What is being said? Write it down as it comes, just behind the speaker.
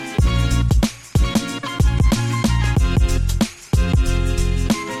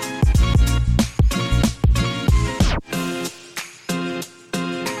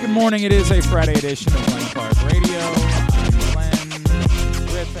morning. It is a Friday edition of Glenn Clark Radio. I'm Glenn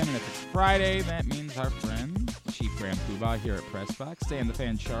Griffin, and if it's Friday, that means our friend, Chief Graham Kuba here at PressBox. Stan the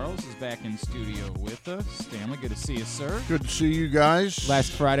Fan Charles is back in studio with us. Stanley, good to see you, sir. Good to see you guys.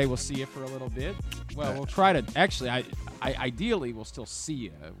 Last Friday, we'll see you for a little bit. Well, we'll try to, actually, ideally, we'll still see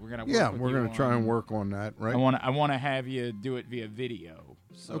you. We're going to try and work on that, right? I want to have you do it via video.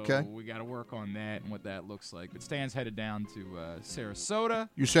 So okay. We got to work on that and what that looks like. But Stan's headed down to Sarasota.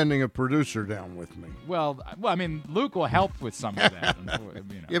 You're sending a producer down with me. Well, I mean, Luke will help with some of that.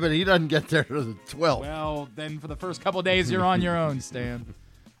 Yeah, but he doesn't get there to the 12th. Well, then for the first couple of days, you're on your own, Stan.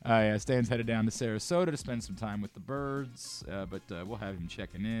 Stan's headed down to Sarasota to spend some time with the birds. But we'll have him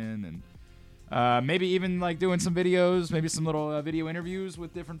checking in and maybe even like doing some videos, maybe some little video interviews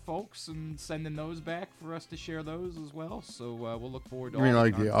with different folks and sending those back for us to share those as well. So we'll look forward to all You mean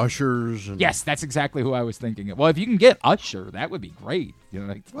like content. the ushers? And Yes, that's exactly who I was thinking of. Well, if you can get Usher, that would be great. You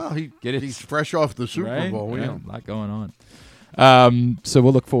know, he's fresh off the Super right? Bowl. Yeah, Yeah. a lot going on. So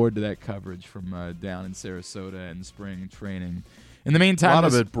we'll look forward to that coverage from down in Sarasota and spring training. In the meantime, a lot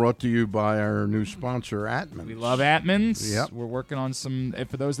of it brought to you by our new sponsor, Atmans. We love Atmans. Yep. We're working on some.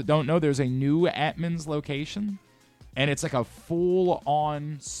 For those that don't know, there's a new Atmans location, and it's like a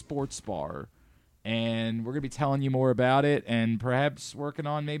full-on sports bar. And we're going to be telling you more about it and perhaps working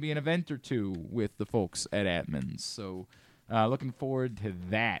on maybe an event or two with the folks at Atmans. So looking forward to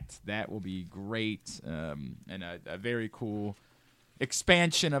that. That will be great and a very cool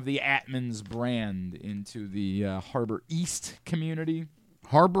expansion of the Atmans brand into the Harbor East community.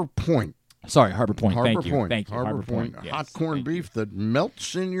 Harbor Point. Sorry, Harbor Point. Harbor Thank you. Point. Thank you. Harbor Point. Yes, Hot corned beef that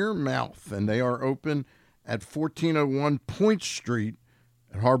melts in your mouth. And they are open at 1401 Point Street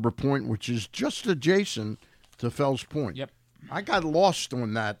at Harbor Point, which is just adjacent to Fells Point. Yep. I got lost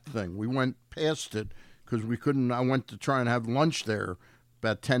on that thing. We went past it because we couldn't. I went to try and have lunch there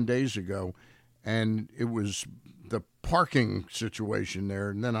about 10 days ago, and it was the parking situation there.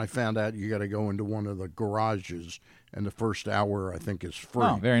 And then I found out you got to go into one of the garages, and the first hour, I think, is free.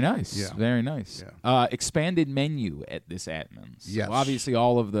 Oh, very nice. Yeah. Very nice. Yeah. Expanded menu at this Atmans. Yes. So obviously,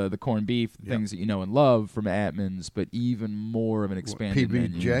 all of the corned beef, things that you know and love from Atmans, but even more of an expanded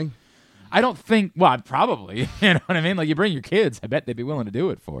menu. PBJ? I don't think, well, probably. You know what I mean? Like, you bring your kids, I bet they'd be willing to do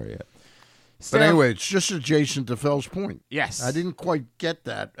it for you. But anyway, it's just adjacent to Fells Point. Yes. I didn't quite get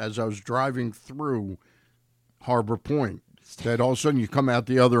that as I was driving through Harbor Point. That all of a sudden you come out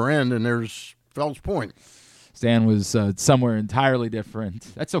the other end and there's Fells Point. Stan was somewhere entirely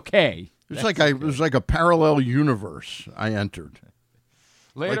different. That's okay. It was like a parallel universe I entered.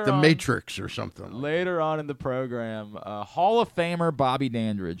 Like the Matrix or something. Later on in the program, Hall of Famer Bobby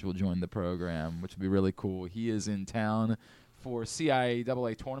Dandridge will join the program, which will be really cool. He is in town for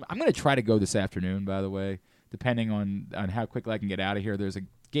CIAA tournament. I'm going to try to go this afternoon, by the way, depending on how quickly I can get out of here. There's a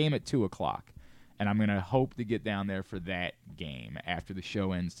game at 2 o'clock, and I'm going to hope to get down there for that game after the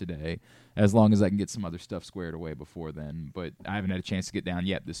show ends today, as long as I can get some other stuff squared away before then. But I haven't had a chance to get down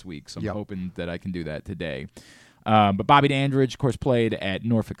yet this week, so I'm hoping that I can do that today. But Bobby Dandridge, of course, played at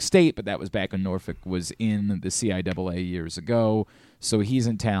Norfolk State, but that was back when Norfolk was in the CIAA years ago. So he's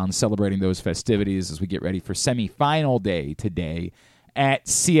in town celebrating those festivities as we get ready for semifinal day today at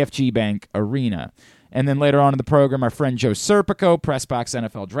CFG Bank Arena. And then later on in the program, our friend Joe Serpico, PressBox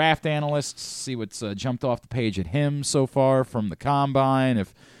NFL draft analyst, see what's jumped off the page at him so far from the Combine,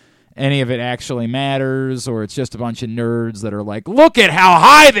 if any of it actually matters, or it's just a bunch of nerds that are like, look at how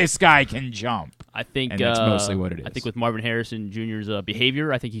high this guy can jump. I think that's mostly what it is. I think with Marvin Harrison Jr.'s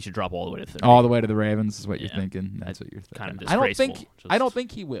behavior, I think he should drop all the way to 30. All the way to the Ravens is what you're thinking. That's what you're thinking. Kind of disgraceful. I don't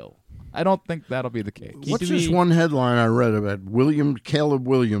think he will. I don't think that'll be the case. What's this one headline I read about Caleb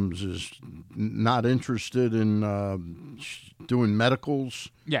Williams is not interested in doing medicals?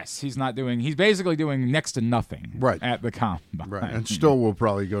 Yes, he's not doing. He's basically doing next to nothing at the Combine. Right, and still will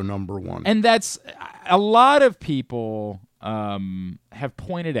probably go number one. And that's a lot of people have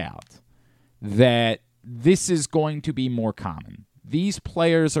pointed out that this is going to be more common. These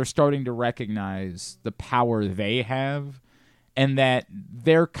players are starting to recognize the power they have and that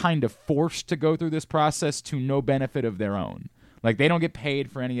they're kind of forced to go through this process to no benefit of their own. Like, they don't get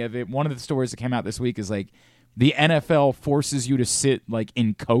paid for any of it. One of the stories that came out this week is, like, the NFL forces you to sit, like,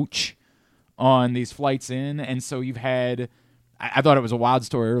 in coach on these flights in. And so you've had... I thought it was a wild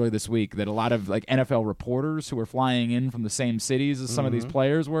story earlier this week that a lot of, like, NFL reporters who were flying in from the same cities as some of these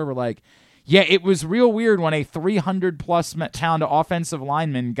players were like, yeah, it was real weird when a 300-plus pound offensive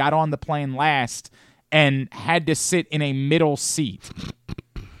lineman got on the plane last and had to sit in a middle seat.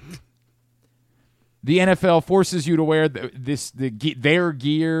 The NFL forces you to wear their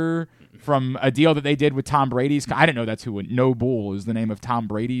gear from a deal that they did with Tom Brady's. I didn't know that's who. No Bull is the name of Tom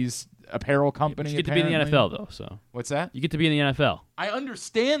Brady's apparel company. You get to be in the NFL, though. So what's that? You get to be in the NFL. I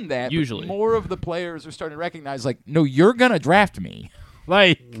understand that. Usually, but more of the players are starting to recognize, like, no, you're gonna draft me.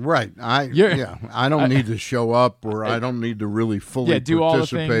 Like, right. I don't need to show up, or I don't need to really fully do all the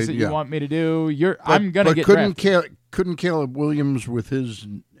participate. things that you want me to do. I'm gonna get couldn't drafted. Couldn't Caleb Williams with his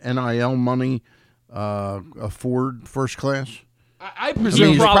NIL money afford first class? I presume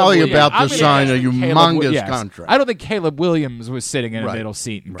he's probably about to sign a humongous contract. contract. I don't think Caleb Williams was sitting in a Right. middle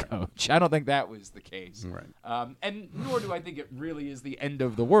seat and coach. I don't think that was the case. Right. And nor do I think it really is the end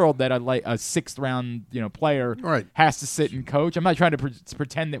of the world that a sixth round player Right. has to sit and coach. I'm not trying to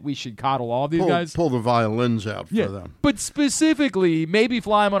pretend that we should coddle all these guys. Pull the violins out for them. But specifically, maybe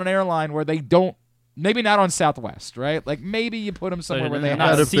fly them on an airline where they don't. Maybe not on Southwest, right? Like maybe you put them somewhere where they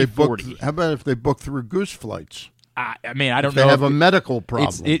not have. C40. How about if they book through Goose flights? I mean, I don't If know. they have a medical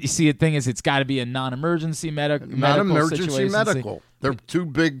problem. You see, the thing is, it's got to be a non-emergency medical Non-emergency situation. medical. They're too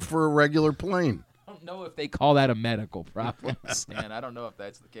big for a regular plane. I don't know if they call that a medical problem, Stan. I don't know if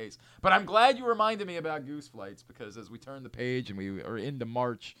that's the case. But I'm glad you reminded me about Goose Flights, because as we turn the page and we are into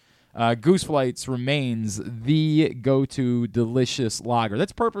March, Goose Flights remains the go-to delicious lager.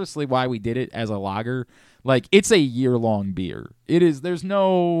 That's purposely why we did it as a lager. Like, it's a year-long beer. It is. There's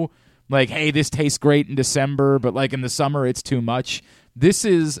no, like, hey, this tastes great in December, but, like, in the summer it's too much. This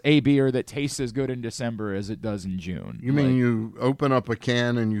is a beer that tastes as good in December as it does in June. You mean you open up a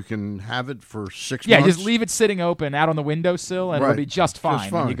can and you can have it for 6 months? Yeah, just leave it sitting open out on the windowsill, and it'll be just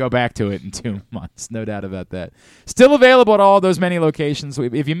fine. And you go back to it in 2 months. No doubt about that. Still available at all those many locations. So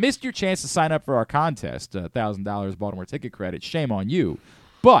if you missed your chance to sign up for our contest, $1,000 Baltimore ticket credit, shame on you.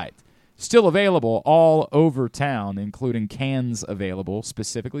 But still available all over town, including cans available,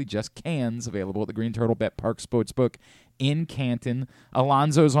 specifically just cans available at the Green Turtle Bet Park Sportsbook in Canton,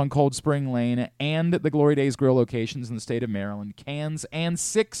 Alonzo's on Cold Spring Lane, and the Glory Days Grill locations in the state of Maryland. Cans and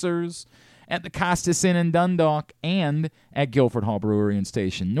Sixers at the Costas Inn in Dundalk and at Guilford Hall Brewery in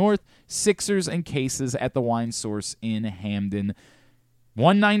Station North. Sixers and cases at the Wine Source in Hamden.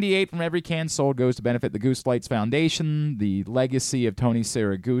 $1.98 from every can sold goes to benefit the Goose Flights Foundation, the legacy of Tony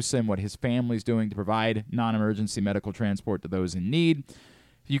Saragusa, and what his family's doing to provide non-emergency medical transport to those in need.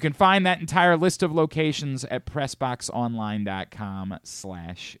 You can find that entire list of locations at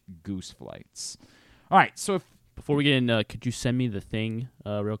pressboxonline.com/gooseflights. All right, so Before we get in, could you send me the thing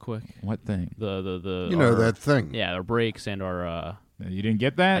real quick? What thing? That thing. Yeah, our breaks and our... You didn't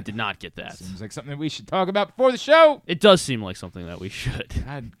get that? I did not get that. Seems like something that we should talk about before the show. It does seem like something that we should.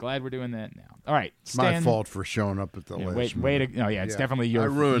 I'm glad we're doing that now. All right, My Stan. fault for showing up at the last minute. It's definitely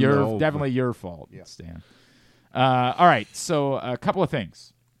your fault, Yeah. Stan. All right, so a couple of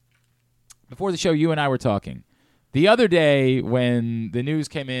things. Before the show, you and I were talking. The other day when the news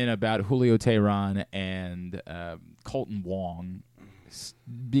came in about Julio Teheran and Colton Wong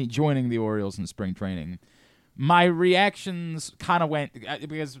joining the Orioles in spring training, my reactions kind of went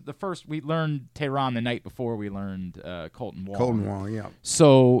because we learned Teheran the night before we learned Colton Wong. Colton Wong, yeah.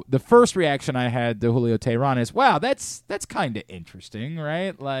 So the first reaction I had to Julio Teheran is, wow, that's kind of interesting,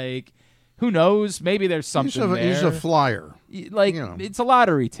 right? Like, who knows? Maybe there's something there. He's a flyer. Like, it's a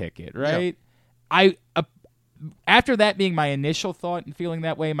lottery ticket, right? Yeah. After that being my initial thought and feeling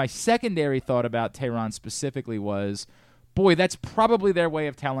that way, my secondary thought about Teheran specifically was, boy, that's probably their way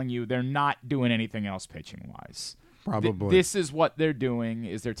of telling you they're not doing anything else pitching-wise. Probably. This is what they're doing,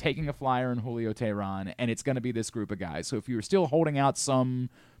 is they're taking a flyer in Julio Teheran, and it's going to be this group of guys. So if you were still holding out some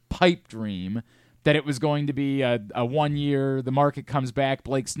pipe dream that it was going to be a 1 year, the market comes back,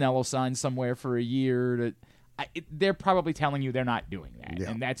 Blake Snell will sign somewhere for a year, they're probably telling you they're not doing that. Yeah.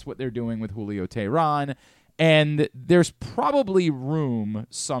 And that's what they're doing with Julio Teheran. And there's probably room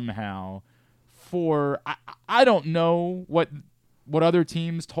somehow for I don't know what other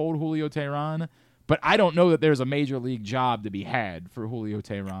teams told Julio Teheran, but I don't know that there's a major league job to be had for Julio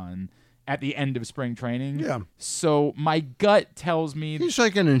Teheran at the end of spring training. Yeah. So my gut tells me he's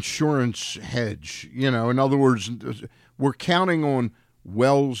like an insurance hedge. In other words, we're counting on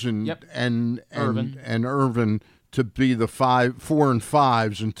Wells and Irvin to be the 4 and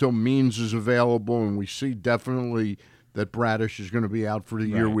 5s until Means is available, and we see definitely that Bradish is going to be out for the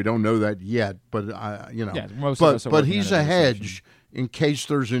year. We don't know that yet, but but he's a hedge in case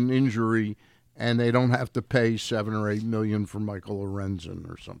there's an injury and they don't have to pay $7 or $8 million for Michael Lorenzen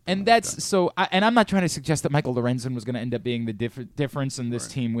or something. And that's so. And I'm not trying to suggest that Michael Lorenzen was going to end up being the difference in this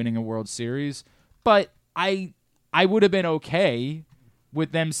team winning a World Series, but I would have been okay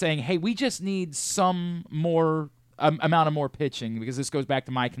with them saying, "Hey, we just need some more amount of more pitching," because this goes back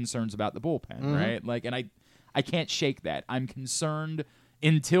to my concerns about the bullpen, right? Like, and I can't shake that. I'm concerned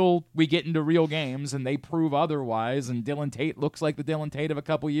until we get into real games and they prove otherwise, and Dylan Tate looks like the Dylan Tate of a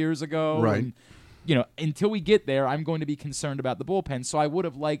couple years ago. Right. And, until we get there, I'm going to be concerned about the bullpen. So I would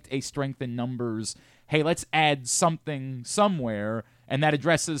have liked a strength in numbers. Hey, let's add something somewhere, and that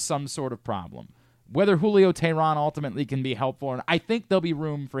addresses some sort of problem. Whether Julio Teheran ultimately can be helpful, and I think there'll be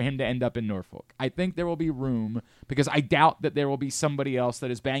room for him to end up in Norfolk. I think there will be room, because I doubt that there will be somebody else that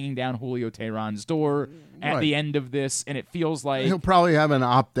is banging down Julio Teheran's door at the end of this, and it feels like he'll probably have an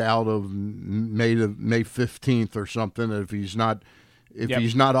opt-out of May 15th or something. If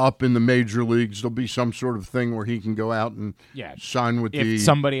he's not up in the major leagues, there'll be some sort of thing where he can go out and sign with if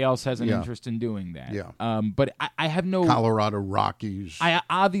somebody else has an interest in doing that. Yeah. But I have no Colorado Rockies. I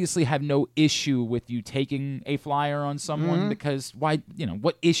obviously have no issue with you taking a flyer on someone, because why?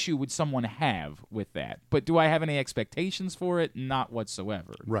 What issue would someone have with that? But do I have any expectations for it? Not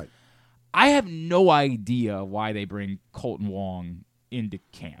whatsoever. Right. I have no idea why they bring Colton Wong into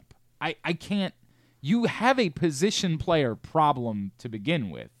camp. I can't. You have a position player problem to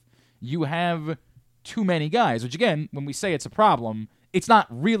begin with. You have too many guys, which, again, when we say it's a problem, it's not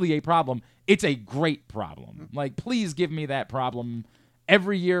really a problem. It's a great problem. Like, please give me that problem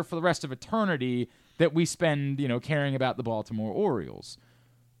every year for the rest of eternity that we spend, caring about the Baltimore Orioles.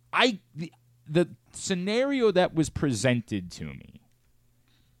 The scenario that was presented to me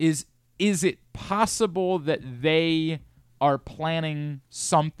is it possible that they are planning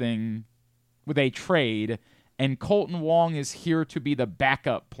something with a trade, and Colton Wong is here to be the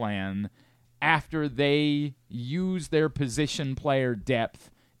backup plan after they use their position player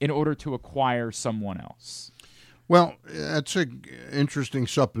depth in order to acquire someone else? Well, that's an interesting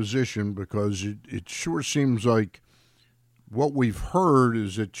supposition, because it sure seems like what we've heard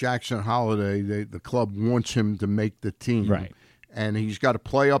is that Jackson Holiday, the club wants him to make the team. Right. And he's got to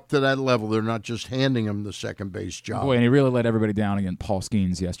play up to that level. They're not just handing him the second base job. Boy, and he really let everybody down against Paul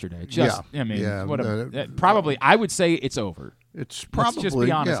Skeens yesterday. Probably, I would say it's over. It's probably. Let's just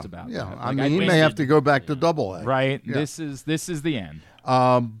be honest about that. Yeah, I mean, he may have to go back to Double-A. Right. Yeah. This is the end.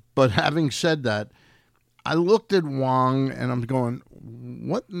 But having said that, I looked at Wong and I'm going,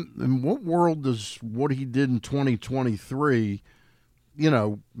 in what world does what he did in 2023,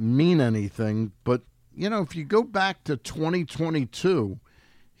 mean anything? But if you go back to 2022,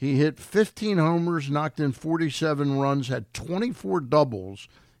 he hit 15 homers, knocked in 47 runs, had 24 doubles,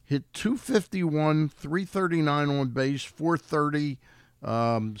 hit 251, 339 on base, 430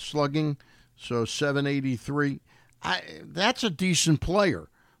 slugging, so 783. That's a decent player.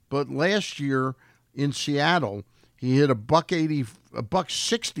 But last year in Seattle, he hit a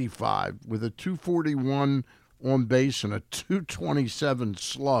 $165 with a 241 on base and a 227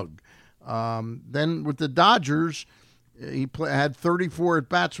 slug. Then with the Dodgers, he had 34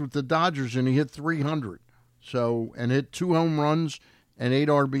 at-bats with the Dodgers, and he hit 300. And hit 2 home runs and 8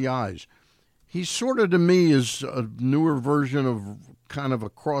 RBIs. He sort of, to me, is a newer version of kind of a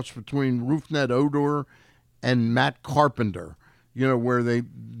cross between Rougned Odor and Matt Carpenter, where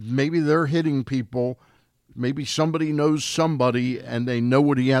they're hitting people, maybe somebody knows somebody, and they know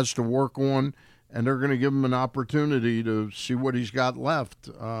what he has to work on, and they're going to give him an opportunity to see what he's got left.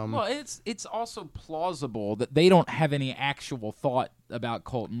 Well, it's also plausible that they don't have any actual thought about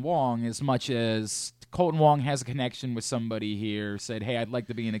Colton Wong as much as Colton Wong has a connection with somebody here, said, hey, I'd like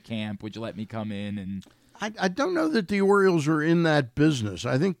to be in a camp. Would you let me come in? And I don't know that the Orioles are in that business.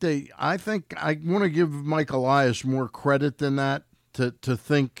 I think I want to give Mike Elias more credit than that, to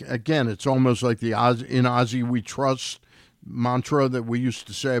think, again, it's almost like the in Ozzie we trust mantra that we used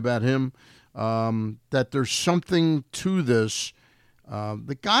to say about him. That there's something to this.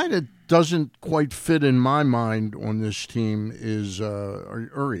 The guy that doesn't quite fit in my mind on this team is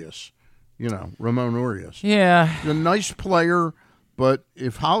Urias, Ramon Urias. Yeah. He's a nice player, but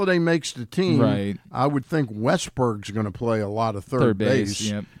if Holiday makes the team, right, I would think Westberg's going to play a lot of third base.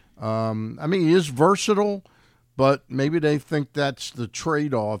 Yep. He is versatile, but maybe they think that's the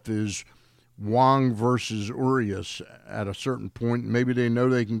trade-off is Wong versus Urias at a certain point. Maybe they know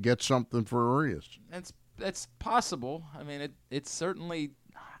they can get something for Urias. That's possible. I mean, it's certainly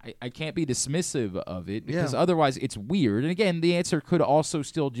I can't be dismissive of it, because otherwise it's weird. And again, the answer could also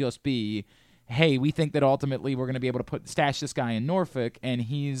still just be, hey, we think that ultimately we're going to be able to stash this guy in Norfolk, and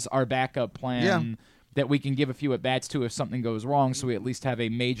he's our backup plan that we can give a few at-bats to if something goes wrong, so we at least have a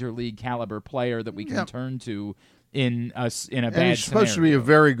major league caliber player that we can turn to in a bad scenario. He's supposed to be a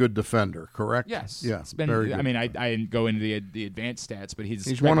very good defender, correct? Yes. Yeah. It's been, I didn't go into the advanced stats, but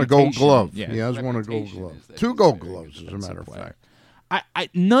he's won a Gold Glove. Yeah, he has won a Gold Glove. 2 Gold Gloves, as a matter of fact.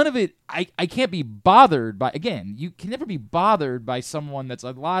 none of it. I can't be bothered by. Again, you can never be bothered by someone that's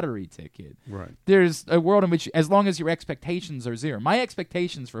a lottery ticket. Right. There's a world in which, as long as your expectations are zero, my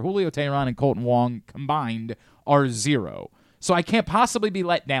expectations for Julio Teheran and Colton Wong combined are zero. So I can't possibly be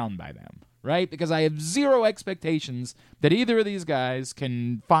let down by them, right? Because I have zero expectations that either of these guys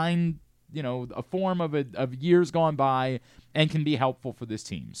can find, a form of years gone by and can be helpful for this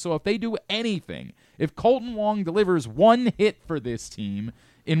team. So if they do anything, if Colton Wong delivers one hit for this team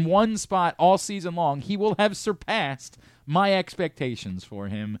in one spot all season long, he will have surpassed my expectations for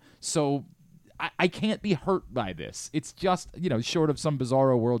him. So I can't be hurt by this. It's just, short of some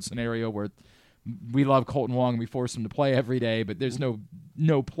bizarro world scenario where we love Colton Wong and we force him to play every day, but there's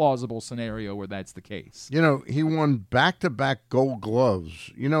no plausible scenario where that's the case. He won back-to-back Gold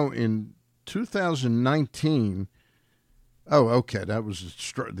Gloves. In 2019. Oh, okay. That was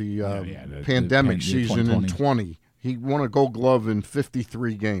the pandemic season in 20. He won a Gold Glove in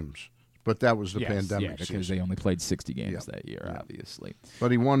 53 games, but that was the pandemic because season. they only played 60 games that year, obviously.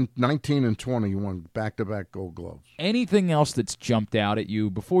 But he won 19 and 20. He won back-to-back Gold Gloves. Anything else that's jumped out at you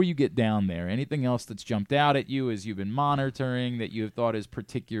before you get down there? Anything else that's jumped out at you as you've been monitoring that you have thought is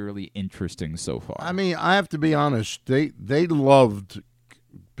particularly interesting so far? I mean, I have to be honest. They loved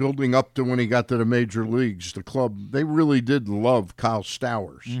building up to when he got to the major leagues. The club, they really did love Kyle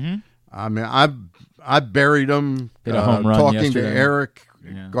Stowers. Mm-hmm. I mean, I buried him. Hit a home run talking yesterday. to Eric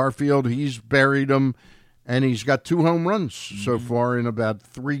Garfield. He's buried him, and he's got 2 home runs so far in about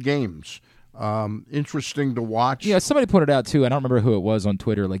 3 games. Interesting to watch. Yeah, somebody put it out too. I don't remember who it was on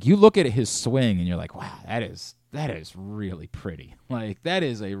Twitter. Like, you look at his swing and you're like, wow, that is really pretty. Like, that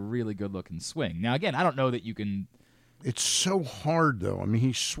is a really good looking swing. Now, again, I don't know that you can. It's so hard though. I mean,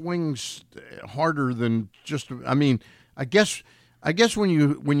 he swings harder than just. I mean, I guess when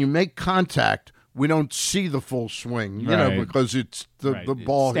you make contact, we don't see the full swing, because it's the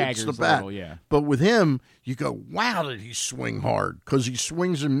ball hits the bat. But with him, you go, wow, did he swing hard? Because he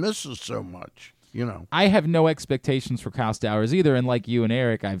swings and misses so much. I have no expectations for Kyle Stowers either, and like you and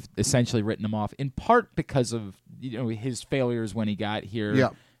Eric, I've essentially written him off in part because of his failures when he got here. Yeah.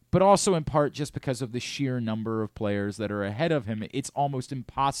 But also in part just because of the sheer number of players that are ahead of him. It's almost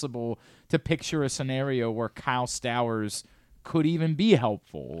impossible to picture a scenario where Kyle Stowers could even be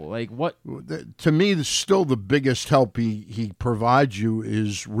helpful. Like, what? To me, still the biggest help he provides you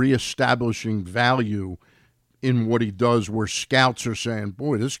is reestablishing value in what he does, where scouts are saying,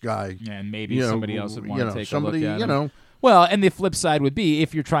 boy, this guy. Yeah, and maybe somebody else would want to take a look at him. Well, and the flip side would be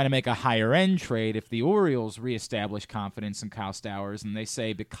if you're trying to make a higher-end trade, if the Orioles reestablish confidence in Kyle Stowers and they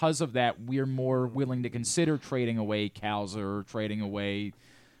say, because of that, we're more willing to consider trading away Kalzer or trading away,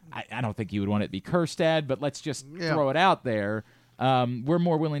 I don't think you would want it to be Kjerstad, but let's just throw it out there. We're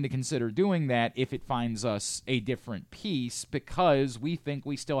more willing to consider doing that if it finds us a different piece because we think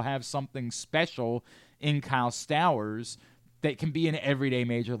we still have something special in Kyle Stowers that can be an everyday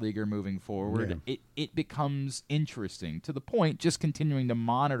major leaguer moving forward. Yeah. It becomes interesting to the point just continuing to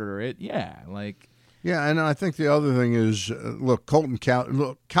monitor it. Yeah, and I think the other thing is,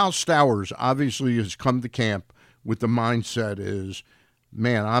 Kyle Stowers obviously has come to camp with the mindset is,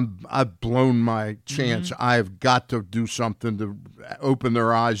 man, I've blown my chance. Mm-hmm. I've got to do something to open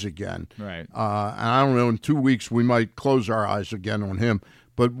their eyes again. Right. And I don't know, in 2 weeks we might close our eyes again on him.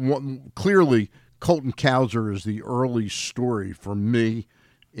 But clearly, Colton Kalzer is the early story for me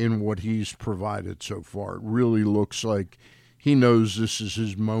in what he's provided so far. It really looks like he knows this is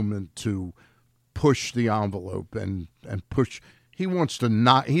his moment to push the envelope and push. He wants to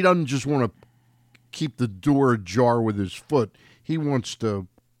not. He doesn't just want to keep the door ajar with his foot. He wants to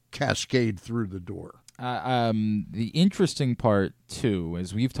cascade through the door. The interesting part, too,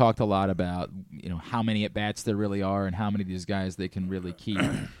 is we've talked a lot about how many at-bats there really are and how many of these guys they can really keep,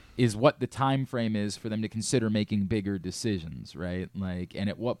 is what the time frame is for them to consider making bigger decisions, right? And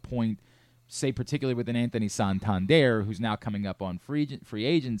at what point, say particularly with an Anthony Santander, who's now coming up on free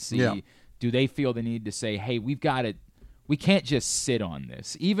agency, do they feel the need to say, hey, we can't just sit on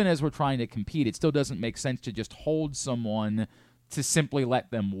this. Even as we're trying to compete, it still doesn't make sense to just hold someone to simply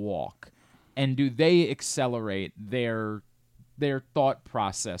let them walk. And do they accelerate their thought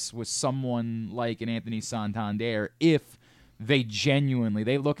process with someone like an Anthony Santander if they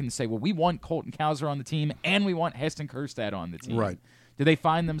look and say, well, we want Colton Kalzer on the team and we want Heston Kjerstad on the team. Right. Do they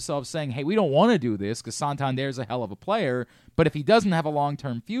find themselves saying, hey, we don't want to do this because Santander's a hell of a player, but if he doesn't have a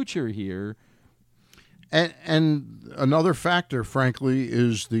long-term future here. And another factor, frankly,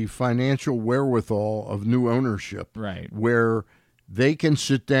 is the financial wherewithal of new ownership. Right. Where they can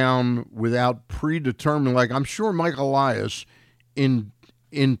sit down without predetermined, like I'm sure Mike Elias, in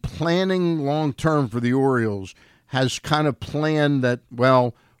planning long-term for the Orioles, has kind of planned that,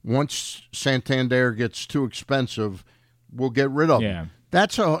 well, once Santander gets too expensive, we'll get rid of him.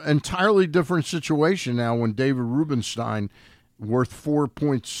 That's an entirely different situation now when David Rubenstein, worth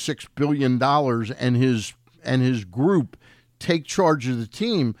 $4.6 billion, and his group take charge of the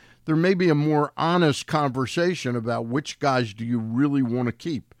team. There may be a more honest conversation about which guys do you really want to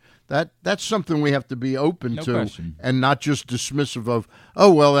keep. That's something we have to be open to question. And not just dismissive of,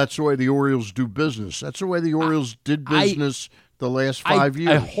 oh, well, that's the way the Orioles do business. That's the way the Orioles did business the last 5 years.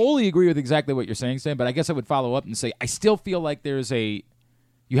 I wholly agree with exactly what you're saying, Sam, but I guess I would follow up and say I still feel like you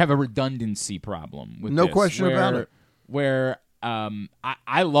have a redundancy problem with no this, question about it. Where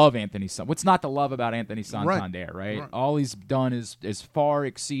I love Anthony Santander. What's not to love about Anthony Santander, right? All he's done is far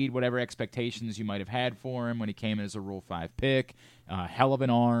exceed whatever expectations you might have had for him when he came in as a Rule 5 pick. Hell of an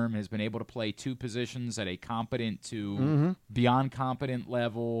arm, has been able to play two positions at a competent to beyond competent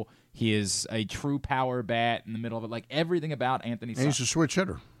level. He is a true power bat in the middle of it. Like everything about Anthony Santander. He's a switch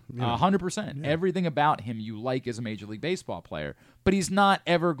hitter. 100%. Everything about him you like as a Major League Baseball player. But he's not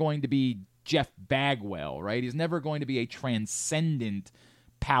ever going to be Jeff Bagwell, right? He's never going to be a transcendent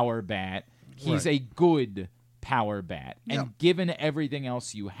power bat. He's a good power bat. And given everything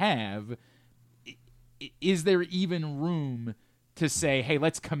else you have, is there even room to say, hey,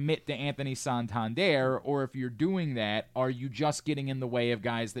 let's commit to Anthony Santander? Or if you're doing that, are you just getting in the way of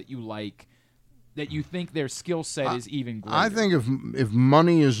guys that you like, that you think their skill set is even greater? I think if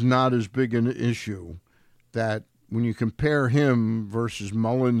money is not as big an issue, that when you compare him versus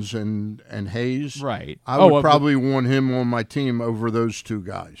Mullins and Hayes, right? I would probably want him on my team over those two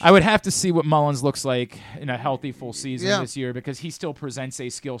guys. I would have to see what Mullins looks like in a healthy full season this year, because he still presents a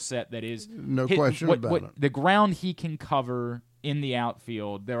skill set that is question about it. The ground he can cover in the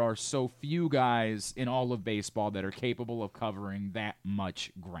outfield, there are so few guys in all of baseball that are capable of covering that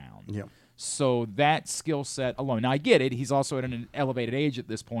much ground. Yeah. So that skill set alone. Now I get it. He's also at an elevated age at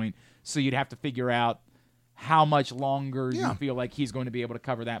this point, so you'd have to figure out how much longer you feel like he's going to be able to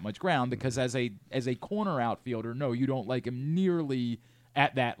cover that much ground, because as a corner outfielder, no, you don't like him nearly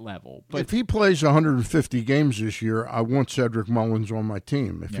at that level. But if he plays 150 games this year, I want Cedric Mullins on my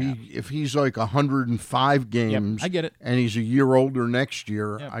team. If he's like 105 games, I get it, and he's a year older next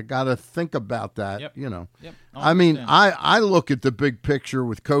year, I got to think about that. I mean, I look at the big picture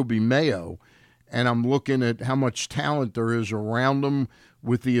with Kobe Mayo, and I'm looking at how much talent there is around him,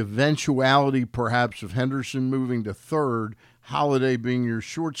 with the eventuality perhaps of Henderson moving to third, Holiday being your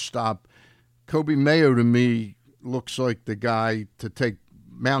shortstop. Kobe Mayo to me looks like the guy to take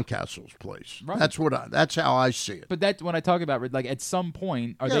Mountcastle's place. Right. That's how I see it. But that's when I talk about, like, at some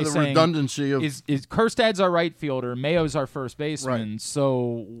point, are they the saying redundancy of is Kerstad's our right fielder, Mayo's our first baseman,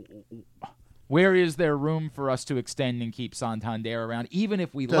 so where is there room for us to extend and keep Santander around, even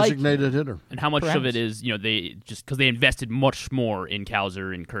if we designated like hitter? And how much of it is, they just because they invested much more in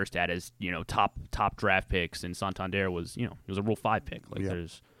Cowser and Kerstad as top draft picks, and Santander was he was a Rule 5 pick. Like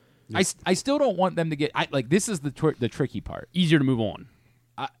there's, I still don't want them to get this is the tricky part. Easier to move on.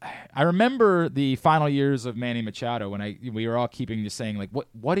 I remember the final years of Manny Machado when we were all keeping just saying, like,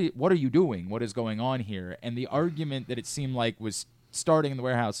 what are you doing? What is going on here? And the argument that it seemed like was starting in the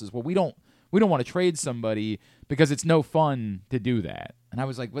warehouse is, well, we don't want to trade somebody because it's no fun to do that. And I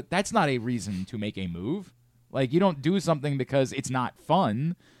was like, but that's not a reason to make a move. Like, you don't do something because it's not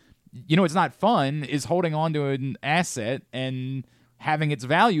fun. It's not fun is holding on to an asset and having its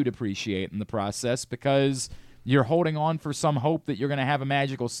value depreciate in the process, because you're holding on for some hope that you're going to have a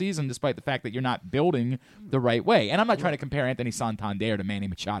magical season, despite the fact that you're not building the right way. And I'm not trying to compare Anthony Santander to Manny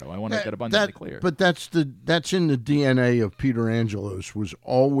Machado. I want to make that abundantly clear. But that's in the DNA of Peter Angelos, was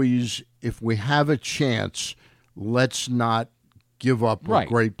always, if we have a chance, let's not give up a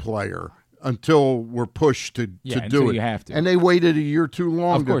great player until we're pushed to do it. You have to. And they waited a year too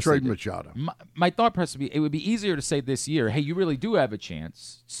long to trade Machado. My thought process would be, it would be easier to say this year, hey, you really do have a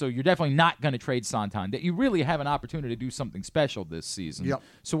chance, so you're definitely not going to trade Santander. You really have an opportunity to do something special this season. Yep.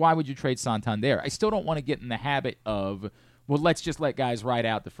 So why would you trade Santander? I still don't want to get in the habit of, well, let's just let guys ride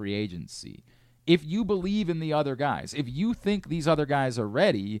out the free agency. If you believe in the other guys, if you think these other guys are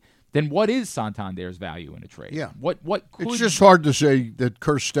ready, then what is Santander's value in a trade? Yeah. What could it's just hard to say that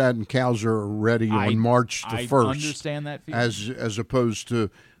Kerstad and Cowser are ready on March the 1st. I understand that feeling. As opposed to,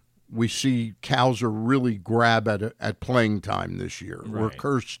 we see Cowser really grab at playing time this year, or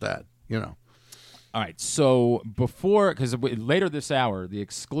Kerstad, All right, so because later this hour, the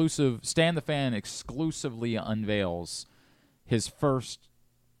exclusive Stan the Fan exclusively unveils his first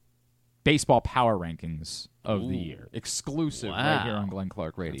baseball power rankings of the year. Exclusive right here on Glenn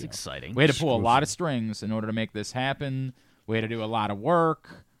Clark Radio. That's exciting. We had to pull a lot of strings in order to make this happen. We had to do a lot of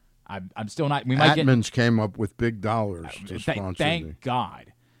work. I'm still not. We might Atman's came up with big dollars to sponsor. Thank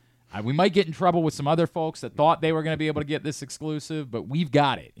God. We might get in trouble with some other folks that thought they were going to be able to get this exclusive, but we've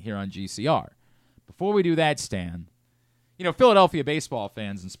got it here on GCR. Before we do that, Stan, Philadelphia baseball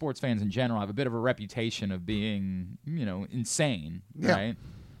fans and sports fans in general have a bit of a reputation of being, insane, right?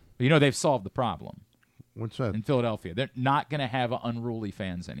 But they've solved the problem. What's that? In Philadelphia, they're not going to have unruly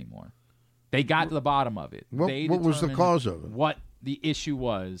fans anymore. They got to the bottom of it. What was the cause of it? What the issue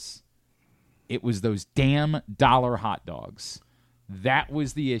was, it was those damn dollar hot dogs. That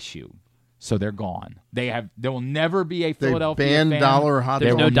was the issue. So they're gone. There will never be a Philadelphia banned fan. dollar hot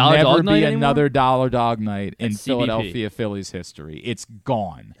There's dogs. no dollar There will dog never be night another anymore? dollar dog night in That's CBP. Philadelphia Phillies history. It's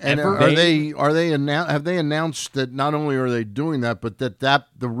gone. And have they announced that not only are they doing that, but that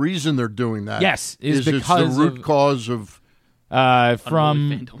the reason they're doing that Yes, is it's because the root cause of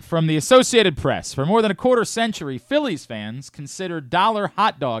from the Associated Press. For more than a quarter century, Phillies fans considered Dollar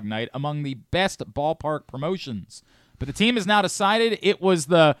Hot Dog Night among the best ballpark promotions. But the team has now decided it was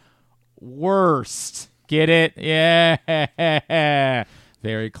the worst. Get it? Yeah.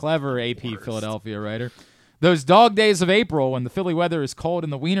 Very clever, AP Philadelphia writer. Those dog days of April when the Philly weather is cold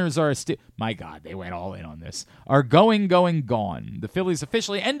and the wieners are my God, they went all in on this. Are going, gone. The Phillies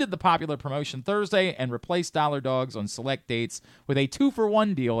officially ended the popular promotion Thursday and replaced dollar dogs on select dates with a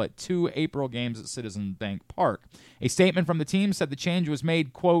 2-for-1 deal at 2 April games at Citizens Bank Park. A statement from the team said the change was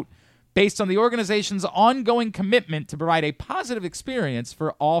made, quote, based on the organization's ongoing commitment to provide a positive experience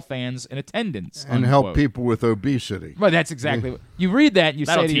for all fans in attendance. and unquote. help people with obesity. Well, that's exactly what you read that and you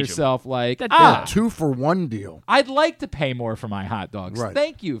That'll say to teach 'em. yourself, like, That- A 2-for-1 deal. I'd like to pay more for my hot dogs. Right.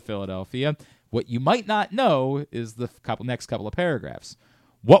 Thank you, Philadelphia. What you might not know is the next couple of paragraphs.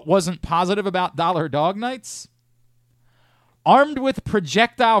 What wasn't positive about dollar dog nights? Armed with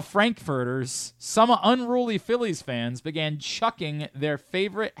projectile frankfurters, some unruly Phillies fans began chucking their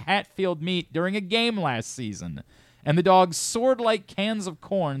favorite Hatfield meat during a game last season, and the dogs soared like cans of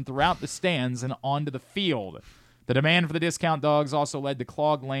corn throughout the stands and onto the field. The demand for the discount dogs also led to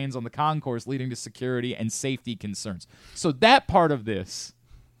clogged lanes on the concourse, leading to security and safety concerns. So that part of this,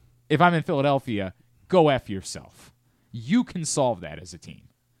 if I'm in Philadelphia, go F yourself. You can solve that as a team.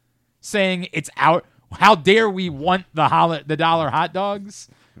 Saying it's our... How dare we want the dollar hot dogs?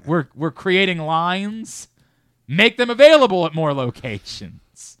 We're creating lines. Make them available at more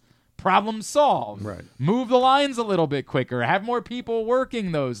locations. Problem solved. Right. Move the lines a little bit quicker. Have more people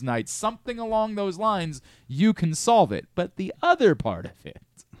working those nights. Something along those lines, you can solve it. But the other part of it,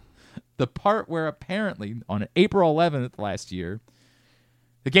 the part where apparently on April 11th last year,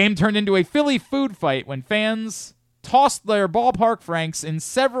 the game turned into a Philly food fight when fans tossed their ballpark franks in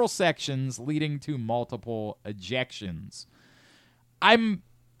several sections, leading to multiple ejections.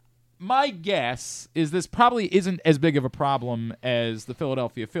 My guess is this probably isn't as big of a problem as the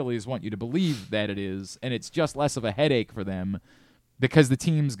Philadelphia Phillies want you to believe that it is, and it's just less of a headache for them because the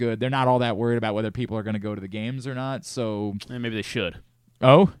team's good. They're not all that worried about whether people are going to go to the games or not. So Maybe they should.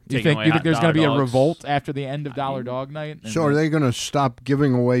 you Taking think away there's going to be a dollar dogs. revolt after the end of Dollar Dog Night? So are they going to stop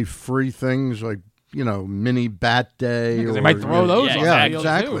giving away free things like, mini bat day? Because or, they might throw those Yeah, on yeah, the field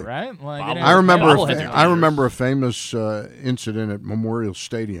exactly. too, right? Like, Bobble- I remember. Bobbleheads are I remember a famous incident at Memorial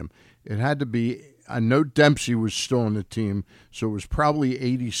Stadium. It had to be. I know Dempsey was still on the team, so it was probably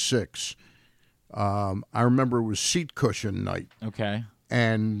 '86. I remember it was seat cushion night, Okay.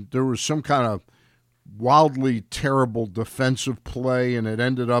 and there was some kind of wildly terrible defensive play, and it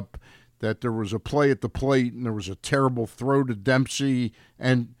ended up that there was a play at the plate, and there was a terrible throw to Dempsey,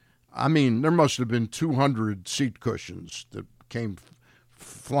 and I mean, there must have been 200 seat cushions that came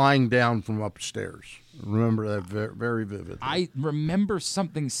flying down from upstairs. Remember that very vividly. I remember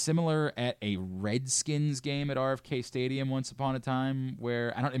something similar at a Redskins game at RFK Stadium once upon a time where,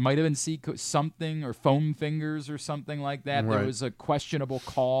 it might have been something or foam fingers or something like that. Right. There was a questionable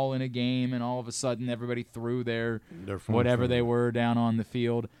call in a game, and all of a sudden everybody threw their foam whatever they finger. were down on the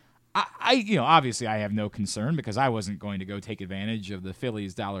field. Obviously I have no concern because I wasn't going to go take advantage of the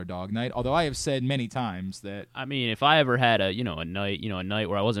Phillies Dollar Dog Night, although I have said many times that I mean, if I ever had a night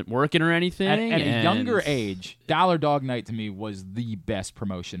where I wasn't working or anything, at a and- younger age, Dollar Dog Night to me was the best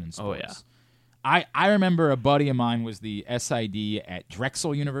promotion in Oh, sports. I remember a buddy of mine was the SID at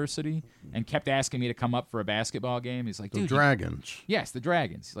Drexel University and kept asking me to come up for a basketball game. He's like, the dude, Dragons. yes, the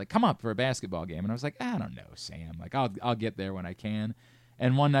Dragons. He's like, come up for a basketball game. And I was like, I don't know, Sam. Like, I'll get there when I can.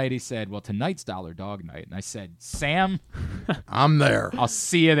 And one night he said, well, tonight's Dollar Dog Night. And I said, Sam, I'm there. I'll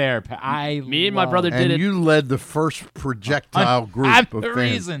see you there. Me and my brother And did it. you led the first projectile group I'm of the fans.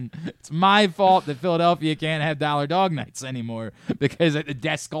 reason. It's my fault that Philadelphia can't have Dollar Dog Nights anymore because at the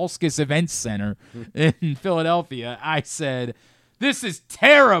Daskalskis Events Center in Philadelphia, I said, This is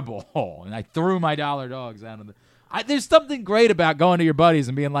terrible. And I threw my dollar dogs out of the. There's something great about going to your buddies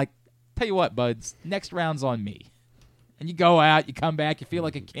and being like, tell you what, buds, next round's on me. And you go out, you come back, you feel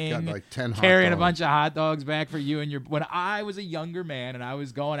like a king, Got like 10 hot carrying a dogs. bunch of hot dogs back for you and your. When I was a younger man and I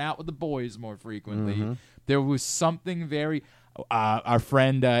was going out with the boys more frequently, there was something very. Our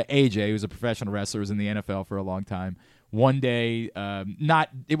friend AJ, who's a professional wrestler, was in the NFL for a long time. One day,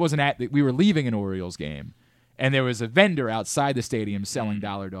 it wasn't we were leaving an Orioles game, and there was a vendor outside the stadium selling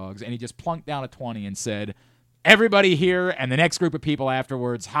dollar dogs, and he just plunked down a 20 and said, everybody here and the next group of people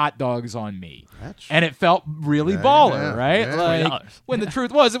afterwards, hot dogs on me. And it felt really baller, right? Yeah. Like, when the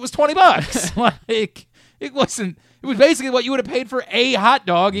truth was, it was $20. Like, it wasn't. It was basically what you would have paid for a hot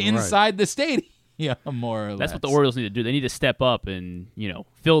dog inside the stadium. Yeah, more or less. That's what the Orioles need to do. They need to step up and,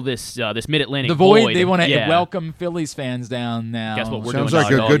 fill this Mid-Atlantic the void. They want to welcome Phillies fans down now. Guess what we're Sounds doing.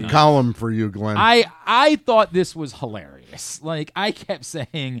 like a good column for you, Glenn. I thought this was hilarious. Like, I kept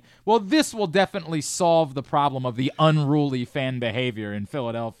saying, well, this will definitely solve the problem of the unruly fan behavior in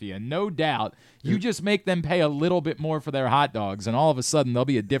Philadelphia. No doubt. You just make them pay a little bit more for their hot dogs, and all of a sudden they'll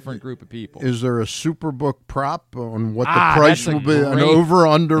be a different group of people. Is there a Superbook prop on what the price will be? An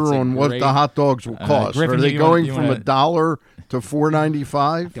over-under on what the hot dogs will cost? Griffin, are they going from $1 to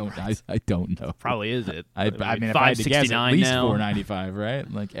 $4.95? I don't know. Probably is it. I mean, if I had to guess, at least $4.95,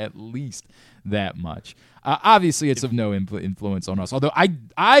 right? Like, at least that much. Obviously, it's of no influence on us. Although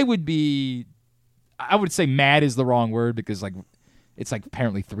I would say mad is the wrong word because, like, it's like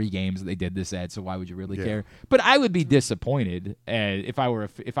apparently 3 games that they did this at, so why would you really care? But I would be disappointed if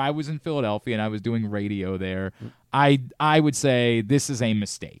I was in Philadelphia and I was doing radio there. I would say this is a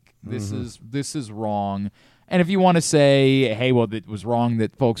mistake. This is wrong. And if you want to say, hey, well, it was wrong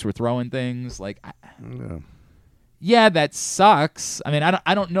that folks were throwing things, like, yeah, that sucks. I mean,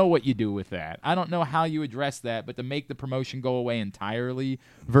 I don't know what you do with that. I don't know how you address that, but to make the promotion go away entirely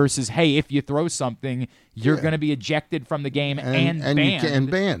versus, hey, if you throw something, you're going to be ejected from the game and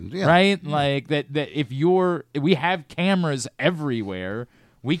banned. Right? Like that if we have cameras everywhere.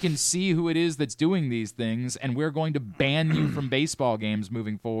 We can see who it is that's doing these things, and we're going to ban you from baseball games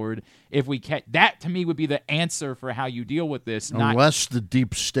moving forward. If we that, to me, would be the answer for how you deal with this. Unless the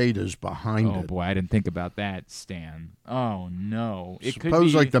deep state is behind it. Oh, boy, I didn't think about that, Stan. Oh, no.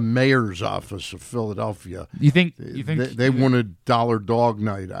 Suppose like the mayor's office of Philadelphia. You think they wanted dollar dog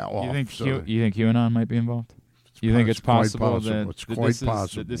night off. You think QAnon might be involved? You think it's possible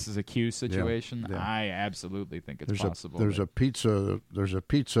that this is a Q situation? Yeah. I absolutely think it's possible. There's a pizza parlor.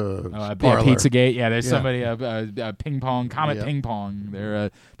 Pizzagate. Yeah, there's somebody ping pong, ping pong.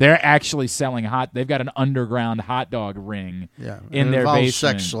 They're actually selling they've got an underground hot dog ring in their basement.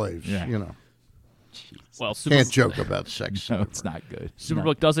 Sex slaves, Well, can't joke about sex. No, it's not good.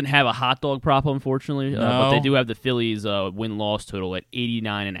 Superbook doesn't have a hot dog prop, unfortunately, but they do have the Phillies win-loss total at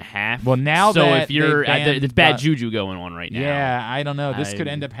 89.5. Well, now so if you're there's bad juju going on right now. Yeah, I don't know. This could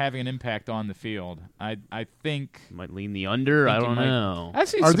end up having an impact on the field. I think might lean the under. I don't know.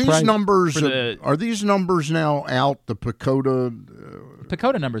 Are these numbers now out? The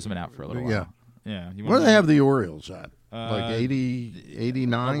Pacoda numbers have been out for a little while. Yeah. Where do they have the Orioles at? Like 80,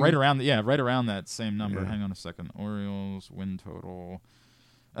 89? Right around that same number. Yeah. Hang on a second. Orioles win total.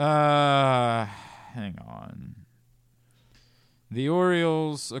 Hang on. The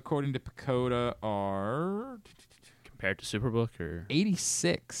Orioles, according to Pacoda, are compared to Superbook or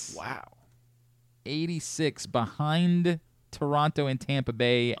 86. Wow. 86 behind Toronto and Tampa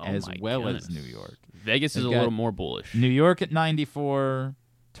Bay as well as New York. Vegas is a little more bullish. New York at 94.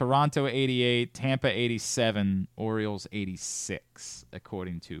 Toronto 88, Tampa 87, Orioles 86,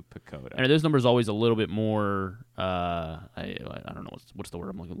 according to Pacoda. And are those numbers always a little bit more? I don't know what's the word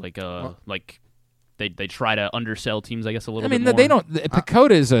I'm looking like they try to undersell teams, I guess, a little bit more. They don't.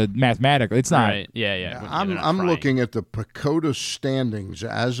 Pacoda is a mathematical. It's not. Right. Yeah. I'm looking at the Pacoda standings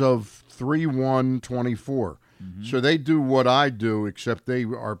as of 3/1/24. Mm-hmm. So they do what I do, except they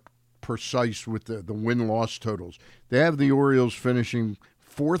are precise with the win-loss totals. They have the Orioles finishing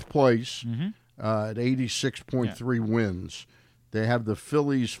 4th place at 86.3 wins. They have the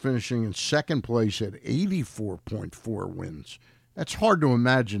Phillies finishing in 2nd place at 84.4 wins. That's hard to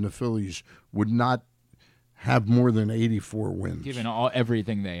imagine the Phillies would not have more than 84 wins. Given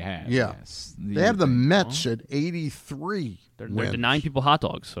everything they have. Yeah. Yes. They have the Mets at 83 They're denying people hot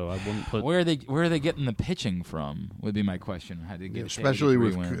dogs, so I wouldn't put... Where are they getting the pitching from would be my question. How they get especially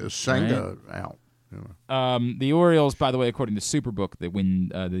with Senga out. The Orioles, by the way, according to Superbook, the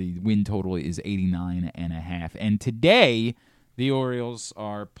win total is 89.5. And today, the Orioles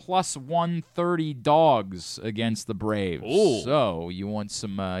are plus 130 dogs against the Braves. Ooh. So you want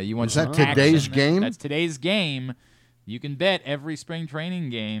some? Is that today's game? That's today's game. You can bet every spring training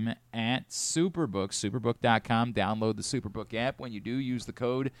game at Superbook, superbook.com. Download the Superbook app. When you do, use the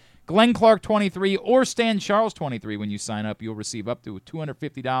code GlennClark23 or StanCharles23 when you sign up. You'll receive up to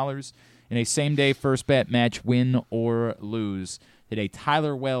 $250 in a same-day first bet match, win or lose. Today,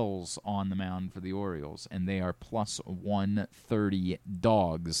 Tyler Wells on the mound for the Orioles, and they are plus 130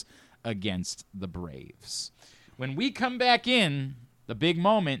 dogs against the Braves. When we come back in, the big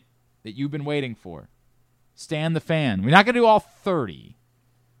moment that you've been waiting for, Stan the Fan. We're not going to do all 30,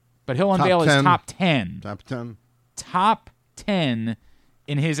 but he'll unveil his top 10. Top 10. Top 10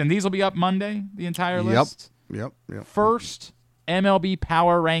 in his, and these will be up Monday, the entire list. Yep. First MLB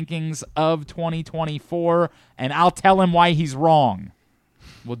Power Rankings of 2024, and I'll tell him why he's wrong.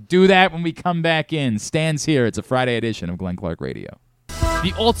 We'll do that when we come back in. Stan's here. It's a Friday edition of Glenn Clark Radio.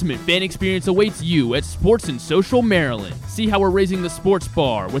 The ultimate fan experience awaits you at Sports and Social Maryland. See how we're raising the sports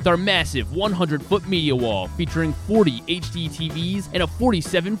bar with our massive 100-foot media wall featuring 40 HD TVs and a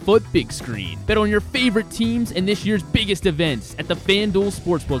 47-foot big screen. Bet on your favorite teams and this year's biggest events at the FanDuel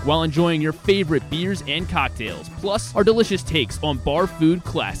Sportsbook while enjoying your favorite beers and cocktails, plus our delicious takes on bar food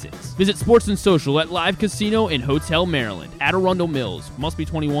classics. Visit Sports and Social at Live Casino and Hotel Maryland at Arundel Mills. Must be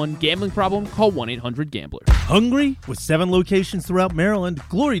 21. Gambling problem? Call 1-800-GAMBLER. Hungry? With 7 locations throughout Maryland,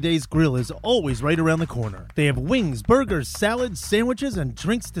 Glory Days Grill is always right around the corner. They have wings, burgers, salads, sandwiches, and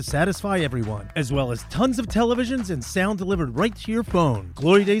drinks to satisfy everyone, as well as tons of televisions and sound delivered right to your phone.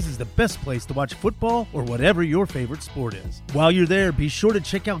 Glory Days is the best place to watch football or whatever your favorite sport is. While you're there, be sure to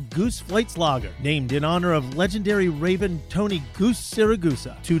check out Goose Flights Lager, named in honor of legendary Raven Tony Goose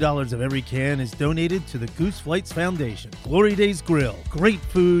Siragusa. $2 of every can is donated to the Goose Flights Foundation. Glory Days Grill. Great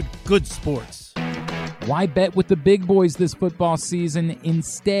food, good sports. Why bet with the big boys this football season?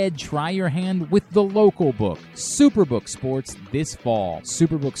 Instead, try your hand with the local book, Superbook Sports, this fall.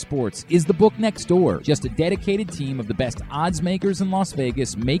 Superbook Sports is the book next door. Just a dedicated team of the best odds makers in Las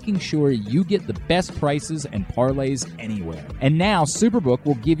Vegas, making sure you get the best prices and parlays anywhere. And now, Superbook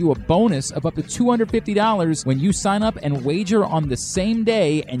will give you a bonus of up to $250 when you sign up and wager on the same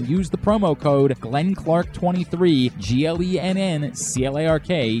day and use the promo code GlennClark23,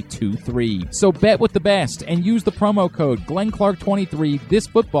 GLENNCLARK23. So bet with the best and use the promo code GlennClark23 this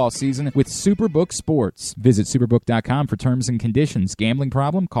football season with Superbook Sports. Visit superbook.com for terms and conditions. Gambling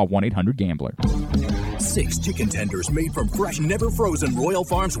problem? Call 1-800-GAMBLER. 6 chicken tenders made from fresh, never frozen Royal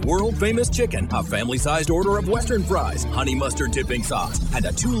Farms world-famous chicken, a family-sized order of Western fries, honey mustard dipping sauce, and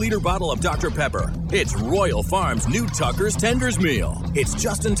a 2-liter bottle of Dr. Pepper. It's Royal Farms' new Tucker's Tenders Meal. It's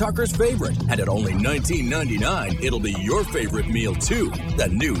Justin Tucker's favorite, and at only $19.99, it'll be your favorite meal, too. The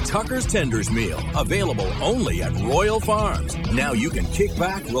new Tucker's Tenders Meal, available only at Royal Farms. Now you can kick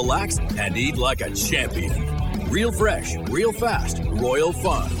back, relax, and eat like a champion. Real fresh, real fast, Royal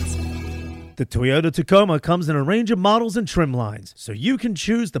Farms. The Toyota Tacoma comes in a range of models and trim lines, so you can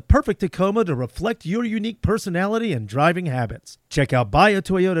choose the perfect Tacoma to reflect your unique personality and driving habits. Check out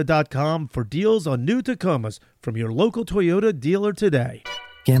buyatoyota.com for deals on new Tacomas from your local Toyota dealer today.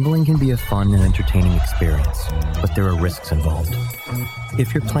 Gambling can be a fun and entertaining experience, but there are risks involved.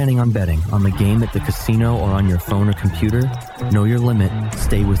 If you're planning on betting on the game at the casino or on your phone or computer, know your limit,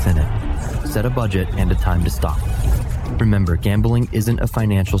 stay within it. Set a budget and a time to stop. Remember, gambling isn't a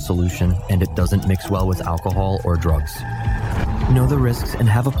financial solution, and it doesn't mix well with alcohol or drugs. Know the risks and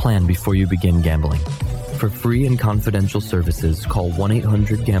have a plan before you begin gambling. For free and confidential services, call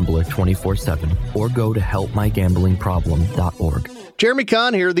 1-800-GAMBLER 24/7 or go to helpmygamblingproblem.org. Jeremy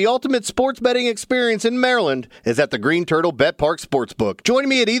Kahn here. The ultimate sports betting experience in Maryland is at the Green Turtle Bet Park Sportsbook. Join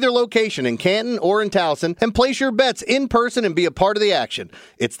me at either location in Canton or in Towson and place your bets in person and be a part of the action.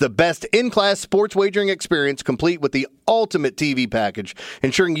 It's the best in-class sports wagering experience, complete with the ultimate TV package,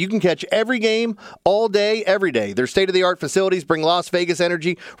 ensuring you can catch every game all day, every day. Their state-of-the-art facilities bring Las Vegas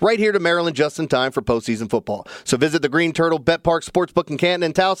energy right here to Maryland just in time for postseason football. So visit the Green Turtle Bet Park Sportsbook in Canton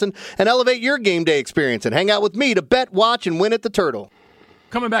and Towson and elevate your game day experience and hang out with me to bet, watch, and win at the Turtle.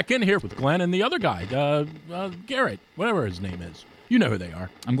 Coming back in here with Glenn and the other guy, Garrett, whatever his name is. You know who they are.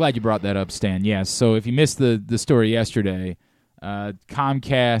 I'm glad you brought that up, Stan. Yes, so if you missed the story yesterday,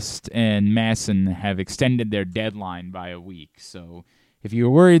 Comcast and Masson have extended their deadline by a week. So if you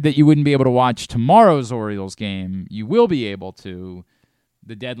were worried that you wouldn't be able to watch tomorrow's Orioles game, you will be able to.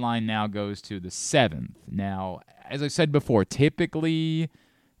 The deadline now goes to the 7th. Now, as I said before, typically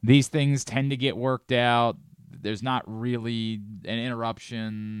these things tend to get worked out. There's not really an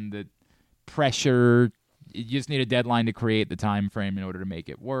interruption, the pressure. You just need a deadline to create the time frame in order to make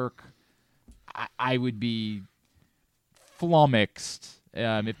it work. I would be flummoxed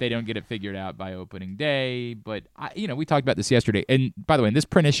if they don't get it figured out by opening day. But, we talked about this yesterday. And, by the way, in this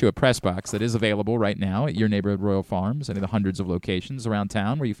print issue of Pressbox that is available right now at your neighborhood Royal Farms, any of the hundreds of locations around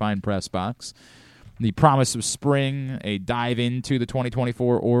town where you find Pressbox, the promise of spring, a dive into the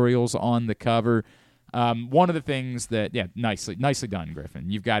 2024 Orioles on the cover. One of the things that, nicely done, Griffin.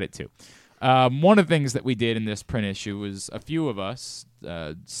 You've got it, too. One of the things that we did in this print issue was a few of us,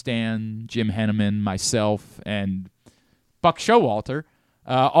 Stan, Jim Henneman, myself, and Buck Showalter,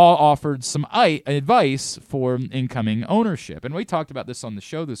 all offered some advice for incoming ownership. And we talked about this on the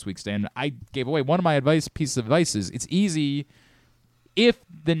show this week, Stan. I gave away one of my pieces of advice is it's easy if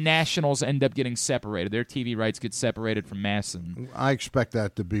the Nationals end up getting separated, their TV rights get separated from MASN. I expect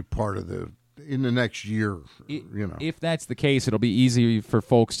that to be part of in the next year. If that's the case, it'll be easy for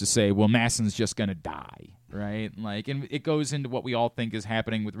folks to say, well, MASN's just going to die. Right? And it goes into what we all think is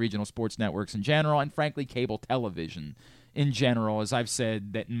happening with regional sports networks in general and, frankly, cable television in general. As I've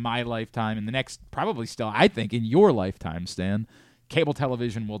said, that in my lifetime, in the next, probably still, I think, in your lifetime, Stan, cable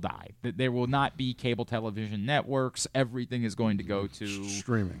television will die. There will not be cable television networks. Everything is going to go to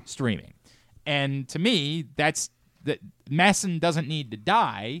streaming. And to me, that MASN doesn't need to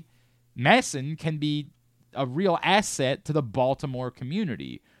die. MASN can be a real asset to the Baltimore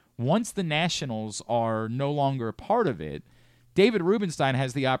community. Once the Nationals are no longer a part of it, David Rubenstein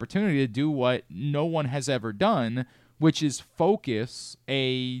has the opportunity to do what no one has ever done, which is focus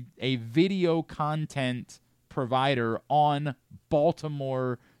a video content provider on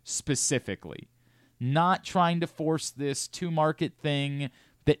Baltimore specifically. Not trying to force this two-market thing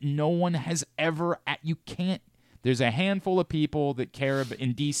that no one has ever... You can't... There's a handful of people that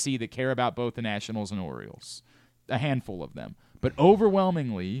in D.C. that care about both the Nationals and Orioles. A handful of them. But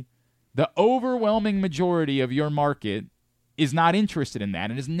overwhelmingly, the overwhelming majority of your market is not interested in that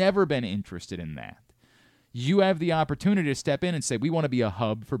and has never been interested in that. You have the opportunity to step in and say, we want to be a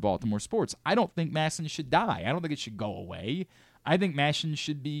hub for Baltimore sports. I don't think MASN should die. I don't think it should go away. I think MASN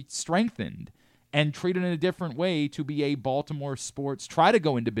should be strengthened and treated in a different way to be a Baltimore sports. Try to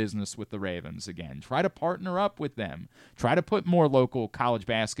go into business with the Ravens again. Try to partner up with them. Try to put more local college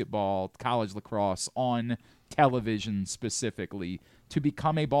basketball, college lacrosse on television specifically to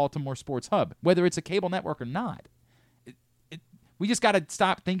become a Baltimore sports hub, whether it's a cable network or not. We just got to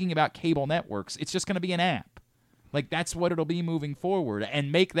stop thinking about cable networks. It's just going to be an app. That's what it'll be moving forward,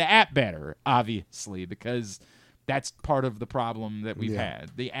 and make the app better, obviously, because that's part of the problem that we've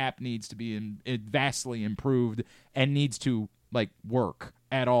had. The app needs to be vastly improved and needs to work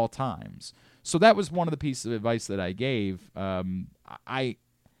at all times. So that was one of the pieces of advice that I gave. In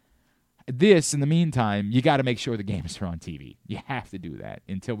the meantime, you got to make sure the games are on TV. You have to do that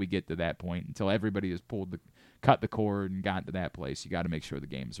until we get to that point, until everybody has cut the cord and gotten to that place. You got to make sure the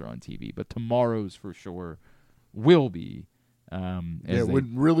games are on TV. But tomorrow's for sure will be. It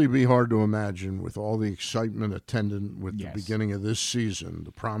would really be hard to imagine with all the excitement attendant with the beginning of this season,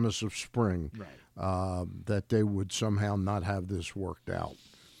 the promise of spring, that they would somehow not have this worked out,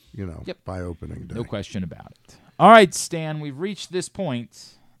 by opening day. No question about it. All right, Stan, we've reached this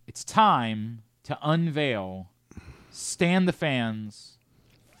point. It's time to unveil Stan the Fan's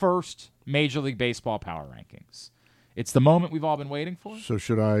first Major League Baseball power rankings. It's the moment we've all been waiting for. So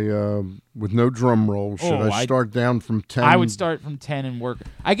should I, with no drum roll, I start down from 10? I would start from 10 and work.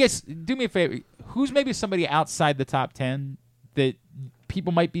 I guess, do me a favor. Who's maybe somebody outside the top 10 that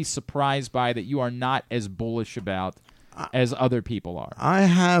people might be surprised by that you are not as bullish about as other people are? I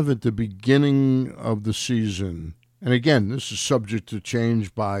have at the beginning of the season, and again, this is subject to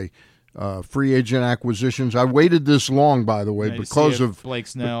change by free agent acquisitions. I waited this long, by the way, because of Blake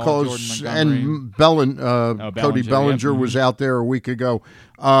Snell, Jordan and Cody Bellinger was out there a week ago.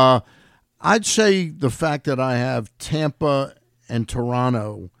 I'd say the fact that I have Tampa and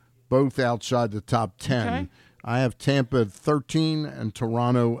Toronto both outside the top 10. Okay. I have Tampa at 13 and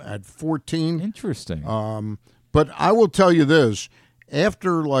Toronto at 14. Interesting. But I will tell you this: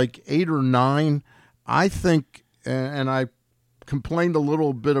 after 8 or 9, I think, and I complained a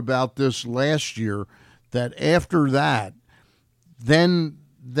little bit about this last year, that after that, then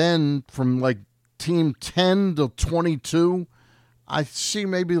from team 10 to 22, I see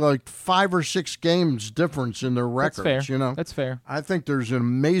maybe 5 or 6 games difference in their records. That's fair. That's fair. I think there's an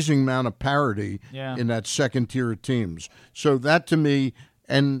amazing amount of parity in that second tier of teams. So that to me,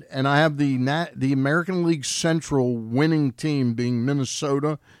 and I have the American League Central winning team being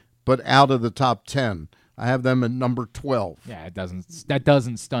Minnesota, but out of the top 10. I have them at number 12. Yeah, that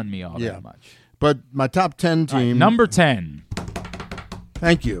doesn't stun me all that much. But my top 10 team. Right, number 10.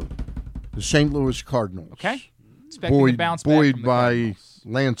 Thank you. The St. Louis Cardinals. Okay. expecting to bounce back buoyed from the by Cardinals.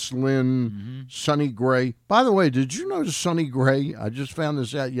 Lance Lynn, Sonny Gray. By the way, did you notice Sonny Gray? I just found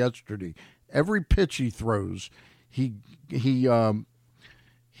this out yesterday. Every pitch he throws, he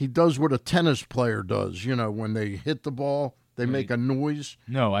does what a tennis player does. You know, when they hit the ball, they make a noise.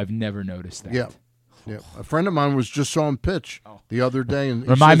 No, I've never noticed that. Yeah. A friend of mine was just saw him pitch the other day, and he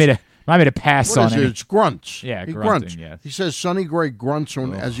Remind says, me to pass what on is it? it. It's grunts. Yeah, he grunting, grunts. yeah. He says Sonny Gray grunts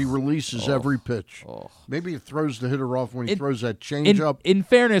as he releases every pitch. Maybe he throws the hitter off when he throws that changeup. In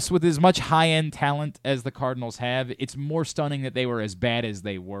fairness, with as much high-end talent as the Cardinals have, it's more stunning that they were as bad as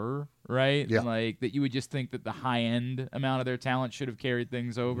they were, right? Yeah. Like, that you would just think that the high-end amount of their talent should have carried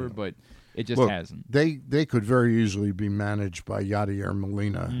things over, but it just Look, hasn't. They could very easily be managed by Yadier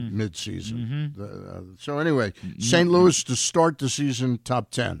Molina midseason. So anyway, St. Louis to start the season top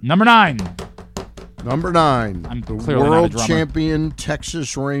 10. Number 9. Number 9, I'm the clearly not a world drummer. champion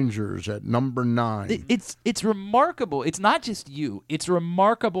Texas Rangers at number 9. It's remarkable. It's not just you. It's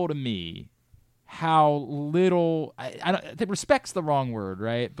remarkable to me how little I don't, respect's the wrong word,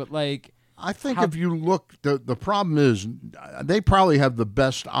 right? But like, I think if you look, the problem is they probably have the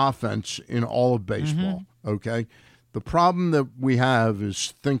best offense in all of baseball, okay? The problem that we have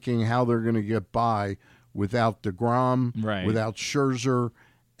is thinking how they're going to get by without DeGrom, Right. without Scherzer.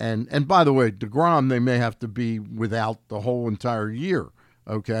 And by the way, DeGrom, they may have to be without the whole entire year,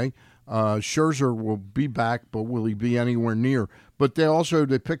 okay? Scherzer will be back, but will he be anywhere near? But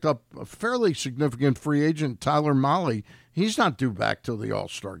they picked up a fairly significant free agent, Tyler Mahle. He's not due back till the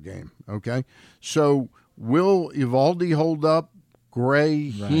All-Star game, okay? So will Eovaldi hold up?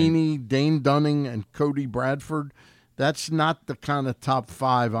 Gray, Heaney, Dane Dunning, and Cody Bradford? That's not the kind of top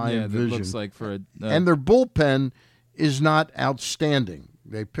 5 I envision. That looks like for and their bullpen is not outstanding.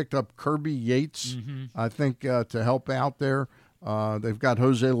 They picked up Kirby Yates, I think, to help out there. They've got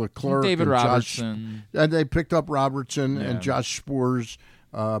Jose Leclerc, David and Robertson. and they picked up Robertson and Josh Spoors,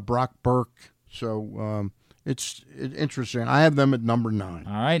 Brock Burke. So it's interesting. I have them at number 9.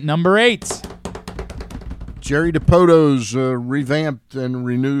 All right, number 8. Jerry DiPoto's revamped and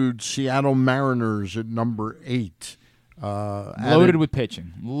renewed Seattle Mariners at number 8. Loaded with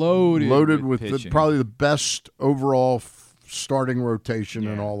pitching. Loaded with pitching. Probably the best overall starting rotation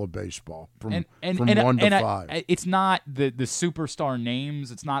in all of baseball from 1 to 5. It's not the superstar names.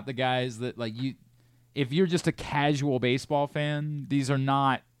 It's not the guys that, like, you. If you're just a casual baseball fan, these are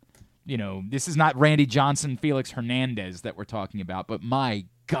not, this is not Randy Johnson, Felix Hernandez that we're talking about. But my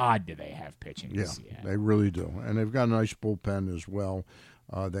God, do they have pitching? Yeah, they really do. And they've got a nice bullpen as well.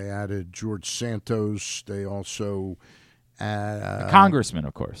 They added George Santos. They also the congressman,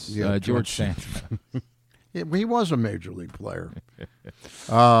 of course, George Santos. He was a major league player.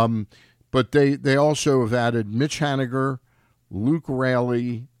 But they also have added Mitch Haniger, Luke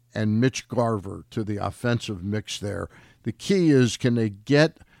Raley, and Mitch Garver to the offensive mix there. The key is, can they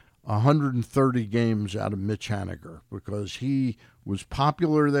get 130 games out of Mitch Haniger? Because he was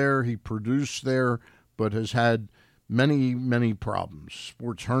popular there, he produced there, but has had many, many problems.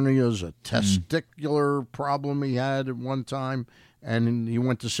 Sports hernias, a testicular problem he had at one time, and he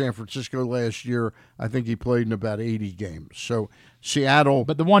went to San Francisco last year. I think he played in about 80 games. So Seattle.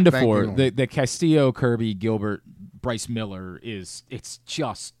 But the 1 to 4, the Castillo, Kirby, Gilbert, Bryce Miller it's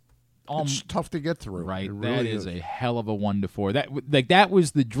just. It's tough to get through. Right, really that is a hell of a 1 to 4. That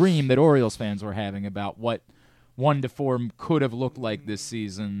was the dream that Orioles fans were having about what 1 to 4 could have looked like this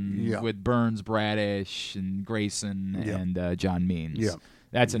season with Burns, Bradish, and Grayson and John Means. Yeah.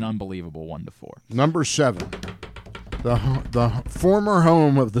 That's an unbelievable 1 to 4. Number 7. The former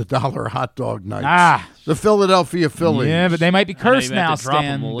home of the Dollar Hot Dog Nights. The Philadelphia Phillies. Yeah, but they might be cursed now, to drop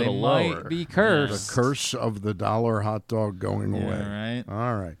Stan. them a little They lower. might be cursed. The curse of the Dollar Hot Dog going away.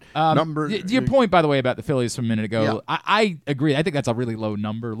 All right. To your point, by the way, about the Phillies from a minute ago, Yeah. I agree. I think that's a really low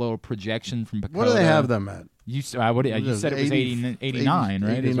number, low projection from Pacoda. What do they have them at? You said it was 89,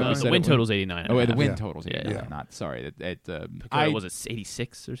 right? Is what you The said win it total's 89. Oh, the win Yeah. total's 89. Not sorry. Was it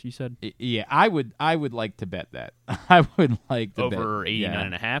 86 or you said? Yeah, I would like to bet that. I would like to bet Over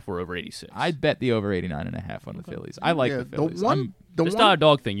 89.5 or over 86? I'd bet the over 89.5 on the Phillies. I like the Phillies. This not a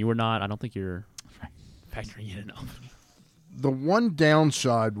dog thing. You were not. I don't think you're factoring in enough. The one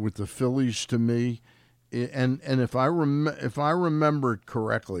downside with the Phillies to me, and if I remember it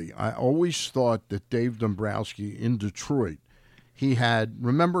correctly, I always thought that Dave Dombrowski in Detroit, he had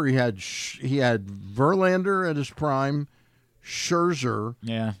Verlander at his prime, Scherzer.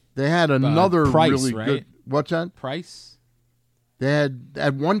 Yeah. They had another Price, really right? good. What's that? Price? They had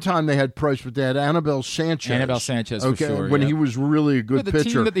at one time they had Price, but they had Annabelle Sanchez. Annabelle Sanchez, for sure, when yep. he was really a good the pitcher.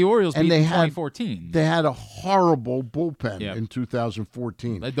 team that the Orioles beat in had 2014. They had a horrible bullpen Yep. in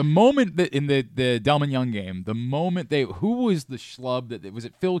 2014. Like the moment that in the Delman Young game, the moment who was the schlub that was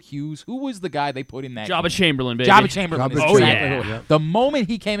it Phil Hughes? Who was the guy they put in that Jabba game? Chamberlain, baby. Jabba Chamberlain. Jabba is Chamberlain. exactly Oh, who- yeah. The moment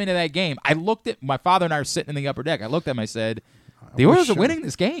he came into that game, I looked at my father and I were sitting in the upper deck. I looked at him. I said, "The Orioles are winning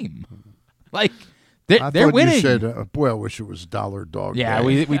this game. Like I they're thought winning." You said, "Boy, I wish it was Dollar Dog." Yeah,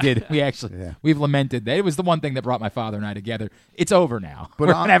 Day. we did. We actually we've lamented that. It was the one thing that brought my father and I together. It's over now. We're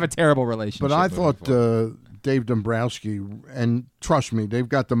gonna have a terrible relationship. But I moving thought forward. Dave Dombrowski, and trust me, they've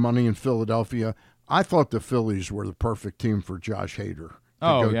got the money in Philadelphia. I thought the Phillies were the perfect team for Josh Hader to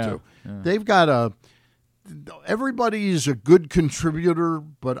go to. Yeah. They've got everybody's a good contributor,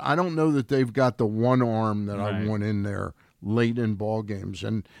 but I don't know that they've got the one arm that I want in there late in ball games.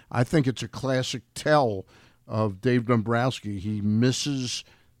 And I think it's a classic tell of Dave Dombrowski. He misses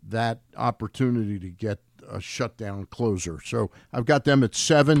that opportunity to get a shutdown closer. So I've got them at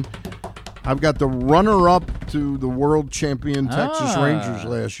 7. I've got the runner-up to the world champion Texas Rangers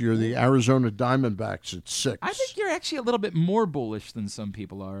last year, the Arizona Diamondbacks, at 6. I think you're actually a little bit more bullish than some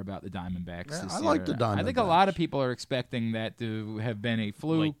people are about the Diamondbacks. Yeah, this I like year. the I think a Diamondbacks. lot of people are expecting that to have been a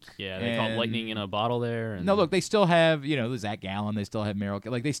fluke. They call it lightning in a bottle there. And No, look, they still have, Zach Gallen. They still have Merrill.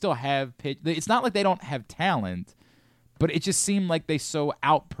 Like, they still have pitch. It's not like they don't have talent, but it just seemed like they so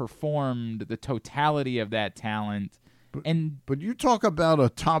outperformed the totality of that talent. But you talk about a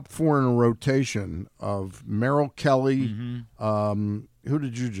top 4 in a rotation of Merrill Kelly. Who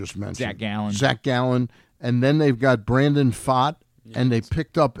did you just mention? Zach Gallen. And then they've got Brandon Pfaadt, and they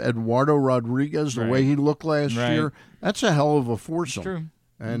picked up Eduardo Rodriguez, the way he looked last year. That's a hell of a foursome. True.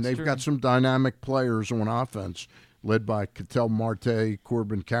 And they've got some dynamic players on offense, led by Ketel Marte,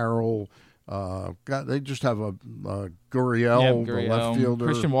 Corbin Carroll. They just have a Gurriel, the left fielder.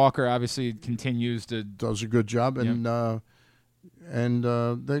 Christian Walker obviously continues to does a good job, and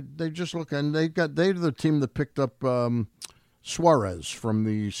they just look, and they're the team that picked up Suarez from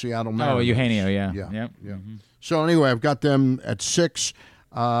the Seattle Mariners. Oh, Eugenio, yeah. Mm-hmm. So anyway, I've got them at 6.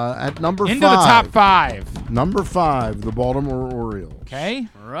 At number 5, into the top 5. Number 5, the Baltimore Orioles. Okay,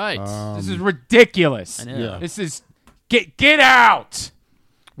 all right. This is ridiculous. I know. Yeah. This is get out.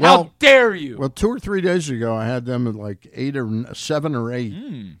 Well, how dare you? Well, 2 or 3 days ago, I had them at like 7 or 8.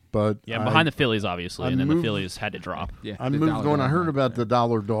 But behind the Phillies, obviously, and then the Phillies had to drop. Yeah, I moved on. I heard about the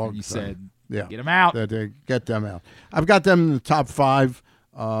Dollar Dog. You thing. said, get them out. That they get them out. I've got them in the top 5.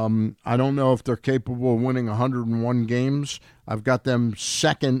 I don't know if they're capable of winning 101 games. I've got them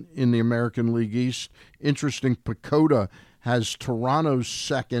second in the American League East. Interesting, Pacoda has Toronto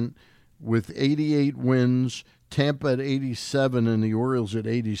second with 88 wins, Tampa at 87, and the Orioles at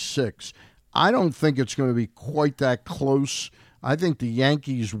 86. I don't think it's going to be quite that close. I think the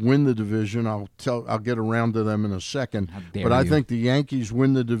Yankees win the division. I'll get around to them in a second. But I think the Yankees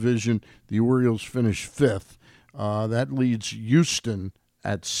win the division. The Orioles finish 5th. That leads Houston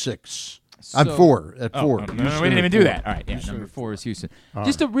at 6. At 4. At 4. No, we didn't even do that. All right, yeah, number 4 is Houston.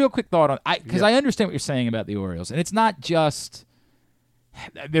 Just a real quick thought on because I understand what you're saying about the Orioles, and it's not just.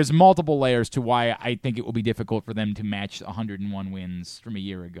 There's multiple layers to why I think it will be difficult for them to match 101 wins from a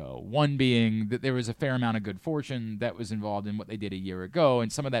year ago. One being that there was a fair amount of good fortune that was involved in what they did a year ago, and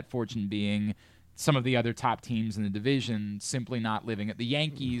some of that fortune being some of the other top teams in the division simply not living it. The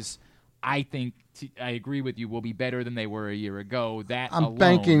Yankees, I think, I agree with you, will be better than they were a year ago. I'm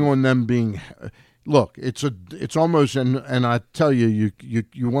banking on them being. Look, it's almost, and I tell you,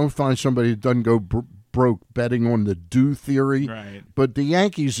 you won't find somebody that doesn't go broke betting on the do theory. Right. But the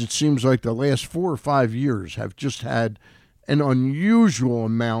Yankees, it seems like the last 4 or 5 years have just had an unusual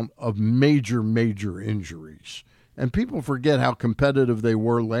amount of major injuries. And people forget how competitive they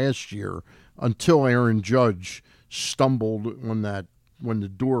were last year until Aaron Judge stumbled when the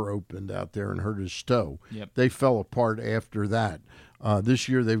door opened out there and hurt his toe. Yep. They fell apart after that. This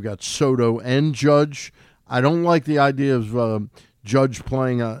year they've got Soto and Judge. I don't like the idea of Judge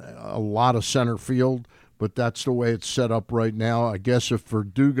playing a lot of center field, but that's the way it's set up right now. I guess if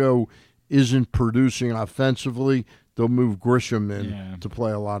Verdugo isn't producing offensively, they'll move Grisham in to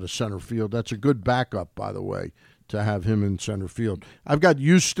play a lot of center field. That's a good backup, by the way, to have him in center field. I've got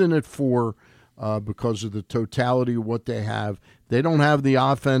Houston at 4 because of the totality of what they have. They don't have the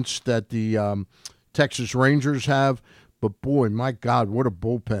offense that the Texas Rangers have, but boy, my God, what a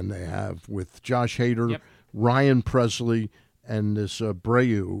bullpen they have with Josh Hader, Ryan Presley, and this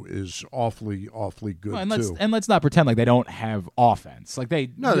Breu is awfully good too. And let's not pretend like they don't have offense. Like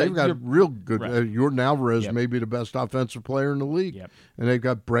they've got real good. Right. Jordan Alvarez may be the best offensive player in the league, and they've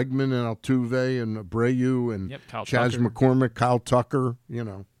got Bregman and Altuve and Breu and Chaz McCormick, Kyle Tucker.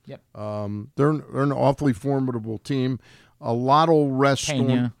 They're an awfully formidable team. A lot will rest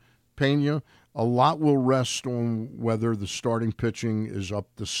on Pena. A lot will rest on whether the starting pitching is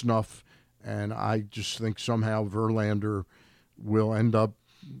up to snuff, and I just think somehow Verlander will end up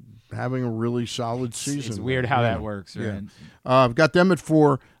having a really solid season. It's weird how that works, right? Yeah. I've got them at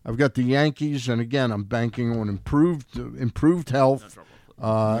 4. I've got the Yankees, and again, I'm banking on improved health.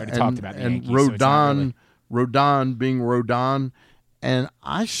 Talked about the Yankees, Rodon being Rodon, and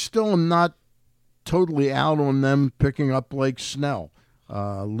I still am not totally out on them picking up Blake Snell.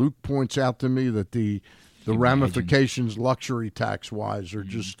 Luke points out to me that the ramifications luxury tax-wise are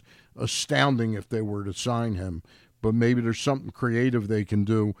just astounding if they were to sign him. But maybe there's something creative they can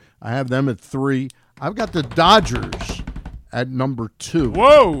do. I have them at 3. I've got the Dodgers at number 2.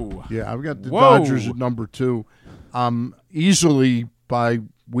 Whoa! Yeah, I've got the Dodgers at number 2. Easily by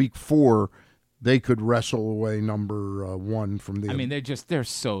week 4, they could wrestle away number 1 from the. I mean, they're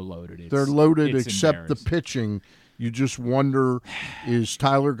so loaded. They're loaded, except the pitching. You just wonder, is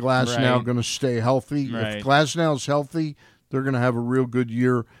Tyler Glasnow going to stay healthy? Right. If Glasnow's healthy, they're going to have a real good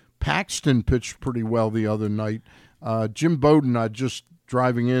year. Paxton pitched pretty well the other night. Jim Bowden,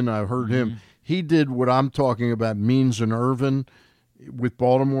 driving in, I heard him. He did what I'm talking about, Means and Irvin with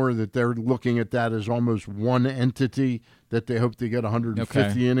Baltimore, that they're looking at that as almost one entity that they hope to get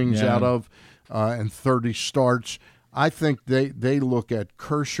 150 innings out of and 30 starts. I think they look at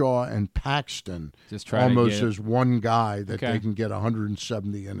Kershaw and Paxton almost as one guy that they can get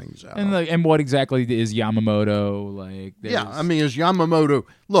 170 innings out of. And what exactly is Yamamoto like? I mean, is Yamamoto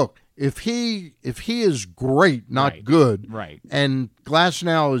 – look, if he is great, not good, and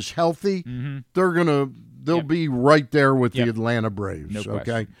Glasnow is healthy, they'll be right there with the Atlanta Braves. No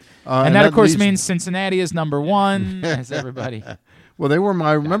okay, and that of course means Cincinnati is number 1, as everybody. Well, they were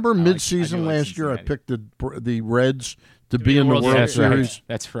I remember mid-season last year. I picked the Reds to be in the World Series. Right.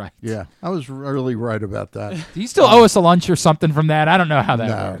 That's right. Yeah, I was really right about that. Do you still owe us a lunch or something from that? I don't know how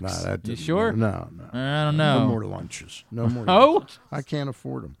that works. No, you sure? No. I don't know. No more lunches. No more. Lunches. I can't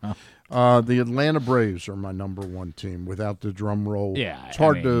afford them. The Atlanta Braves are my number 1 team without the drum roll. Yeah, it's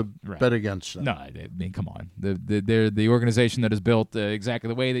hard to bet against them. No, I mean, come on. They're the organization that is built exactly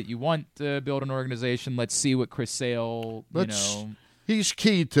the way that you want to build an organization. Let's see what Chris Sale, He's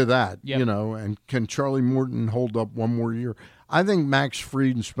key to that, and can Charlie Morton hold up one more year? I think Max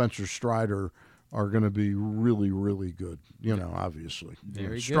Fried and Spencer Strider are going to be really, really good, obviously.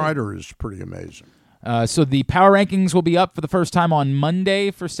 Very good. Strider is pretty amazing. So the power rankings will be up for the first time on Monday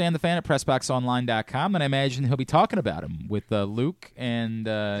for Stan the Fan at PressBoxOnline.com, and I imagine he'll be talking about him with Luke and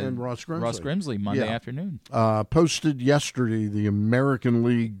Ross Grimsley Monday afternoon. Posted yesterday the American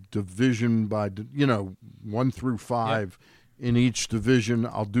League division by 1 through 5 in each division.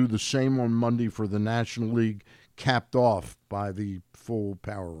 I'll do the same on Monday for the National League, capped off by the full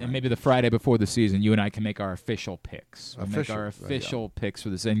power rank. And maybe the Friday before the season, you and I can make our official picks. We'll make our official picks for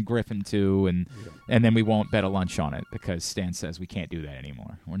this, and Griffin too, and then we won't bet a lunch on it because Stan says we can't do that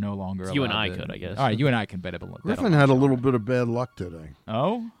anymore. We're no longer allowed. You and I could, I guess. All right, you and I can bet a lunch. Griffin had a little bit of bad luck today.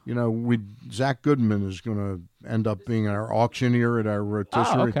 Oh? Zach Goodman is going to end up being our auctioneer at our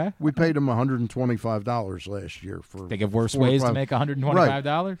rotisserie. Okay. We paid him $125 last year for. Think of worse ways to make $125.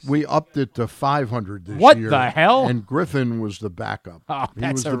 Right. We upped it to $500 this year. What the hell? And Griffin was the backup. Oh, he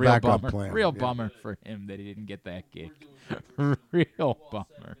that's was a the real backup bummer. plan. Real bummer for him that he didn't get that gig. Real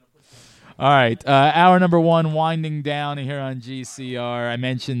bummer. All right, hour number 1 winding down here on GCR. I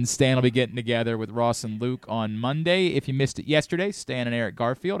mentioned Stan will be getting together with Ross and Luke on Monday. If you missed it yesterday, Stan and Eric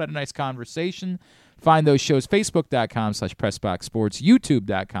Garfield had a nice conversation. Find those shows, Facebook.com/PressBoxSports,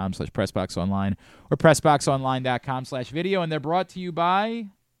 YouTube.com/PressBoxOnline, or PressBoxOnline.com/video. And they're brought to you by...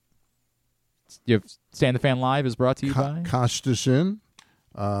 Stan the Fan Live is brought to you by... Costas Inn,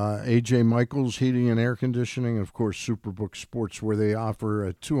 A.J. Michaels Heating and Air Conditioning, and, of course, Superbook Sports, where they offer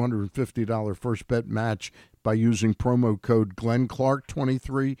a $250 first bet match by using promo code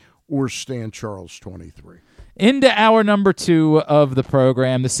GlennClark23 or StanCharles23. Into hour number 2 of the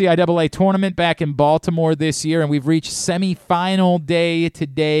program, the CIAA tournament back in Baltimore this year, and we've reached semifinal day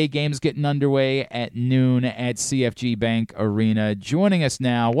today. Games getting underway at noon at CFG Bank Arena. Joining us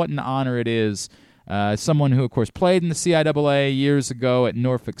now, what an honor it is. Someone who, of course, played in the CIAA years ago at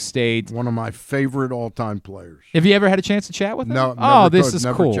Norfolk State. One of my favorite all-time players. Have you ever had a chance to chat with him? No. This is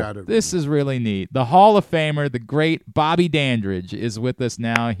cool. Chatted this is really neat. The Hall of Famer, the great Bobby Dandridge, is with us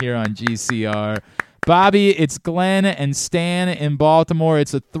now here on GCR. Bobby, it's Glenn and Stan in Baltimore.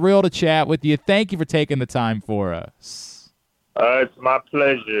 It's a thrill to chat with you. Thank you for taking the time for us. It's my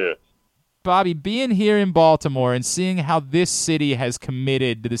pleasure. Bobby, being here in Baltimore and seeing how this city has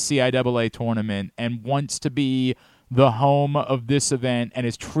committed to the CIAA tournament and wants to be the home of this event and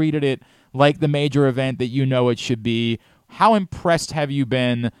has treated it like the major event that you know it should be, how impressed have you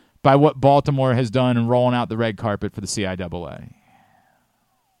been by what Baltimore has done in rolling out the red carpet for the CIAA?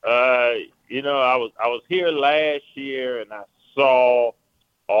 I was here last year and I saw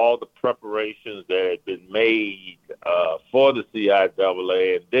all the preparations that had been made for the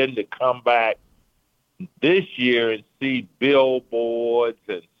CIAA, and then to come back this year and see billboards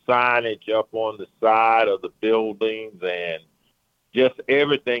and signage up on the side of the buildings, and just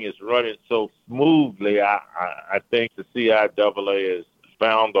everything is running so smoothly. I think the CIAA has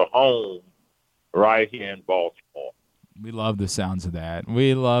found a home right here in Baltimore. We love the sounds of that.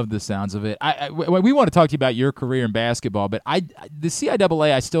 We love the sounds of it. We want to talk to you about your career in basketball, but the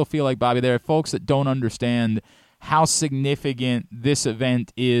CIAA, I still feel like, Bobby, there are folks that don't understand how significant this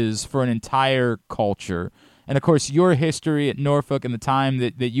event is for an entire culture. And, of course, your history at Norfolk and the time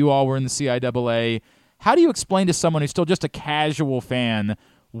that you all were in the CIAA, how do you explain to someone who's still just a casual fan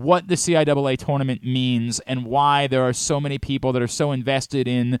what the CIAA tournament means and why there are so many people that are so invested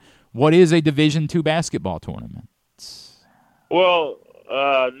in what is a Division II basketball tournament? Well,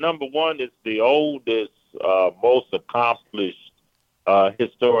 number one, it's the oldest, most accomplished,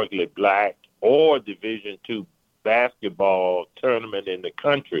 historically black or Division II basketball tournament in the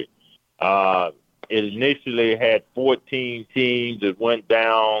country. It initially had 14 teams. It went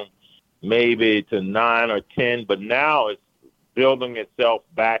down maybe to 9 or 10, but now it's building itself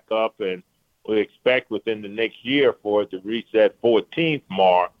back up, and we expect within the next year for it to reach that 14th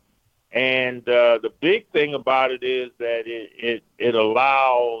mark. And the big thing about it is that it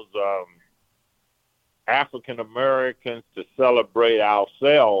allows African Americans to celebrate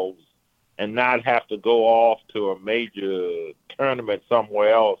ourselves and not have to go off to a major tournament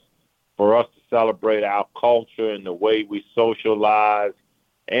somewhere else for us to celebrate our culture and the way we socialize,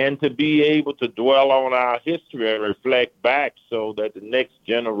 and to be able to dwell on our history and reflect back so that the next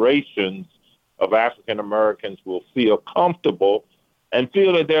generations of African Americans will feel comfortable and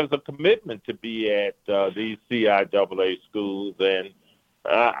feel that there's a commitment to be at these CIAA schools. And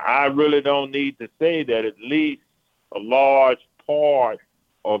I really don't need to say that at least a large part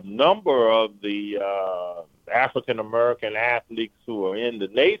of number of the African-American athletes who are in the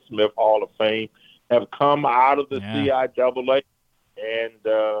Naismith Hall of Fame have come out of the CIAA. And,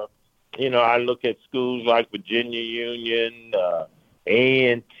 I look at schools like Virginia Union,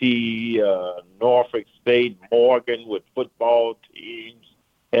 A&T, Norfolk State, Morgan with football teams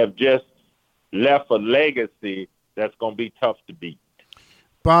have just left a legacy that's going to be tough to beat.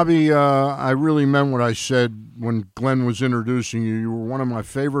 Bobby, I really meant what I said when Glenn was introducing you. You were one of my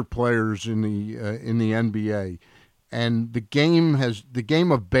favorite players in the NBA, and the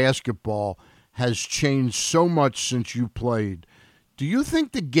game of basketball has changed so much since you played. Do you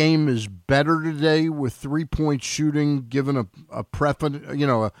think the game is better today with 3-point shooting, given a preference,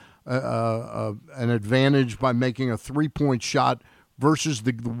 an advantage by making a 3-point shot versus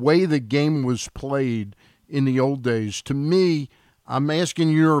the way the game was played in the old days? To me, I'm asking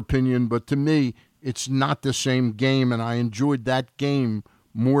your opinion, but to me, it's not the same game, and I enjoyed that game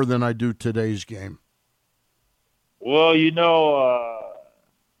more than I do today's game. Well,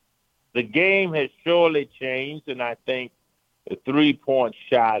 the game has surely changed, and I think the 3-point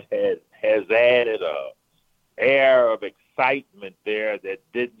shot has added a air of excitement there that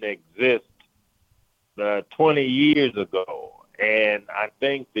didn't exist 20 years ago. And I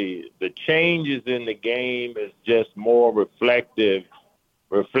think the changes in the game is just more reflective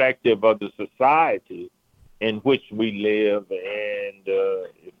of the society in which we live. And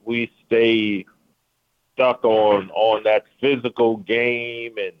if we stay stuck on that physical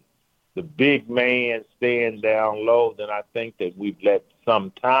game and the big man staying down low, then I think that we've let some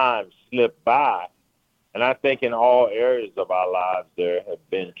time slip by. And I think in all areas of our lives there have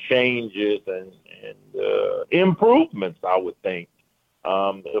been changes and improvements, I would think.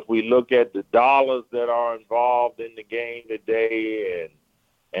 If we look at the dollars that are involved in the game today,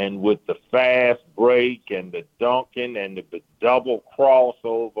 and with the fast break and the dunking and the double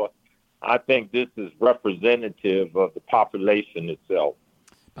crossover, I think this is representative of the population itself.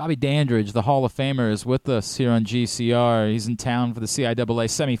 Bobby Dandridge, the Hall of Famer, is with us here on GCR. He's in town for the CIAA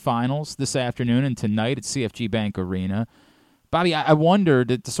semifinals this afternoon and tonight at CFG Bank Arena. Bobby, I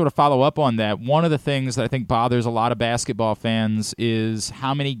wondered, to sort of follow up on that, one of the things that I think bothers a lot of basketball fans is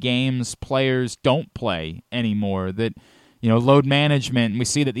how many games players don't play anymore. That load management. And we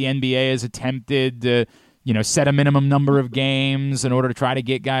see that the NBA has attempted to, set a minimum number of games in order to try to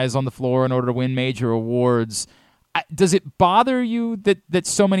get guys on the floor in order to win major awards. Does it bother you that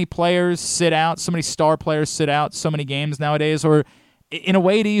so many players sit out, so many star players sit out so many games nowadays? Or in a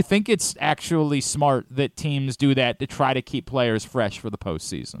way, do you think it's actually smart that teams do that to try to keep players fresh for the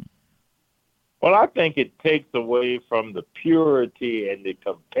postseason? Well, I think it takes away from the purity and the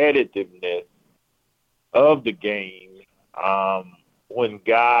competitiveness of the game when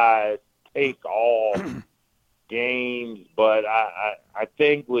guys take off games. But I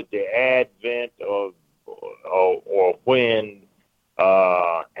think with the advent of or when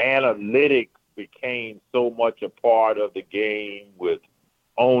analytics became so much a part of the game with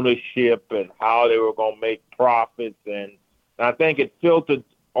ownership and how they were going to make profits, and I think it filtered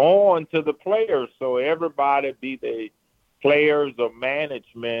on to the players. So everybody, be they players or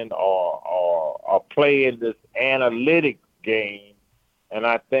management, are playing this analytics game, and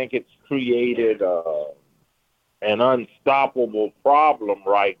I think it's created an unstoppable problem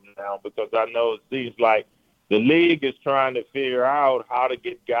right now, because I know it seems like the league is trying to figure out how to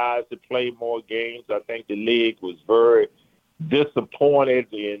get guys to play more games. I think the league was very disappointed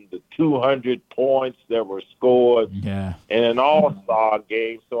in the 200 points that were scored in an all-star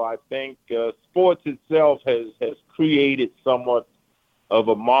game. So I think sports itself has created somewhat of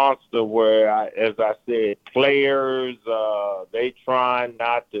a monster where, as I said, players, they try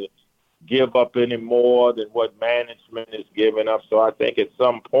not to give up any more than what management is giving up. So I think at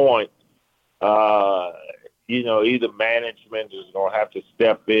some point, either management is going to have to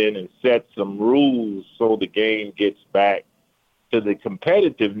step in and set some rules so the game gets back to the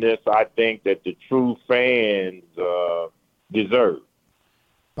competitiveness I think that the true fans deserve.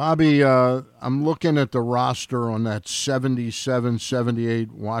 Bobby, I'm looking at the roster on that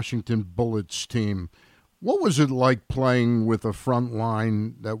 77-78 Washington Bullets team. What was it like playing with a front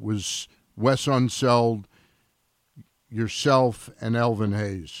line that was Wes Unseld, yourself, and Elvin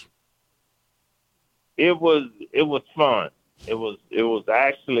Hayes? It was fun. It was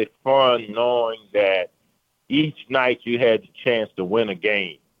actually fun knowing that each night you had the chance to win a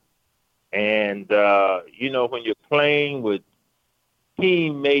game. And, when you're playing with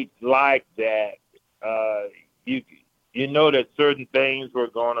teammates like that, you know that certain things were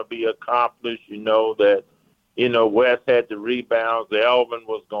going to be accomplished. You know that, Wes had the rebounds. Elvin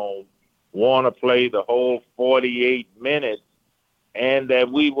was going to want to play the whole 48 minutes, and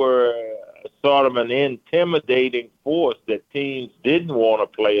that we were sort of an intimidating force that teams didn't want to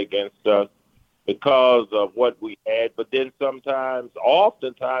play against us because of what we had. But then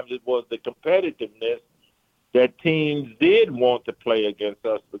oftentimes it was the competitiveness that teams did want to play against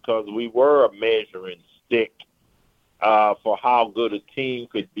us, because we were a measuring stick for how good a team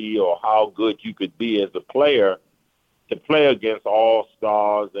could be or how good you could be as a player to play against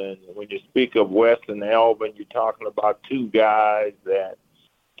all-stars. And when you speak of Wes and Elvin, you're talking about two guys that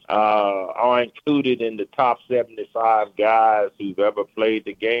are included in the top 75 guys who've ever played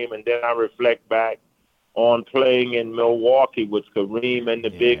the game. And then I reflect back on playing in Milwaukee with Kareem and the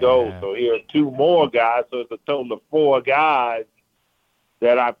Big O. So here are two more guys. So it's a total of four guys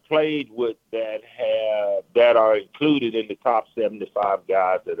that I played with that are included in the top 75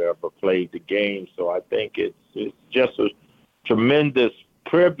 guys that ever played the game. So I think it's just a tremendous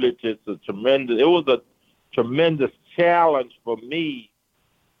privilege. It was a tremendous challenge for me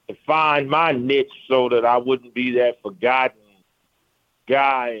to find my niche so that I wouldn't be that forgotten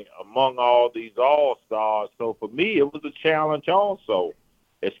guy among all these all-stars. So for me, it was a challenge also,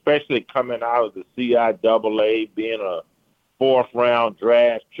 especially coming out of the CIAA, being a fourth-round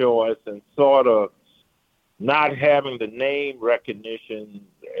draft choice and sort of not having the name recognition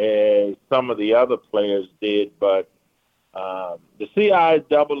as some of the other players did. But the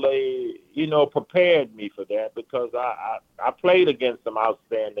CIAA, prepared me for that, because I played against some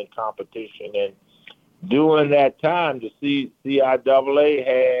outstanding competition. And during that time, the CIAA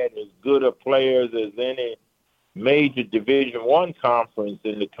had as good of players as any major Division I conference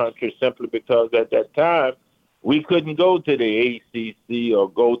in the country, simply because at that time we couldn't go to the ACC or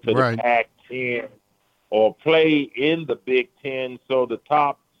go to the Pac-10 or play in the Big Ten. So the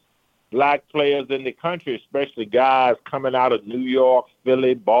top black players in the country, especially guys coming out of New York,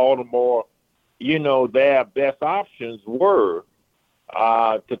 Philly, Baltimore, their best options were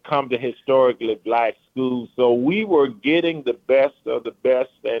to come to historically black schools. So we were getting the best of the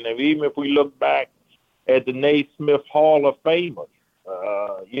best. And even if we look back at the Naismith Hall of Famers,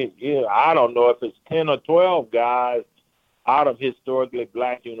 I don't know if it's 10 or 12 guys out of historically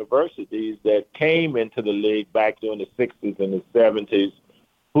black universities that came into the league back during the 60s and the 70s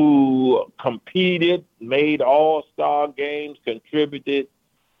who competed, made all-star games, contributed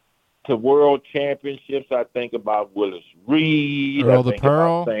to world championships. I think about Willis Reed. Earl I the think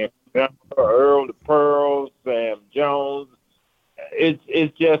Pearl. about Sam Bender, Earl the Pearl, Sam Jones.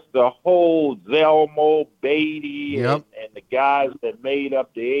 It's just the whole Zelmo, Beatty, and the guys that made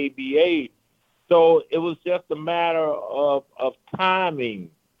up the ABA. So it was just a matter of timing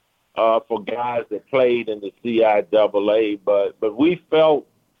for guys that played in the CIAA. But we felt,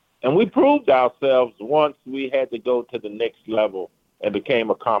 and we proved ourselves once we had to go to the next level and became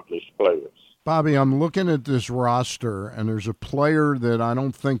accomplished players. Bobby, I'm looking at this roster, and there's a player that I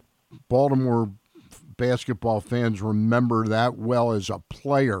don't think Baltimore basketball fans remember that well as a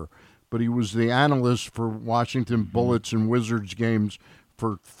player, but he was the analyst for Washington Bullets and Wizards games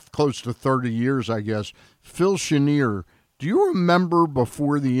for close to 30 years, I guess. Phil Chenier, do you remember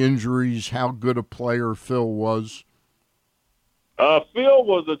before the injuries how good a player Phil was? Phil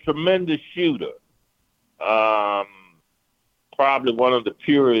was a tremendous shooter. Probably one of the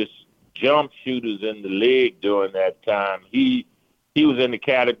purest jump shooters in the league during that time. He was in the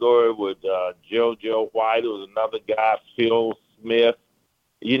category with JoJo White. There was another guy, Phil Smith.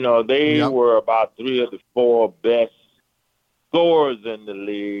 You know, they were about 3 of the 4 best scorers in the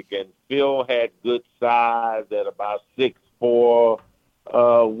league, and Phil had good size at about 6'4",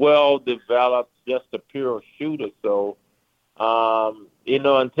 well-developed, just a pure shooter. So, you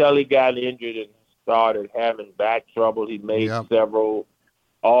know, until he got injured and started having back trouble, he made several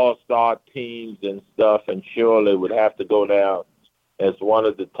all-star teams and stuff, and surely would have to go down as one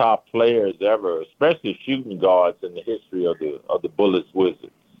of the top players ever, especially shooting guards in the history of the Bullets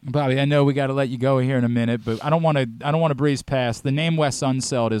Wizards. Bobby, I know we got to let you go here in a minute, but I don't want to breeze past. The name Wes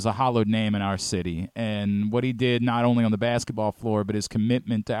Unseld is a hallowed name in our city, and what he did not only on the basketball floor, but his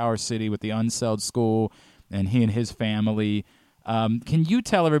commitment to our city with the Unseld School, and he and his family. Can you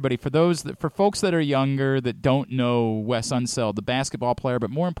tell everybody, for folks that are younger that don't know Wes Unseld, the basketball player,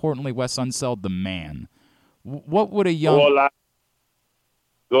 but more importantly, Wes Unseld, the man, what would a young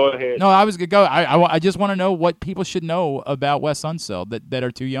Go ahead. No, I was going to go. I just want to know what people should know about Wes Unseld that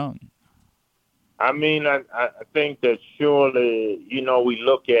are too young. I mean, I think that surely, you know, we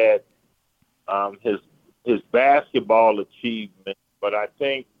look at his basketball achievement, but I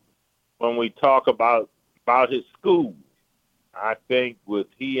think when we talk about his school, I think with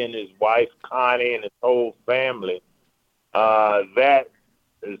he and his wife Connie and his whole family, that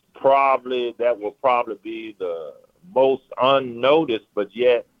will probably be the most unnoticed, but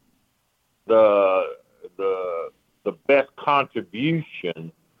yet the best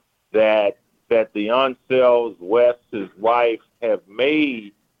contribution that the Unselds, Wes, his wife, have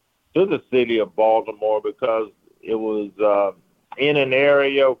made to the city of Baltimore, because it was in an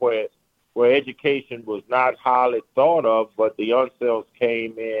area where education was not highly thought of, but the Unselds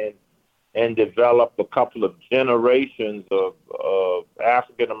came in and developed a couple of generations of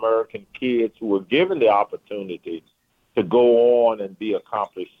African-American kids who were given the opportunity to go on and be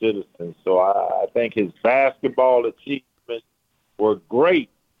accomplished citizens. So I think his basketball achievements were great,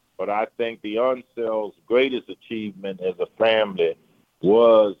 but I think the Unselds' greatest achievement as a family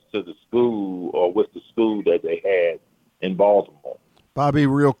was to the school, or with the school that they had in Baltimore. Bobby,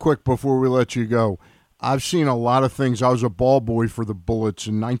 real quick before we let you go, I've seen a lot of things. I was a ball boy for the Bullets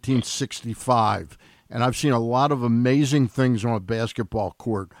in 1965, and I've seen a lot of amazing things on a basketball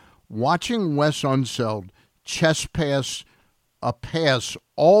court. Watching Wes Unseld chest pass a pass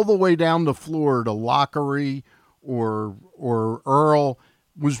all the way down the floor to Lockery or Earl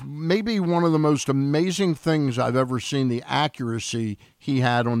was maybe one of the most amazing things I've ever seen, the accuracy he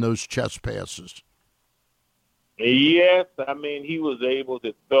had on those chest passes. Yes, I mean, he was able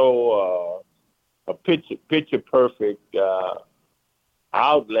to throw a picture-perfect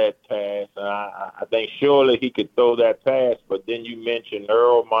outlet pass, and I think surely he could throw that pass, but then you mentioned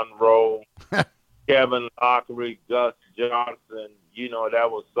Earl Monroe, Kevin Lockery, Gus Johnson. You know, that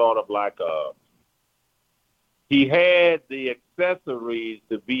was sort of like he had the accessories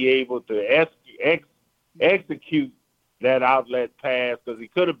to be able to execute that outlet pass, because he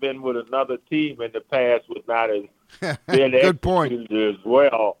could have been with another team and the pass would not have been executed as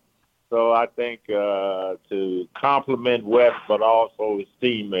well. So I think to compliment Wes, but also his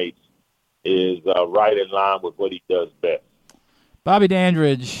teammates, is right in line with what he does best. Bobby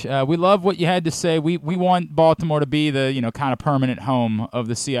Dandridge, we love what you had to say. We want Baltimore to be the kind of permanent home of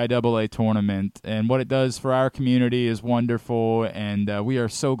the CIAA tournament, and what it does for our community is wonderful. And we are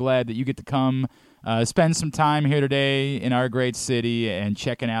so glad that you get to come spend some time here today in our great city and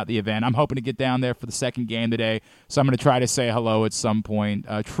checking out the event. I'm hoping to get down there for the second game today, so I'm going to try to say hello at some point.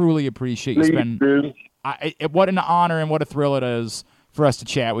 Truly appreciate you spending. What an honor and what a thrill it is for us to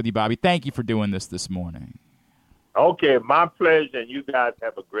chat with you, Bobby. Thank you for doing this morning. Okay, my pleasure, and you guys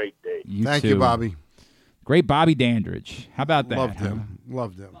have a great day. Thank you, Bobby. Great Bobby Dandridge. How about that? Loved him.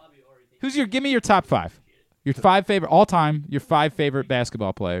 Loved him. Give me your top 5. Your 5 favorite all time. Your 5 favorite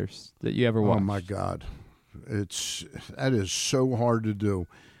basketball players that you ever watched. Oh my God, that is so hard to do.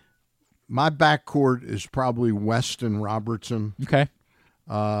 My backcourt is probably West and Robertson. Okay.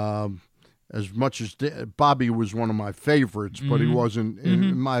 As much as Bobby was one of my favorites, but he wasn't.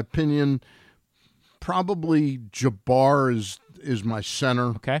 In my opinion, probably Jabbar is my center.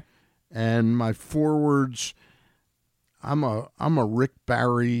 Okay. And my forwards, I'm a Rick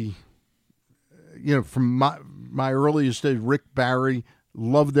Barry. From my earliest days, Rick Barry,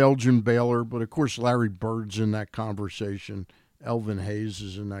 loved Elgin Baylor, but of course Larry Bird's in that conversation. Elvin Hayes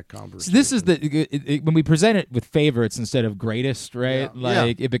is in that conversation. So this is when we present it with favorites instead of greatest, right?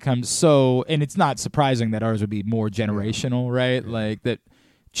 It becomes so, and it's not surprising that ours would be more generational, right? Like that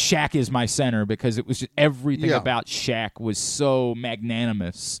Shaq is my center because it was just everything about Shaq was so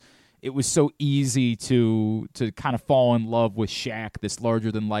magnanimous. It was so easy to kind of fall in love with Shaq, this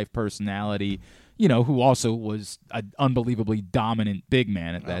larger-than-life personality, who also was an unbelievably dominant big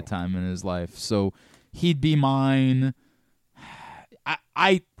man at that time in his life. So he'd be mine.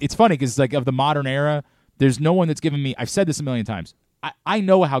 It's funny because like of the modern era, there's no one that's given me. I've said this a million times. I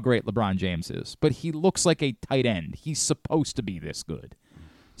know how great LeBron James is, but he looks like a tight end. He's supposed to be this good.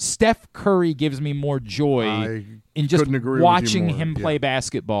 Steph Curry gives me more joy in just watching him play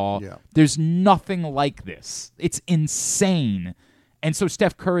basketball. Yeah. There's nothing like this. It's insane. And so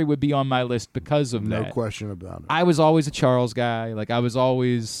Steph Curry would be on my list because of that. No question about it. I was always a Charles guy. Like I was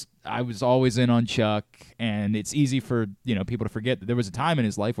always in on Chuck, and it's easy for people to forget that there was a time in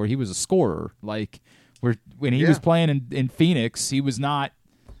his life where he was a scorer. Like when he was playing in Phoenix, he was not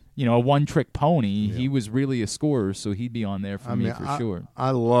a one-trick pony. Yeah. He was really a scorer, so he'd be on there for me for sure.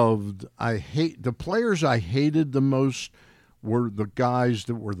 The players I hated the most were the guys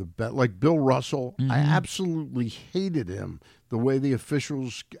that were the best. Like Bill Russell, I absolutely hated him. The way the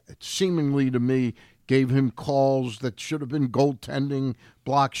officials, seemingly to me, gave him calls that should have been goaltending,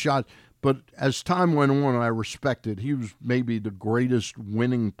 block shot. But as time went on, I respected. He was maybe the greatest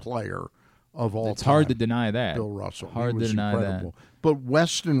winning player of all time. It's hard to deny that. Bill Russell. Hard to deny incredible. But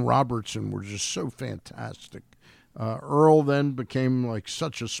West and Robertson were just so fantastic. Earl then became like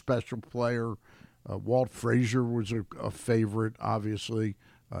such a special player. Walt Frazier was a favorite, obviously.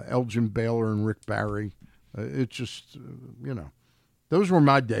 Elgin Baylor and Rick Barry. It's just, those were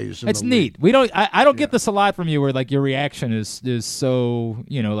my days. It's neat. We don't. I don't get this a lot from you, where like your reaction is so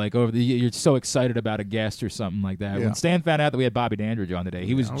like you're so excited about a guest or something like that. Yeah. When Stan found out that we had Bobby Dandridge on today,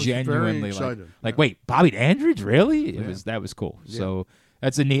 he was genuinely like, wait, Bobby Dandridge, really? That was cool. Yeah. So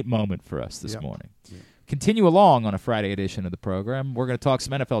that's a neat moment for us this morning. Yeah. Continue along on a Friday edition of the program. We're going to talk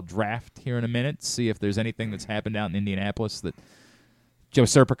some NFL draft here in a minute. See if there's anything that's happened out in Indianapolis that Joe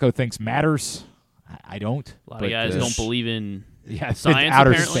Serpico thinks matters. I don't. A lot of guys don't believe in science,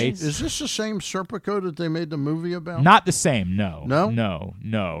 outer apparently. space. Is this the same Serpico that they made the movie about? Not the same, no. No?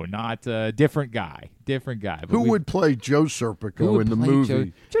 No, not different guy. But who would play Joe Serpico in the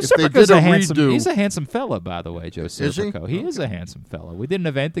movie? Joe Serpico's he's a handsome fella, by the way, Joe Serpico. He is a handsome fella. We did an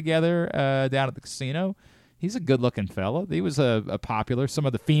event together down at the casino. He's a good-looking fella. He was a popular. Some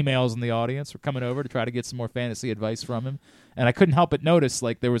of the females in the audience were coming over to try to get some more fantasy advice from him. And I couldn't help but notice,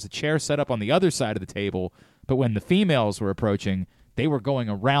 like, there was a chair set up on the other side of the table, but when the females were approaching, they were going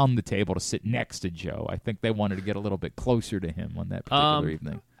around the table to sit next to Joe. I think they wanted to get a little bit closer to him on that particular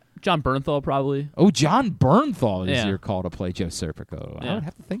evening. John Bernthal, probably. Oh, John Bernthal is your call to play Joe Serpico. I would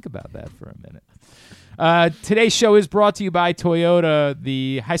have to think about that for a minute. Today's show is brought to you by Toyota.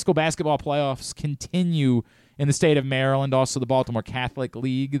 The high school basketball playoffs continue in the state of Maryland. Also, the Baltimore Catholic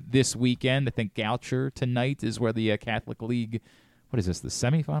League this weekend. I think Goucher tonight is where the Catholic League, what is this, the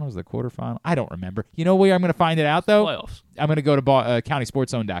semifinals, the quarterfinal? I don't remember. You know where I'm going to find it out, though? Playoffs. I'm going to go to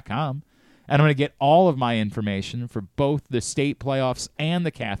countysportszone.com, and I'm going to get all of my information for both the state playoffs and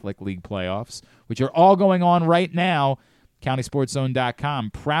the Catholic League playoffs, which are all going on right now.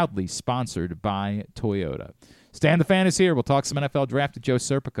 countysportszone.com, proudly sponsored by Toyota. Stan the Fan is here. We'll talk some NFL draft with Joe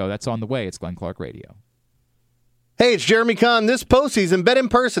Serpico. That's on the way. It's Glenn Clark Radio. Hey, it's Jeremy Kahn. This postseason, bet in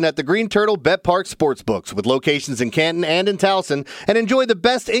person at the Green Turtle Bet Park Sportsbooks with locations in Canton and in Towson, and enjoy the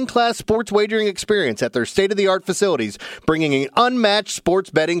best in-class sports wagering experience at their state-of-the-art facilities, bringing an unmatched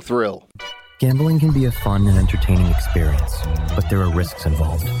sports betting thrill. Gambling can be a fun and entertaining experience, but there are risks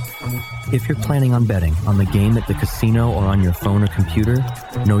involved. If you're planning on betting on the game at the casino or on your phone or computer,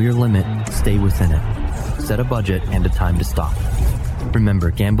 know your limit, stay within it. Set a budget and a time to stop.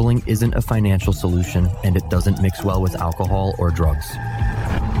 Remember, gambling isn't a financial solution, and it doesn't mix well with alcohol or drugs.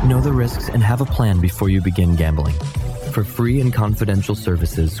 Know the risks and have a plan before you begin gambling. For free and confidential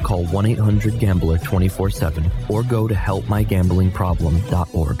services, call 1-800-GAMBLER 24/7 or go to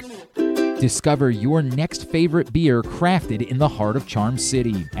helpmygamblingproblem.org. Discover your next favorite beer crafted in the heart of Charm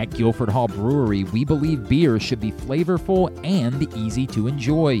City. At Guilford Hall Brewery, we believe beer should be flavorful and easy to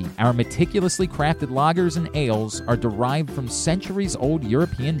enjoy. Our meticulously crafted lagers and ales are derived from centuries-old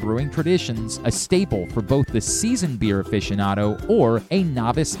European brewing traditions, a staple for both the seasoned beer aficionado or a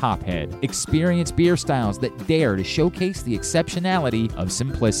novice hophead. Experience beer styles that dare to showcase the exceptionality of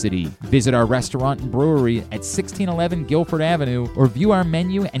simplicity. Visit our restaurant and brewery at 1611 Guilford Avenue or view our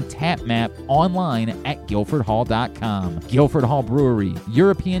menu and tap map online at guilfordhall.com. Guilford Hall Brewery,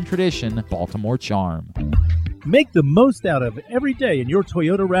 European tradition, Baltimore charm. Make the most out of every day in your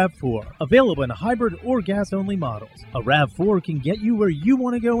Toyota RAV4. Available in hybrid or gas-only models. A RAV4 can get you where you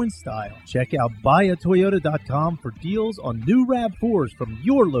want to go in style. Check out buyatoyota.com for deals on new RAV4s from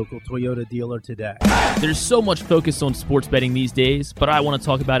your local Toyota dealer today. There's so much focus on sports betting these days, but I want to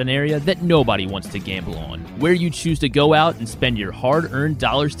talk about an area that nobody wants to gamble on, where you choose to go out and spend your hard-earned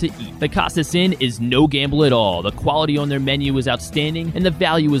dollars to eat. The Costas Inn is no gamble at all. The quality on their menu is outstanding, and the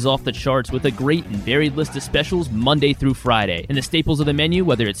value is off the charts with a great and varied list of specials Monday through Friday. And the staples of the menu,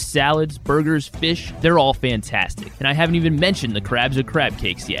 whether it's salads, burgers, fish, they're all fantastic. And I haven't even mentioned the crabs or crab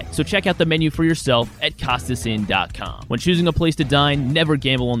cakes yet. So check out the menu for yourself at CostasInn.com. When choosing a place to dine, never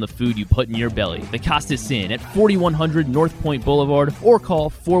gamble on the food you put in your belly. The Costas Inn at 4100 North Point Boulevard or call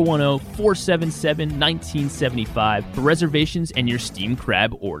 410-477-1975 for reservations and your steamed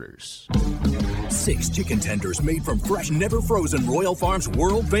crab orders. 6 chicken tenders made from fresh, never frozen Royal Farms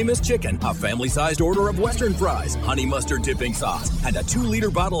world-famous chicken, a family-sized order of Western fries, honey mustard dipping sauce, and a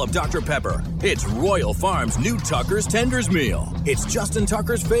 2-liter bottle of Dr. Pepper. It's Royal Farms' new Tucker's Tenders Meal. It's Justin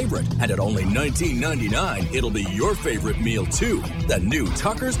Tucker's favorite, and at only $19.99, it'll be your favorite meal too. The new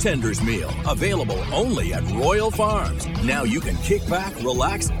Tucker's Tenders Meal, available only at Royal Farms. Now you can kick back,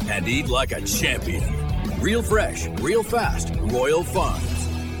 relax, and eat like a champion. Real fresh, real fast, Royal Farms.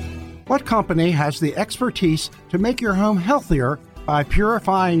 What company has the expertise to make your home healthier by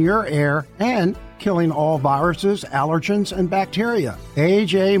purifying your air and killing all viruses, allergens, and bacteria?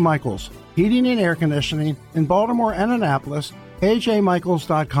 A.J. Michaels, Heating and Air Conditioning in Baltimore and Annapolis,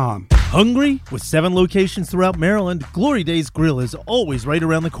 ajmichaels.com. Hungry? With 7 locations throughout Maryland, Glory Days Grill is always right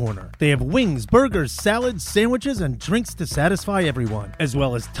around the corner. They have wings, burgers, salads, sandwiches, and drinks to satisfy everyone, as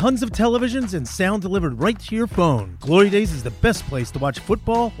well as tons of televisions and sound delivered right to your phone. Glory Days is the best place to watch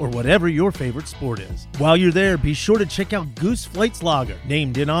football or whatever your favorite sport is. While you're there, be sure to check out Goose Flight's Lager,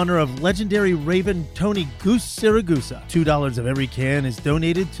 named in honor of legendary Raven Tony Goose Siragusa. $2 of every can is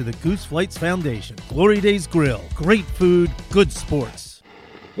donated to the Goose Flights Foundation. Glory Days Grill. Great food, good sports.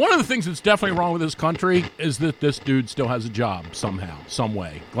 One of the things that's definitely wrong with this country is that this dude still has a job somehow, some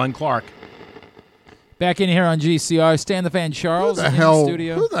way. Glenn Clark. Back in here on GCR, Stan the Fan Charles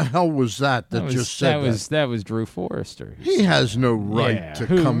Who the hell was that just said that? That was Drew Forrester. He has no right to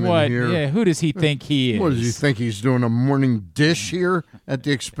come in here. Yeah, who does he think he is? What does he think he's doing, a morning dish here at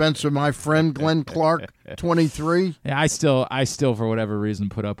the expense of my friend Glenn Clark, 23? Yeah, I still for whatever reason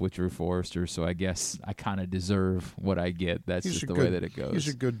put up with Drew Forrester, so I guess I kind of deserve what I get. That's just the way that it goes. He's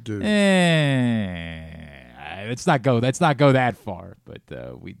a good dude. Let's not go that far, but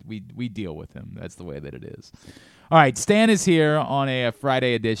we deal with him. That's the way that it is. All right, Stan is here on a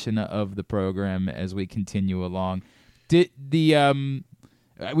Friday edition of the program as we continue along. We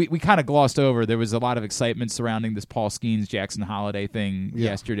kind of glossed over. There was a lot of excitement surrounding this Paul Skeens Jackson Holiday thing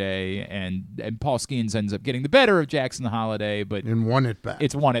yesterday, and Paul Skeens ends up getting the better of Jackson Holiday, but won it bad.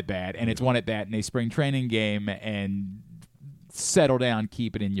 It's won it bad in a spring training game, and settle down,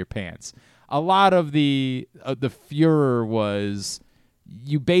 keep it in your pants. A lot of the furor was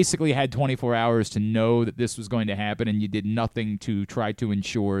you basically had 24 hours to know that this was going to happen, and you did nothing to try to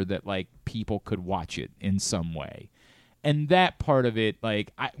ensure that people could watch it in some way. And that part of it,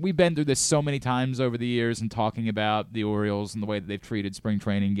 we've been through this so many times over the years and talking about the Orioles and the way that they've treated spring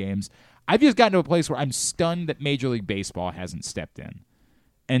training games. I've just gotten to a place where I'm stunned that Major League Baseball hasn't stepped in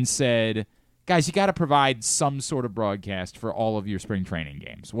and said, guys, you got to provide some sort of broadcast for all of your spring training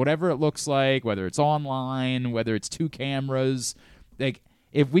games, whatever it looks like, whether it's online, whether it's 2 cameras.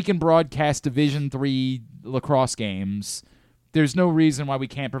 If we can broadcast Division III lacrosse games, there's no reason why we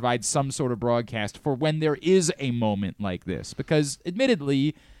can't provide some sort of broadcast for when there is a moment like this. Because,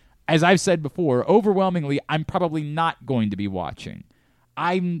 admittedly, as I've said before, overwhelmingly, I'm probably not going to be watching.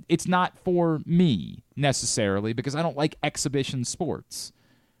 It's not for me, necessarily, because I don't like exhibition sports.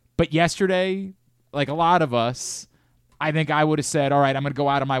 But yesterday, like a lot of us, I think I would have said, all right, I'm going to go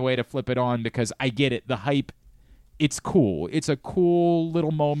out of my way to flip it on because I get it. The hype, it's cool. It's a cool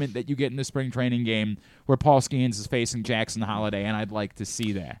little moment that you get in the spring training game where Paul Skeens is facing Jackson Holiday, and I'd like to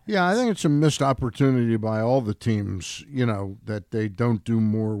see that. Yeah, I think it's a missed opportunity by all the teams, that they don't do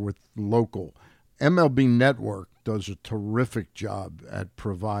more with local. MLB Network does a terrific job at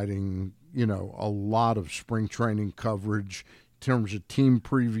providing, a lot of spring training coverage in terms of team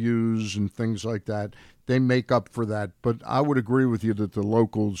previews and things like that. They make up for that. But I would agree with you that the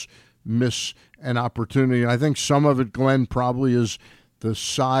locals miss an opportunity. I think some of it, Glenn, probably is the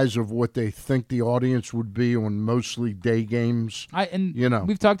size of what they think the audience would be on mostly day games.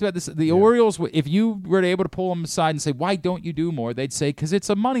 We've talked about this. The Orioles, if you were able to pull them aside and say, why don't you do more? They'd say, because it's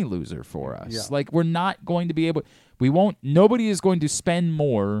a money loser for us. Yeah. Like, we're not going to be able, nobody is going to spend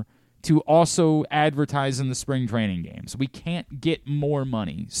more to also advertise in the spring training games. We can't get more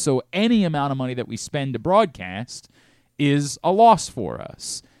money. So any amount of money that we spend to broadcast is a loss for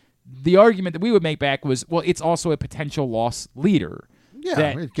us. The argument that we would make back was, well, it's also a potential loss leader.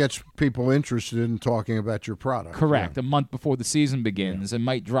 Yeah, it gets people interested in talking about your product. Correct. Yeah. A month before the season begins and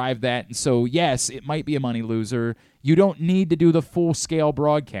might drive that. And so, yes, it might be a money loser. You don't need to do the full-scale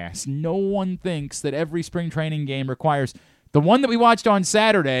broadcast. No one thinks that every spring training game requires – the one that we watched on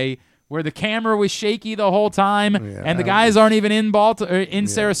Saturday where the camera was shaky the whole time and the guys aren't even in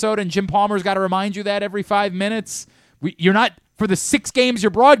Sarasota, and Jim Palmer's got to remind you that every 5 minutes. You're not – for the 6 games you're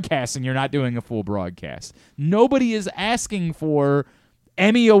broadcasting, you're not doing a full broadcast. Nobody is asking for –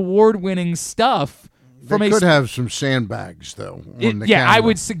 Emmy award-winning stuff. They could have some sandbags, though, on the camera. I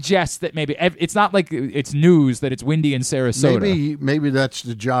would suggest that maybe. It's not like it's news that it's windy in Sarasota. Maybe that's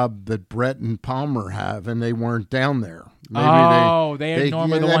the job that Brett and Palmer have, and they weren't down there. Maybe they are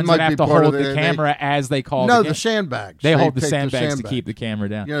normally the ones that have to hold the camera as they call No, the sandbags. They hold the sandbags to keep the camera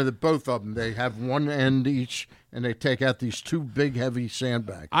down. Both of them. They have one end each, and they take out these 2 big, heavy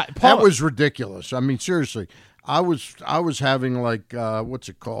sandbags. Paul, that was ridiculous. I mean, seriously. I was having what's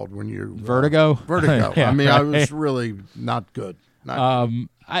it called when you vertigo? Vertigo. Yeah, I mean, right. I was really not good.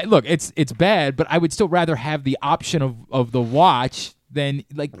 Look, it's bad, but I would still rather have the option of the watch than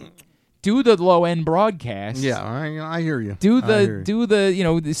do the low end broadcast. Yeah, I hear you.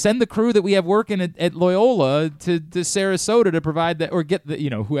 Send the crew that we have working at Loyola to Sarasota to provide that, or get the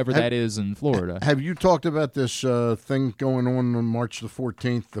whoever that is in Florida. Have you talked about this thing going on March the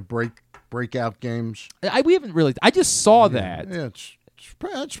 14th? The breakout games. We haven't really. I just saw that. Yeah,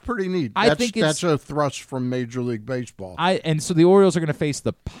 that's pretty neat. I think that's a thrust from Major League Baseball. And so the Orioles are going to face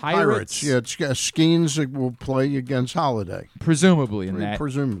the Pirates. Yeah, it's Skeens that will play against Holiday, presumably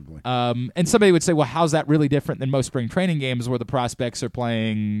Presumably. And somebody would say, well, how's that really different than most spring training games where the prospects are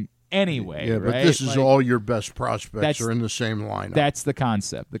playing anyway? Yeah, but right? this is all your best prospects are in the same lineup. That's the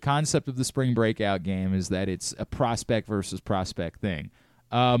concept. The concept of the spring breakout game is that it's a prospect versus prospect thing.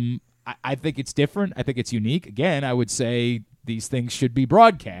 I think it's different. I think it's unique. Again, I would say these things should be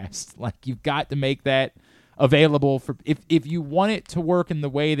broadcast. Like, you've got to make that available for if you want it to work in the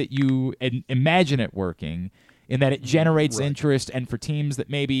way that you imagine it working, in that it generates interest, and for teams that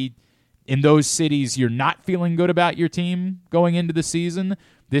maybe in those cities you're not feeling good about your team going into the season.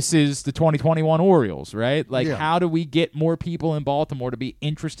 This is the 2021 Orioles, right? How do we get more people in Baltimore to be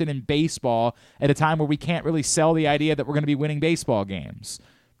interested in baseball at a time where we can't really sell the idea that we're going to be winning baseball games?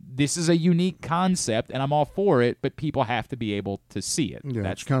 This is a unique concept, and I'm all for it, but people have to be able to see it. Yeah,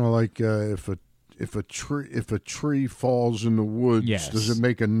 it's kind of like if a tree falls in the woods, does it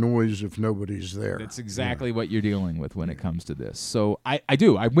make a noise if nobody's there? That's exactly what you're dealing with when it comes to this. So I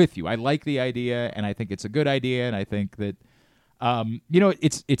do. I'm with you. I like the idea, and I think it's a good idea, and I think that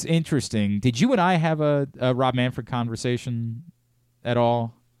it's interesting. Did you and I have a Rob Manfred conversation at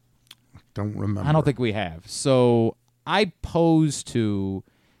all? Don't remember. I don't think we have. So I pose to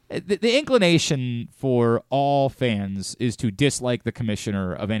the inclination for all fans is to dislike the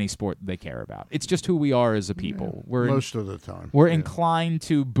commissioner of any sport they care about. It's just who we are as a people. Most of the time. We're inclined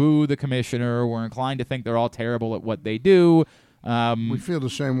to boo the commissioner. We're inclined to think they're all terrible at what they do. We feel the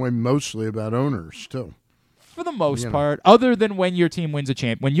same way mostly about owners, too. For the most part, other than when your team wins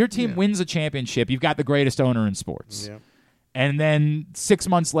a when your team wins a championship, you've got the greatest owner in sports. Yeah. And then 6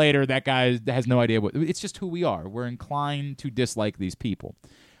 months later, that guy has no idea what. It's just who we are. We're inclined to dislike these people.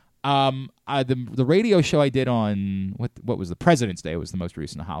 The radio show I did on what was the President's Day was the most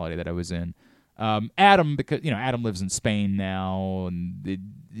recent holiday that I was in. Adam, because Adam lives in Spain now, and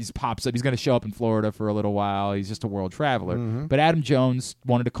he pops up. He's going to show up in Florida for a little while. He's just a world traveler. Mm-hmm. But Adam Jones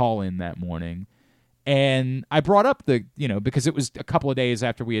wanted to call in that morning, and I brought up because it was a couple of days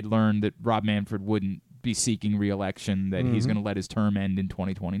after we had learned that Rob Manfred wouldn't be seeking re-election, that he's going to let his term end in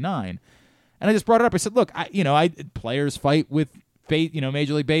 2029. And I just brought it up. I said, look, players fight with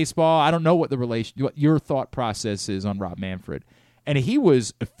Major League Baseball. I don't know what your thought process is on Rob Manfred. And he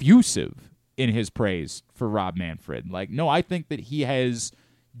was effusive in his praise for Rob Manfred. Like, no, I think that he has,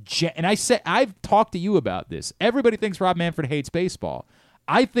 and I've talked to you about this. Everybody thinks Rob Manfred hates baseball.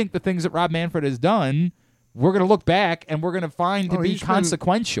 I think the things that Rob Manfred has done, we're going to look back and we're going to find to be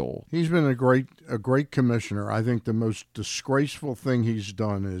consequential. He's been a great commissioner. I think the most disgraceful thing he's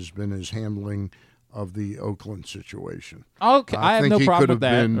done has been his handling of the Oakland situation. Okay, I have no problem with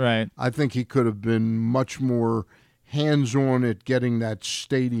that. Right. I think he could have been much more hands-on at getting that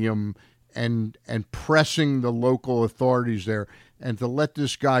stadium and pressing the local authorities there. And to let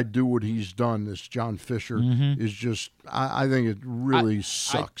this guy do what he's done, this John Fisher, is just, I think it really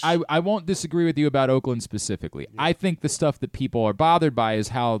sucks. I won't disagree with you about Oakland specifically. Yeah. I think the stuff that people are bothered by is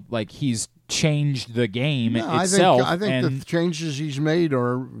how, like, he's changed the game itself. I think the changes he's made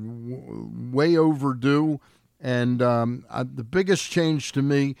are way overdue. And the biggest change to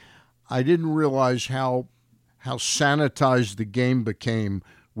me, I didn't realize how sanitized the game became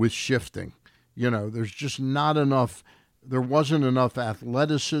with shifting. There's just not enough. There wasn't enough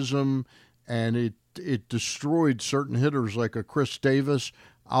athleticism, and it destroyed certain hitters like a Chris Davis.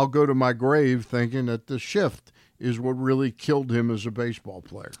 I'll go to my grave thinking that the shift is what really killed him as a baseball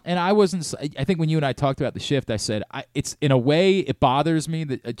player. And I think when you and I talked about the shift, I said, it's in a way it bothers me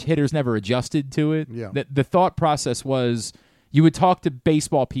that hitters never adjusted to it. Yeah. The thought process was you would talk to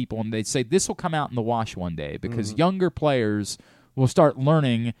baseball people, and they'd say, this will come out in the wash one day because younger players will start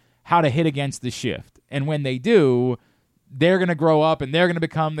learning how to hit against the shift. And when they do, they're going to grow up and they're going to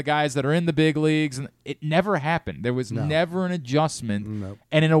become the guys that are in the big leagues. And it never happened. There was never an adjustment. Nope.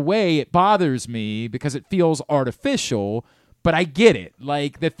 And in a way, it bothers me because it feels artificial, but I get it.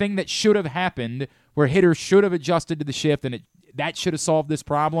 Like, the thing that should have happened where hitters should have adjusted to the shift and that should have solved this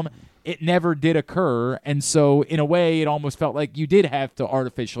problem, it never did occur. And so, in a way, it almost felt like you did have to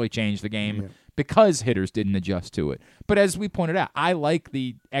artificially change the game because hitters didn't adjust to it. But as we pointed out, I like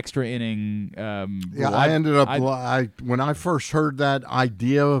the extra inning. I ended up when I first heard that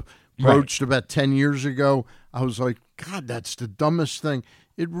idea broached about 10 years ago, I was like, God, that's the dumbest thing.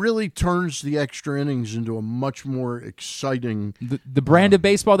 It really turns the extra innings into a much more exciting the brand of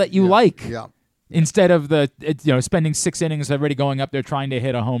baseball that you like. Yeah. Instead of spending 6 innings already going up there trying to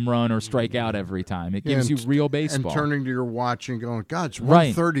hit a home run or strike out every time. It gives you real baseball. And turning to your watch and going, God, it's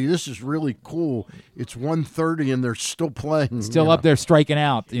 1:30. This is really cool. It's 1:30 and they're still playing. Still up there striking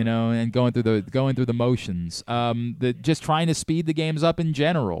out, and going through the motions. Just trying to speed the games up in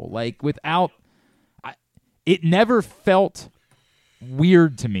general. Like, it never felt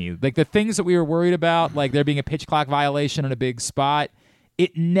weird to me. Like, the things that we were worried about, like there being a pitch clock violation in a big spot,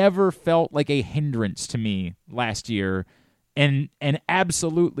 it never felt like a hindrance to me last year, and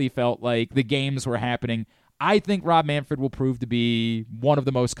absolutely felt like the games were happening. I think Rob Manfred will prove to be one of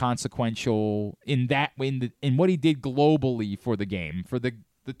the most consequential in what he did globally for the game, for the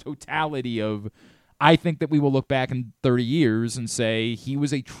totality of. I think that we will look back in 30 years and say he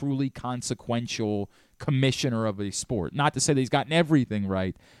was a truly consequential commissioner of a sport. Not to say that he's gotten everything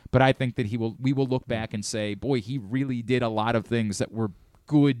right, but I think that we will look back and say, boy, he really did a lot of things that were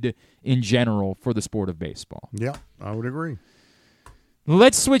good in general for the sport of baseball. Yeah, I would agree.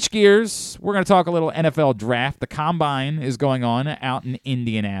 Let's switch gears. We're going to talk a little NFL draft. The Combine is going on out in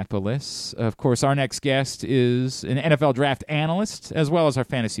Indianapolis. Of course, our next guest is an NFL draft analyst, as well as our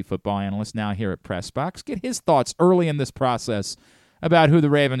fantasy football analyst now here at PressBox. Get his thoughts early in this process about who the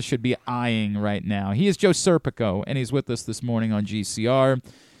Ravens should be eyeing right now. He is Joe Serpico, and he's with us this morning on GCR.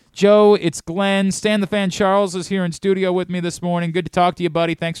 Joe, it's Glenn. Stan the Fan Charles is here in studio with me this morning. Good to talk to you,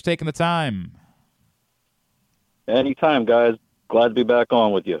 buddy. Thanks for taking the time. Anytime, guys. Glad to be back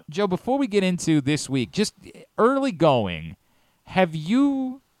on with you. Joe, before we get into this week, just early going, have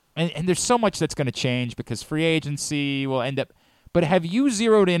you, and there's so much that's going to change because free agency will end up, but have you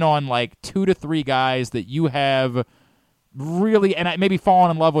zeroed in on like 2 to 3 guys that you have really, and maybe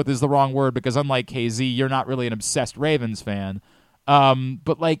fallen in love with is the wrong word because unlike KZ, you're not really an obsessed Ravens fan.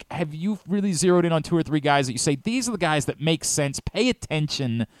 But like, have you really zeroed in on 2 or 3 guys that you say, these are the guys that make sense, pay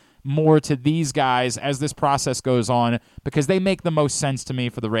attention more to these guys as this process goes on because they make the most sense to me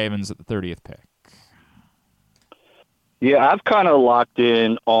for the Ravens at the 30th pick? Yeah, I've kind of locked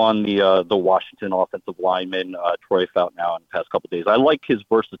in on the Washington offensive lineman, Troy Fout, now in the past couple of days. I like his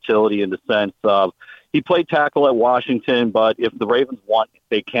versatility in the sense of he played tackle at Washington, but if the Ravens want,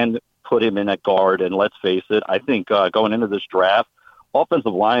 they can put him in at guard. And let's face it, I think going into this draft,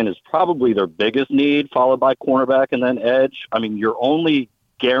 offensive line is probably their biggest need, followed by cornerback and then edge. I mean, you're only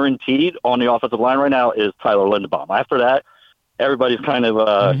guaranteed on the offensive line right now is Tyler Linderbaum. After that, everybody's kind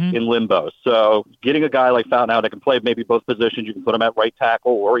of in limbo. So getting a guy like Fountain out that can play maybe both positions, you can put him at right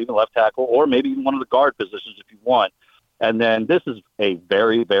tackle or even left tackle, or maybe even one of the guard positions if you want. And then this is a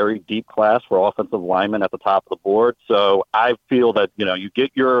very, very deep class for offensive linemen at the top of the board. So I feel that, you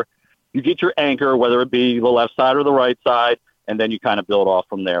get your anchor, whether it be the left side or the right side, and then you kind of build off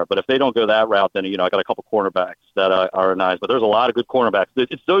from there. But if they don't go that route, then, I got a couple cornerbacks that are nice. But there's a lot of good cornerbacks.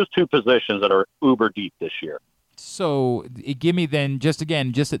 It's those two positions that are uber deep this year. So give me then, just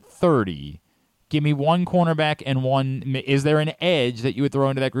at 30, give me one cornerback and one. Is there an edge that you would throw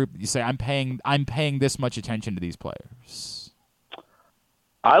into that group that you say, I'm paying this much attention to these players?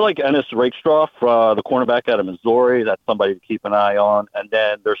 I like Ennis Rakestraw, the cornerback out of Missouri. That's somebody to keep an eye on. And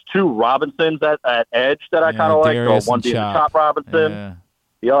then there's two Robinsons at edge that I kind of like. So one being Chop Robinson.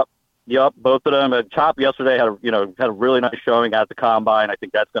 Yeah. Yep, both of them. Chop yesterday had a really nice showing at the combine. I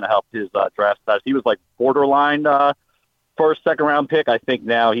think that's going to help his draft status. He was like borderline first, second round pick. I think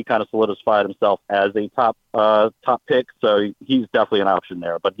now he kind of solidified himself as a top pick. So he's definitely an option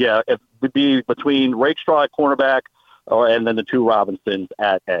there. But yeah, it would be between Rakestraw at cornerback and then the two Robinsons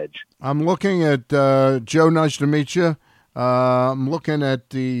at edge. I'm looking at Joe. Nice to meet you. I'm looking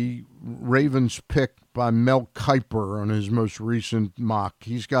at the Ravens pick by Mel Kiper on his most recent mock.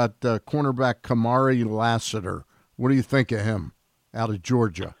 He's got cornerback Kamari Lassiter. What do you think of him out of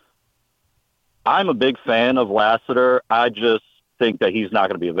Georgia? I'm a big fan of Lassiter. I just think that he's not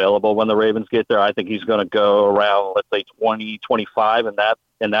going to be available when the Ravens get there. I think he's going to go around, let's say, 20, 25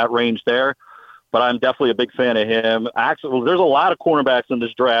 in that range there. But I'm definitely a big fan of him. Actually, there's a lot of cornerbacks in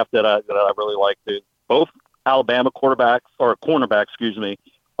this draft that I really like too. Both Alabama cornerbacks,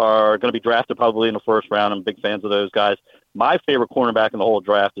 are going to be drafted probably in the first round. I'm big fans of those guys. My favorite cornerback in the whole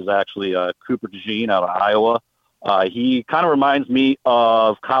draft is actually Cooper DeJean out of Iowa. He kind of reminds me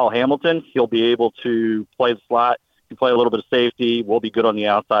of Kyle Hamilton. He'll be able to play the slot. He can play a little bit of safety. Will be good on the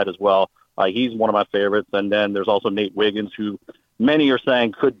outside as well. He's one of my favorites. And then there's also Nate Wiggins, who many are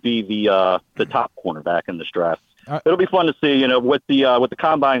saying could be the top cornerback in this draft. It'll be fun to see. With the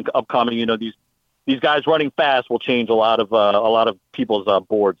combine upcoming, these guys running fast will change a lot of people's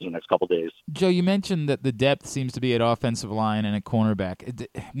boards in the next couple of days. Joe, you mentioned that the depth seems to be at offensive line and at cornerback.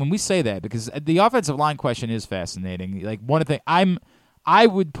 When we say that, because the offensive line question is fascinating. Like one of the things I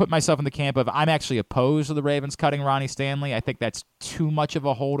would put myself in the camp of I'm actually opposed to the Ravens cutting Ronnie Stanley. I think that's too much of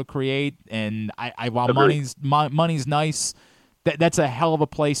a hole to create. And while money's nice, that's a hell of a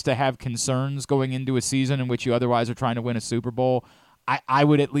place to have concerns going into a season in which you otherwise are trying to win a Super Bowl. I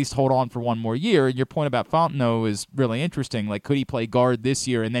would at least hold on for one more year. And your point about Fontenot is really interesting. Like, could he play guard this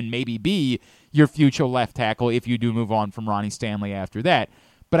year and then maybe be your future left tackle if you do move on from Ronnie Stanley after that?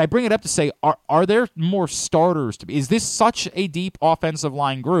 But I bring it up to say, are there more starters to be? Is this such a deep offensive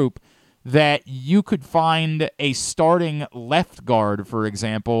line group that you could find a starting left guard, for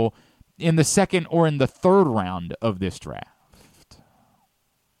example, in the second or in the third round of this draft?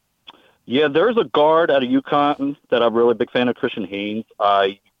 Yeah, there's a guard out of UConn that I'm really a big fan of, Christian Haynes.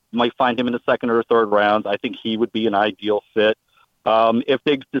 You might find him in the second or third rounds. I think he would be an ideal fit. If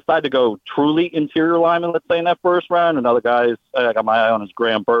they decide to go truly interior lineman, let's say in that first round, another guy I got my eye on is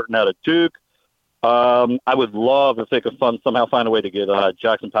Graham Burton out of Duke. I would love if they could somehow find a way to get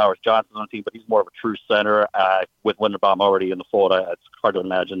Jackson Powers Johnson on the team, but he's more of a true center with Linderbaum already in the fold. It's hard to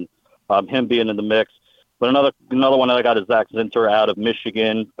imagine him being in the mix. But another one that I got is Zach Zinter out of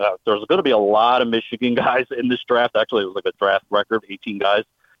Michigan. There's going to be a lot of Michigan guys in this draft. Actually, it was like a draft record, 18 guys.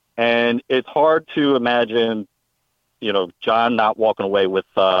 And it's hard to imagine, John not walking away with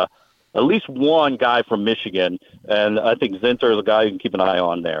at least one guy from Michigan. And I think Zinter is a guy you can keep an eye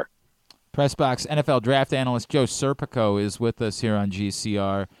on there. Pressbox NFL draft analyst Joe Serpico is with us here on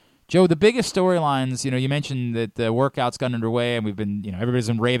GCR. Joe, the biggest storylines, you mentioned that the workouts got underway and we've been, everybody's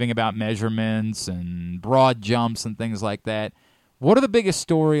been raving about measurements and broad jumps and things like that. What are the biggest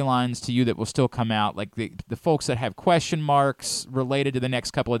storylines to you that will still come out? Like the folks that have question marks related to the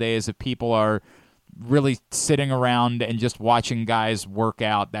next couple of days, if people are really sitting around and just watching guys work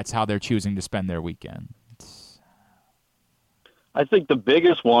out, that's how they're choosing to spend their weekend. I think the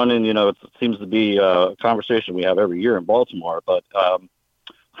biggest one, and, it seems to be a conversation we have every year in Baltimore, but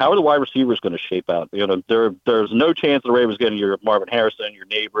how are the wide receivers going to shape out? There's no chance the Ravens getting your Marvin Harrison, your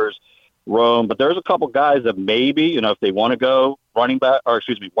Neighbors, Rome, but there's a couple guys that maybe, if they want to go wide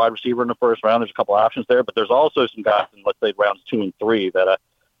receiver in the first round, there's a couple options there, but there's also some guys in, let's say, rounds 2 and 3 that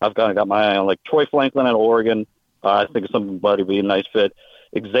I've kind of got my eye on, like Troy Franklin out of Oregon. I think somebody would be a nice fit.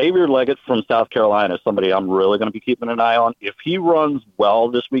 Xavier Leggett from South Carolina is somebody I'm really going to be keeping an eye on. If he runs well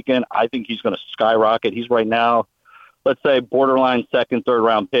this weekend, I think he's going to skyrocket. He's right now, let's say, borderline second, third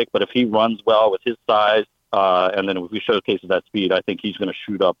round pick, but if he runs well with his size, And then if he showcases that speed, I think he's going to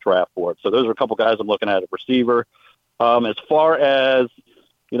shoot up draft board. So those are a couple guys I'm looking at receiver. As far as,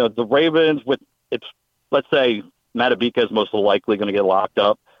 the Ravens, let's say Matabika is most likely going to get locked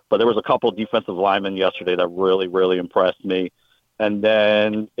up, but there was a couple of defensive linemen yesterday that really, really impressed me. And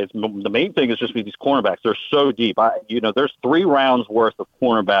then the main thing is just these cornerbacks. They're so deep. There's 3 rounds worth of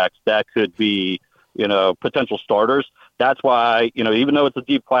cornerbacks that could be, potential starters. That's why, even though it's a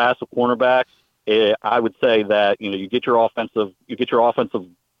deep class of cornerbacks, I would say that, you get your offensive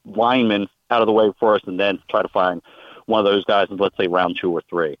linemen out of the way first, and then try to find one of those guys in, let's say, round 2 or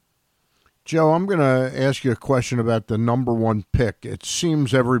 3. Joe, I'm going to ask you a question about the number 1 pick. It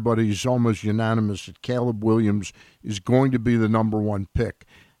seems everybody's almost unanimous that Caleb Williams is going to be the number 1 pick.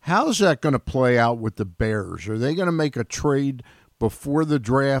 How's that going to play out with the Bears? Are they going to make a trade before the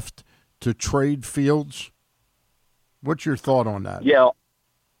draft to trade Fields? What's your thought on that? Yeah,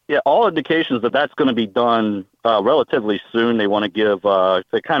 all indications that that's going to be done relatively soon. They want to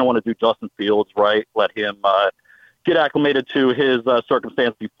they kind of want to do Justin Fields right, let him get acclimated to his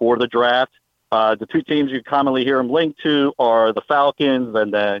circumstance before the draft. The 2 teams you commonly hear him linked to are the Falcons,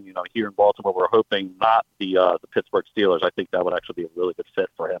 and then here in Baltimore, we're hoping not the Pittsburgh Steelers. I think that would actually be a really good fit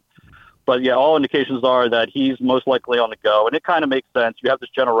for him. But yeah, all indications are that he's most likely on the go, and it kind of makes sense. You have this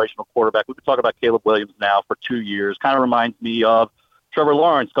generational quarterback. We've been talking about Caleb Williams now for 2 years. Kind of reminds me of Trevor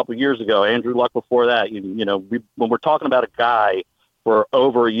Lawrence a couple of years ago, Andrew Luck before that. When we're talking about a guy for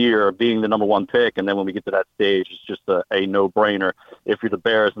over a year being the number 1 pick, and then when we get to that stage, it's just a no-brainer if you're the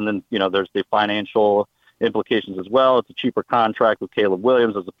Bears. And then, there's the financial implications as well. It's a cheaper contract with Caleb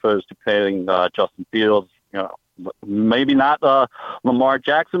Williams as opposed to paying Justin Fields, maybe not Lamar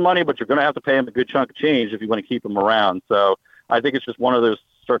Jackson money, but you're going to have to pay him a good chunk of change if you want to keep him around. So I think it's just one of those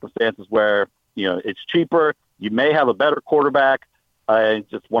circumstances where, it's cheaper. You may have a better quarterback. It's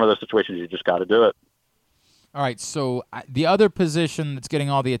just one of those situations you just got to do it. All right, so the other position that's getting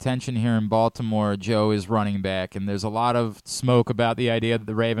all the attention here in Baltimore, Joe, is running back, and there's a lot of smoke about the idea that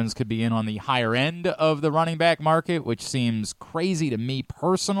the Ravens could be in on the higher end of the running back market, which seems crazy to me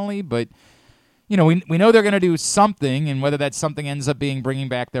personally, but we know they're going to do something, and whether that something ends up being bringing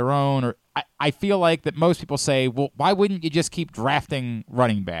back their own, or I feel like that most people say, well, why wouldn't you just keep drafting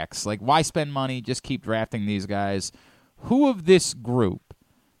running backs? Like, why spend money? Just keep drafting these guys. Who of this group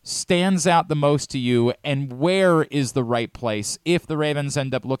stands out the most to you, and where is the right place if the Ravens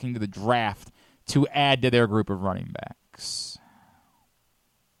end up looking to the draft to add to their group of running backs?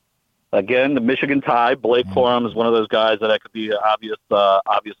 Again, the Michigan tie. Blake Corum is one of those guys that could be an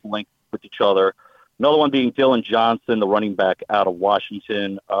obvious link with each other. Another one being Dylan Johnson, the running back out of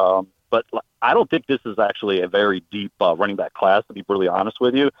Washington. But I don't think this is actually a very deep running back class, to be brutally honest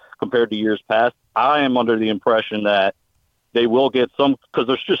with you, compared to years past. I am under the impression that they will get some, because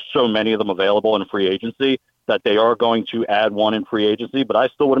there's just so many of them available in free agency, that they are going to add one in free agency. But I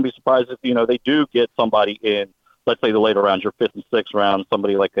still wouldn't be surprised if, they do get somebody in, let's say the later rounds, your 5th and 6th round,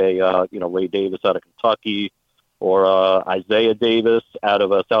 somebody like a, Ray Davis out of Kentucky, or Isaiah Davis out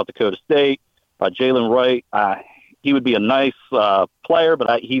of South Dakota State, Jalen Wright. He would be a nice player,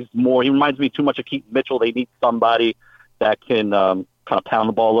 but he reminds me too much of Keaton Mitchell. They need somebody that can kind of pound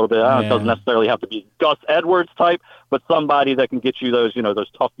the ball a little bit. It doesn't necessarily have to be Gus Edwards type, but somebody that can get you those,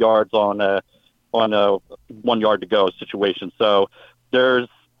 those tough yards on a 1 yard to go situation. So there's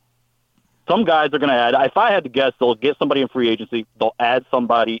some guys are going to add. If I had to guess, they'll get somebody in free agency. They'll add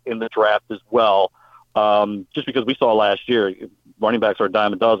somebody in the draft as well. Just because we saw last year, running backs are a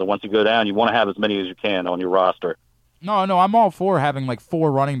dime a dozen. Once you go down, you want to have as many as you can on your roster. No, I'm all for having like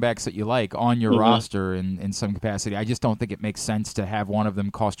 4 running backs that you like on your roster in some capacity. I just don't think it makes sense to have one of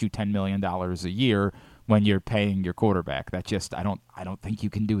them cost you $10 million a year when you're paying your quarterback. That just I don't think you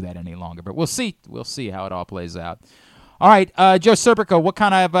can do that any longer. But we'll see. We'll see how it all plays out. All right, Joe Serpico, what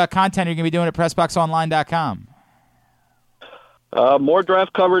kind of content are you going to be doing at PressBoxOnline.com? More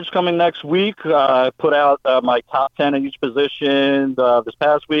draft coverage coming next week. I put out my top 10 in each position this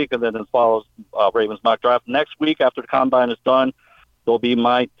past week, and then as follows Ravens mock draft. Next week, after the combine is done, there'll be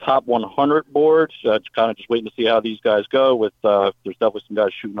my top 100 boards. Kind of just waiting to see how these guys go. There's definitely some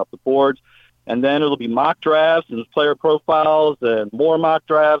guys shooting up the boards. And then it'll be mock drafts and player profiles and more mock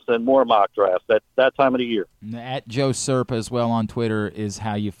drafts and more mock drafts. That's that time of the year. At Joe Serp as well on Twitter is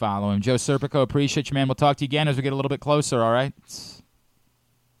how you follow him. Joe Serpico, appreciate you, man. We'll talk to you again as we get a little bit closer, all right?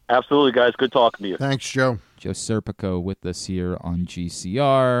 Absolutely, guys. Good talking to you. Thanks, Joe. Joe Serpico with us here on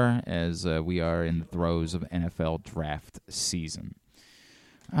GCR as we are in the throes of NFL draft season.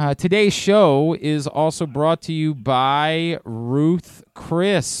 Today's show is also brought to you by Ruth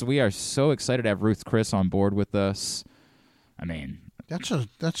Chris. We are so excited to have Ruth Chris on board with us. I mean,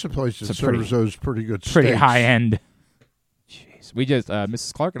 That's a place that It's a serves those pretty good steaks. Pretty high end. Jeez, we just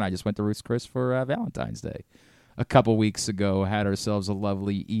Mrs. Clark and I just went to Ruth's Chris for Valentine's Day a couple weeks ago. Had ourselves a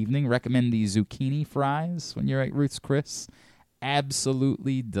lovely evening. Recommend the zucchini fries when you're at Ruth's Chris.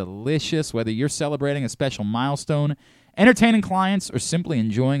 Absolutely delicious. Whether you're celebrating a special milestone, entertaining clients, or simply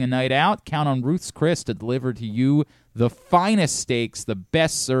enjoying a night out, count on Ruth's Chris to deliver to you the finest steaks, the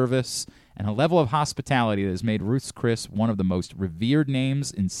best service, and a level of hospitality that has made Ruth's Chris one of the most revered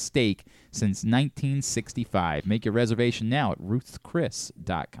names in steak since 1965. Make your reservation now at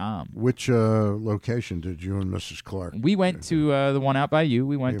ruthschris.com. Which location did you and Mrs. Clark? We went to the one out by you.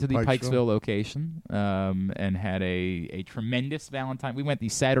 We went to the Pikesville location and had a tremendous Valentine. We went the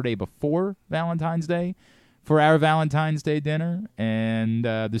Saturday before Valentine's Day for our Valentine's Day dinner, and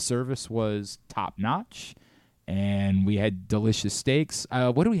the service was top-notch. And we had delicious steaks.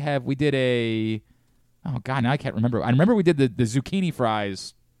 What do we have? We did oh, God, now I can't remember. I remember we did the zucchini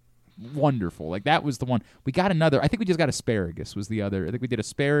fries. Wonderful. Like, that was the one. We got another. I think we just got asparagus was the other. I think we did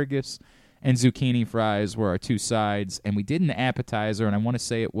asparagus and zucchini fries were our two sides. And we did an appetizer, and I want to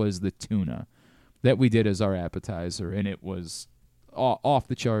say it was the tuna that we did as our appetizer. And it was off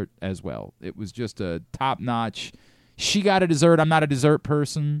the chart as well. It was just a top-notch. She got a dessert. I'm not a dessert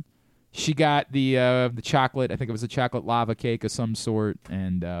person. She got the chocolate. I think it was a chocolate lava cake of some sort,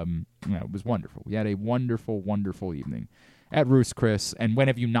 and it was wonderful. We had a wonderful, wonderful evening at Ruth's Chris. And when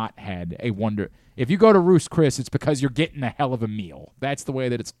have you not had a wonder? If you go to Ruth's Chris, it's because you're getting a hell of a meal. That's the way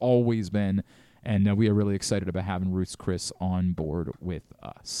that it's always been, and we are really excited about having Ruth's Chris on board with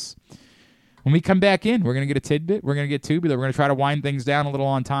us. When we come back in, we're going to get a tidbit. We're going to get tubular. We're going to try to wind things down a little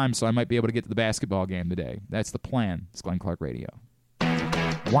on time, so I might be able to get to the basketball game today. That's the plan. It's Glenn Clark Radio.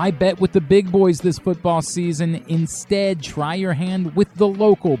 Why bet with the big boys this football season? Instead, try your hand with the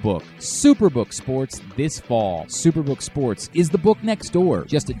local book, Superbook Sports, this fall. Superbook Sports is the book next door.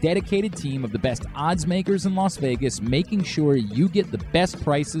 Just a dedicated team of the best odds makers in Las Vegas, making sure you get the best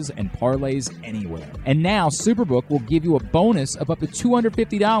prices and parlays anywhere. And now, Superbook will give you a bonus of up to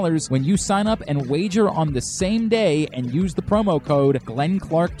 $250 when you sign up and wager on the same day and use the promo code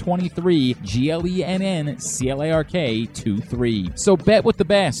GlennClark23, GLENNCLARK23. So bet with the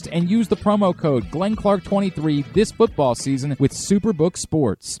best and use the promo code GlennClark23 this football season with Superbook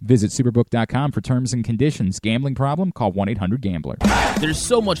Sports. Visit superbook.com for terms and conditions. Gambling problem? Call 1-800-GAMBLER. There's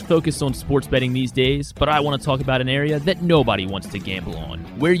so much focus on sports betting these days, but I want to talk about an area that nobody wants to gamble on,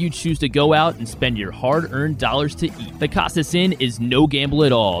 where you choose to go out and spend your hard-earned dollars to eat. The Costas Inn is no gamble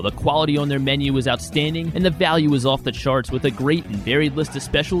at all. The quality on their menu is outstanding, and the value is off the charts with a great and varied list of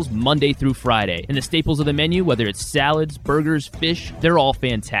specials Monday through Friday. And the staples of the menu, whether it's salads, burgers, fish, they're all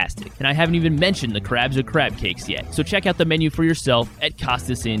fantastic. And I haven't even mentioned the crabs or crab cakes yet. So check out the menu for yourself at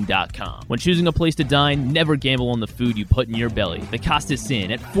CostasInn.com. When choosing a place to dine, never gamble on the food you put in your belly. The Costas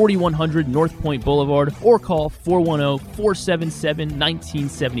Inn at 4100 North Point Boulevard, or call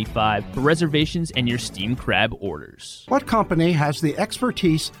 410-477-1975 for reservations and your steamed crab orders. What company has the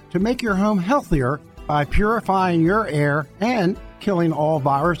expertise to make your home healthier by purifying your air and killing all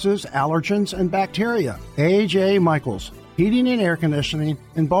viruses, allergens, and bacteria? A.J. Michaels. Heating and Air Conditioning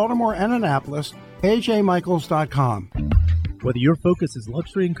in Baltimore and Annapolis, ajmichaels.com. Whether your focus is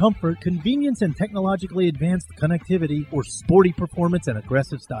luxury and comfort, convenience and technologically advanced connectivity, or sporty performance and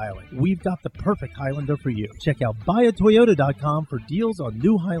aggressive styling, we've got the perfect Highlander for you. Check out buyatoyota.com for deals on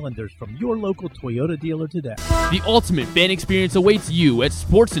new Highlanders from your local Toyota dealer today. The ultimate fan experience awaits you at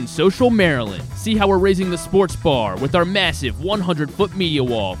Sports and Social Maryland. See how we're raising the sports bar with our massive 100-foot media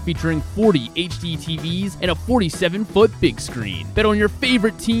wall featuring 40 HD TVs and a 47-foot big screen. Bet on your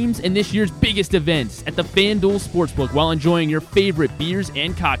favorite teams and this year's biggest events at the FanDuel Sportsbook while enjoying your favorite beers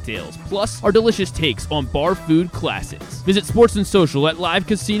and cocktails, plus our delicious takes on bar food classics. Visit Sports and Social at Live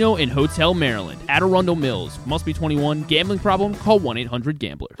Casino and Hotel Maryland at Arundel Mills. Must be 21. Gambling problem? Call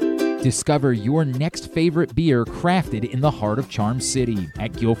 1-800-GAMBLER. Discover your next favorite beer crafted in the heart of Charm City.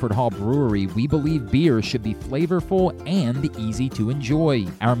 At Guilford Hall Brewery, we believe beer should be flavorful and easy to enjoy.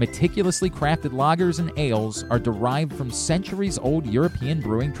 Our meticulously crafted lagers and ales are derived from centuries-old European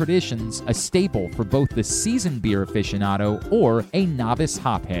brewing traditions, a staple for both the seasoned beer aficionado or a novice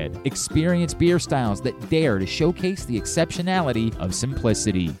hophead. Experience beer styles that dare to showcase the exceptionality of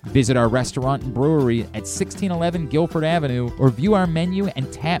simplicity. Visit our restaurant and brewery at 1611 Guilford Avenue or view our menu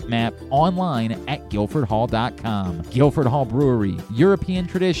and tap map online at guilfordhall.com. Guilford Hall Brewery, European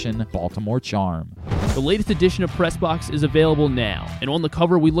tradition, Baltimore charm. The latest edition of Pressbox is available now, and on the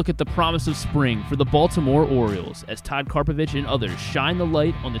cover we look at the promise of spring for the Baltimore Orioles as Todd Karpovich and others shine the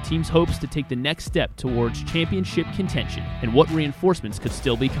light on the team's hopes to take the next step towards championship contention and what reinforcements could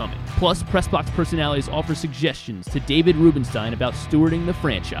still be coming. Plus, Pressbox personalities offer suggestions to David Rubenstein about stewarding the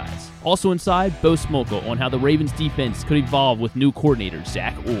franchise. Also inside, Bo Smolka on how the Ravens defense could evolve with new coordinator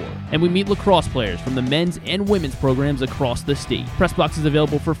Zach Orr. And we meet lacrosse players from the men's and women's programs across the state. Pressbox is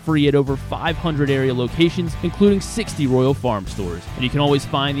available for free at over 500 area locations, including 60 Royal Farm stores. And you can always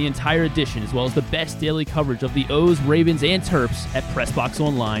find the entire edition as well as the best daily coverage of the O's, Ravens, and Terps at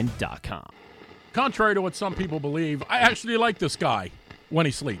PressBoxOnline.com. Contrary to what some people believe, I actually like this guy when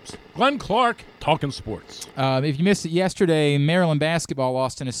he sleeps. Glenn Clark, talking sports. If you missed it yesterday, Maryland basketball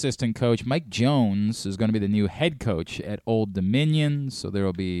lost an assistant coach. Mike Jones is going to be the new head coach at Old Dominion, so there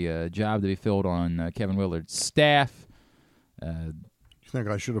will be a job to be filled on Kevin Willard's staff. You think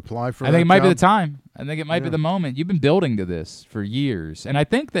I should apply for that? I think it might job? be the time. I think it might be the moment. You've been building to this for years. And I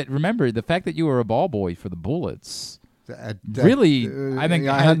think that, remember, the fact that you were a ball boy for the Bullets really, I think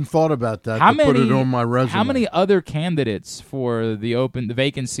I hadn't thought about that. Put it on my resume. How many other candidates for the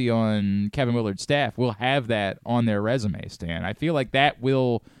vacancy on Kevin Willard's staff will have that on their resume, Stan? I feel like that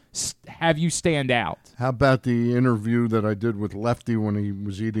will have you stand out. How about the interview that I did with Lefty when he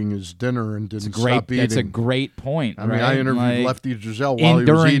was eating his dinner and didn't stop eating? That's a great point. I mean, right? I interviewed Lefty Driesell while he was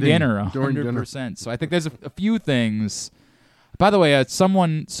during eating. dinner, 100%. So I think there's a few things. By the way,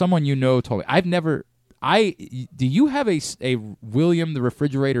 someone you know told me, do you have a William the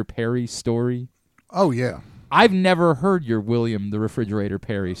Refrigerator Perry story? Oh, yeah. I've never heard your William the Refrigerator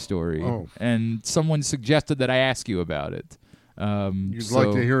Perry story, and someone suggested that I ask you about it. You'd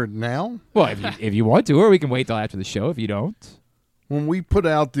like to hear it now? Well, if you want to, or we can wait till after the show if you don't. When we put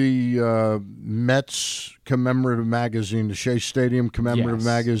out the Mets commemorative magazine, the Shea Stadium commemorative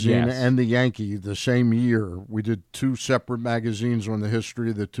magazine, and the Yankee the same year, we did two separate magazines on the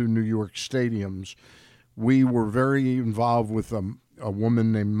history of the two New York stadiums. We were very involved with a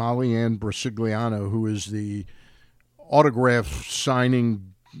woman named Molly Ann Brasigliano, who is the autograph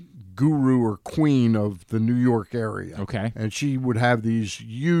signing guru or queen of the New York area. Okay. And she would have these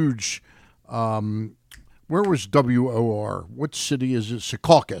huge, where was WOR? What city is it?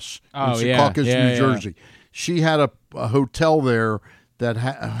 Secaucus. Oh, in Secaucus, New Jersey. She had a hotel there that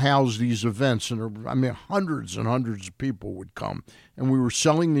housed these events, and hundreds and hundreds of people would come. And we were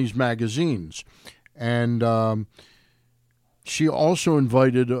selling these magazines. And she also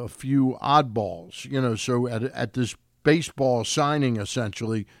invited a few oddballs, so at this baseball signing,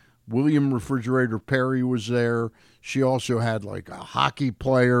 essentially, William Refrigerator Perry was there. She also had like a hockey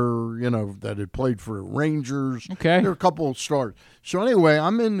player, that had played for the Rangers. Okay. There were a couple of stars. So anyway,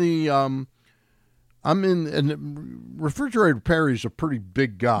 and Refrigerator Perry's a pretty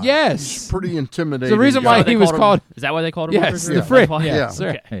big guy. Yes. He's pretty intimidating. It's the reason why he was called. Is that why they called him? Yes, Refrigerator? the fridge. Yes.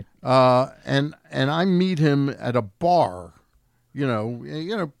 Okay. And I meet him at a bar.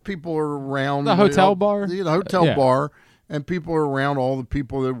 People are around the hotel bar. The hotel bar, and people are around all the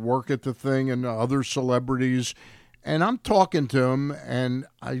people that work at the thing and other celebrities. And I'm talking to him, and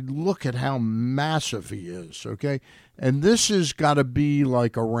I look at how massive he is. Okay, and this has got to be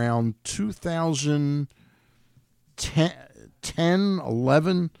like around 2010,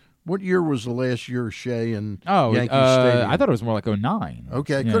 11. What year was the last year Shea and Yankee Stadium? I thought it was more like 2009.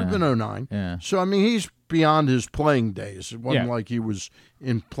 Okay, it could have been 2009. Yeah. So, he's beyond his playing days. It wasn't like he was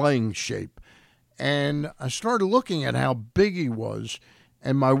in playing shape. And I started looking at how big he was.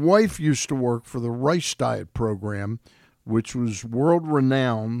 And my wife used to work for the Rice Diet program, which was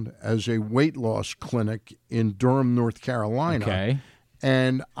world-renowned as a weight loss clinic in Durham, North Carolina. Okay.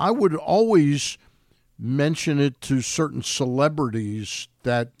 And I would always mention it to certain celebrities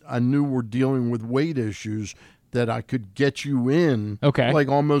that I knew were dealing with weight issues that I could get you in, like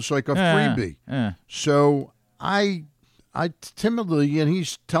almost like a freebie. So I timidly, and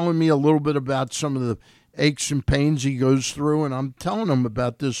he's telling me a little bit about some of the aches and pains he goes through, and I'm telling him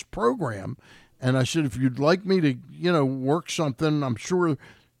about this program. And I said, if you'd like me to, work something, I'm sure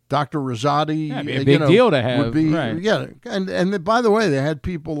Dr. Rosati, that'd be a big deal to have. Would be, right. Yeah. And by the way, they had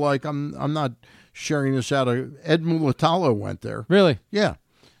people like, I'm not sharing this out. Ed Mulatalo went there. Really? Yeah.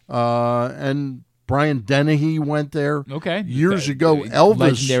 And Brian Dennehy went there. Okay. Years ago, Elvis.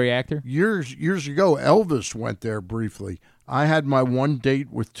 Legendary actor. Years ago, Elvis went there briefly. I had my one date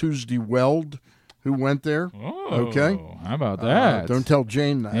with Tuesday Weld, who went there. Oh, okay. How about that? Don't tell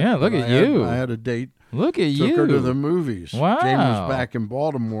Jane that. Yeah, look at you. I had a date. Look at you. Took her to the movies. Wow. Jane was back in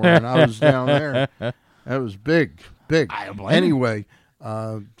Baltimore, and I was down there. That was big. I don't blame Anyway,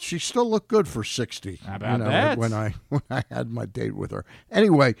 she still looked good for 60. How about that? When I had my date with her.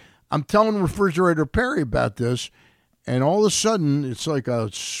 Anyway, I'm telling Refrigerator Perry about this, and all of a sudden, it's like a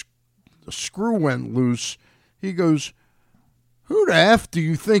screw went loose. He goes, "Who the F do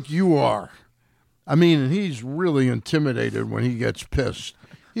you think you are?" I mean, he's really intimidated when he gets pissed.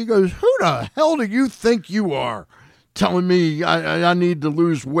 He goes, "Who the hell do you think you are telling me I need to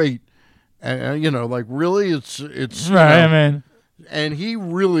lose weight?" And, like, really? It's right, man. And he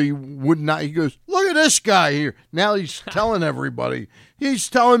really would not. He goes, "Look at this guy here." Now he's telling everybody. He's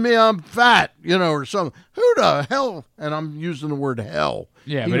telling me I'm fat, or something. Who the hell? And I'm using the word hell.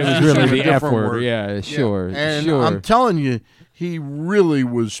 Yeah, but it was really the F word. Yeah, sure. And sure. I'm telling you, he really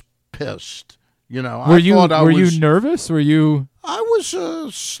was pissed. Were you nervous? Were you? I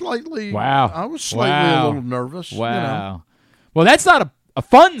was slightly. Wow. I was slightly a little nervous. Wow. Well, that's not a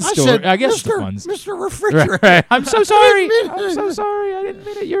fun story. I said, I guess Mr. It's Mr. Refrigerator. Right. I'm so sorry. I'm so sorry. I didn't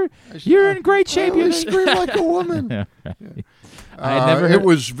mean it. You're in great shape. You scream like a woman. Yeah, right. I had never. It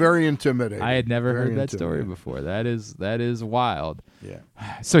was very intimidating. I had never heard that story before. That is wild. Yeah.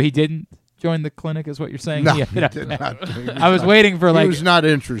 So he didn't join the clinic, is what you're saying? No, he did not. I was waiting for he was not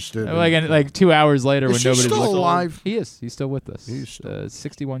interested. Like 2 hours later when nobody's still alive. He is. He's still with us. He's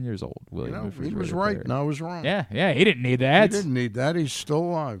 61 years old. William. He was right, and I was wrong. Yeah. He didn't need that. He didn't need that. He's still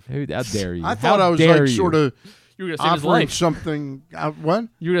alive. Dude, how dare you? I thought I was like sort of you were gonna save his offering life. something. What?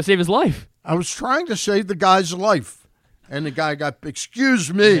 You were gonna save his life. I was trying to save the guy's life. And the guy got,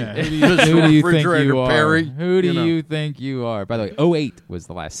 "Excuse me, Mr. Who do you think Refrigerator you are? Perry." Who do you think you are? By the way, 2008 was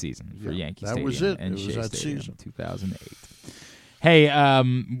the last season for Yankee Stadium. That was it. And It was Shea that Stadium, season. 2008. Hey,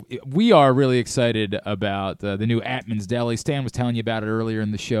 we are really excited about the new Atman's Deli. Stan was telling you about it earlier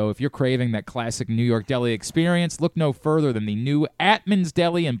in the show. If you're craving that classic New York deli experience, look no further than the new Atman's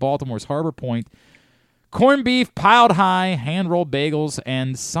Deli in Baltimore's Harbor Point. Corned beef piled high, hand-rolled bagels,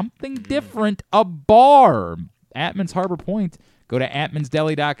 and something different, a bar. Atman's Harbor Point. Go to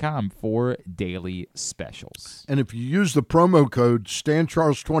atmansdeli.com for daily specials. And if you use the promo code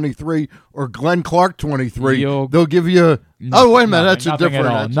StanCharles23 or GlennClark23, they'll give you wait a minute, that's a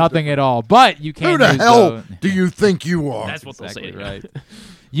different. Nothing at all. But you can. Who the hell do you think you are? That's what they'll say. Right.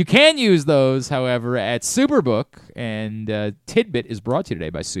 You can use those, however, at Superbook, and Tidbit is brought to you today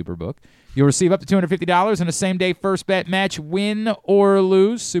by Superbook. You'll receive up to $250 in a same-day first bet match, win or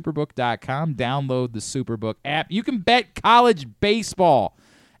lose. Superbook.com. Download the Superbook app. You can bet college baseball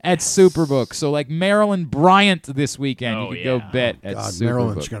at Superbook. So like Maryland Bryant this weekend, you can go bet at Superbook.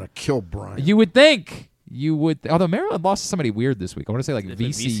 Maryland's going to kill Bryant. You would think. Although Maryland lost to somebody weird this week. I want to say like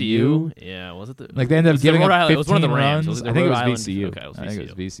VCU. Yeah, was it? Like they ended up giving up 15 it was one of the Rams. runs. Was it I think it was Rhode VCU. Island? Okay, it was VCU. I think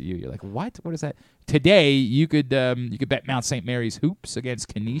it was VCU. You're like, what? What is that? Today you could bet Mount St. Mary's Hoops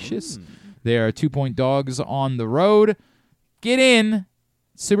against Canisius. They are 2-point dogs on the road. Get in.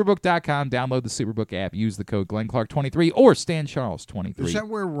 Superbook.com. Download the Superbook app. Use the code GlennClark23 or StanCharles23. Is that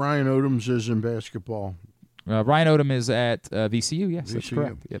where Ryan Odoms is in basketball? Ryan Odom is at VCU. Yes, that's VCU.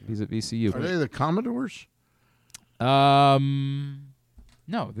 correct. Yep, he's at VCU. Are they the Commodores? No,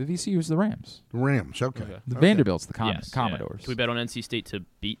 the VCU is the Rams. The Rams, okay. The Vanderbilt's the Commodores. Yeah. Can we bet on NC State to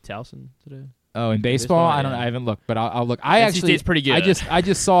beat Towson today? Oh, in baseball? I don't. I haven't looked, but I'll look. NC State's pretty good. I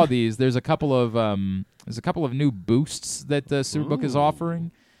just saw these. There's a couple of new boosts that Superbook is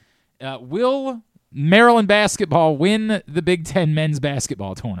offering. Will Maryland basketball win the Big Ten men's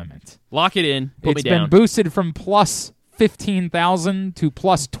basketball tournament? Lock it in. Put It's me down. been boosted from plus 15,000 to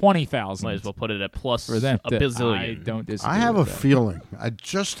plus 20,000. Might as well put it at plus for them. a bazillion. I don't disagree. I have with a that. feeling. I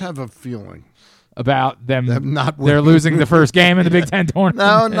just have a feeling. About them not they're winning. losing the first game in the Big Ten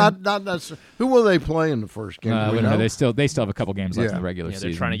tournament. No, not necessarily. Who will they play in the first game? Do we know? They still have a couple games left in the regular season.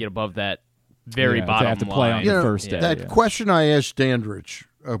 They're trying to get above that very They bottom have to play line. on the first day. That question I asked Dandridge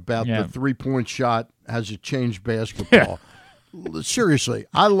about the 3-point shot, has it changed basketball? Seriously,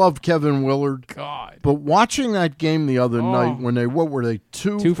 I love Kevin Willard. God. But watching that game the other night when what were they?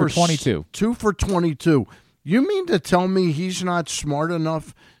 2 for 22. 2 for 22. You mean to tell me he's not smart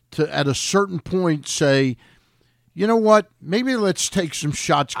enough to, at a certain point, say, you know what? Maybe let's take some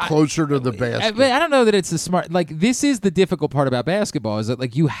shots closer to the basket. I don't know that it's a smart. Like, this is the difficult part about basketball is that,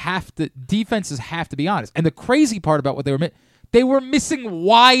 like, defenses have to be honest. And the crazy part about what they were missing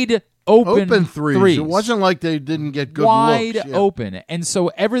wide open threes. It wasn't like they didn't get good wide looks. open. And so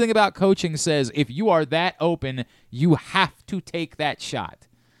everything about coaching says if you are that open, you have to take that shot.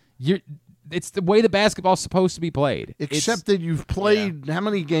 It's the way the basketball's supposed to be played. Except that you've played, how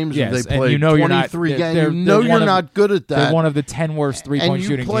many games have they and played? you know 23 you're not, games. they're, You know you're not good at that. They're one of the 10 worst three-point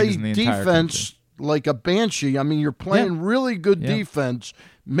shooting teams in the entire country. And you play defense like a banshee. I mean, you're playing really good defense.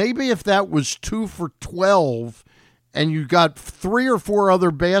 Maybe if that was 2 for 12 and you got 3 or 4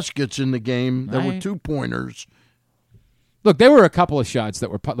 other baskets in the game that were 2-pointers, Look, there were a couple of shots that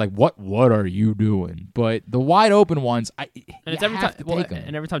were like, "What are you doing?" But the wide open ones, every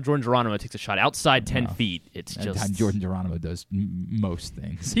time Jordan Geronimo takes a shot outside 10 feet, it's just Jordan Geronimo does most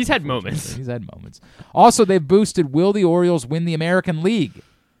things. He's had moments. Also, they've boosted "Will the Orioles win the American League?"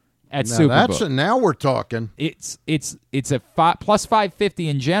 at Superbook. Now we're talking. It's a plus 550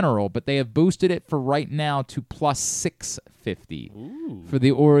 in general, but they have boosted it for right now to plus 650 for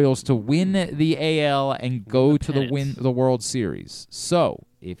the Orioles to win the AL and go to the World Series. So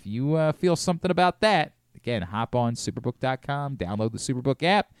if you feel something about that, again, hop on Superbook.com, download the Superbook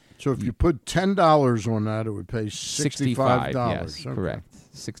app. So if you put $10 on that, it would pay $65. Yes, correct.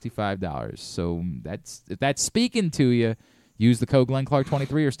 $65. So if that's speaking to you, use the code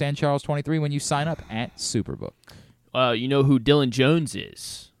GlennClark23 or StanCharles23 when you sign up at Superbook. You know who Dylan Jones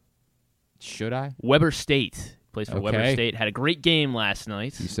is? Should I? Weber State. Plays for Weber State. Had a great game last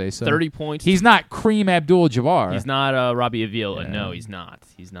night. You say so? 30 points. He's not Kareem Abdul-Jabbar. He's not Robbie Avila. Yeah. No, he's not.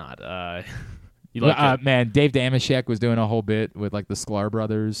 Man, Dave Damashek was doing a whole bit with like the Sklar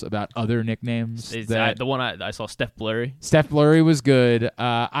brothers about other nicknames. The one I saw, Steph Blurry. Steph Blurry was good.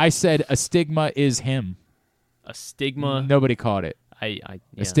 I said a stigma is him. A stigma. Nobody caught it.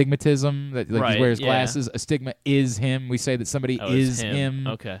 Astigmatism. That he wears glasses. Yeah. A stigma is him. We say that somebody is him.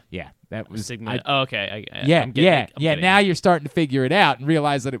 Okay. Yeah, that was stigma. Okay. I'm getting Now you're starting to figure it out and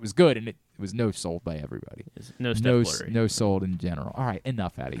realize that it was good, and it was no sold by everybody. No sold in general. All right,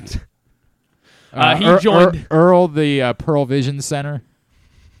 enough out of you. He joined Earl, the Pearl Vision Center,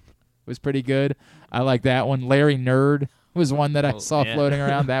 was pretty good. I like that one. Larry Nerd was one that I saw floating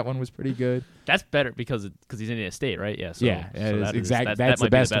around. That one was pretty good. That's better because he's Indiana State, right? Yeah. So, exactly. That's the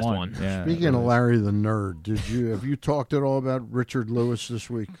best one. Yeah, Speaking of Larry the Nerd, have you talked at all about Richard Lewis this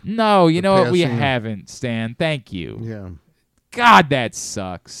week? No, you know what? We haven't, Stan. Thank you. Yeah. God, that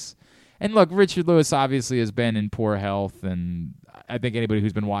sucks. And look, Richard Lewis obviously has been in poor health, and I think anybody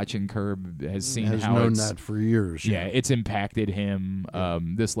who's been watching Curb has known that for years. Yeah, it's impacted him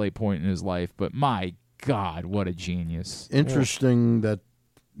this late point in his life. But my God, what a genius. Interesting that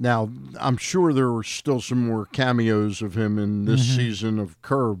now I'm sure there were still some more cameos of him in this season of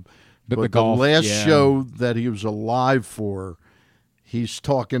Curb. But the last show that he was alive for, he's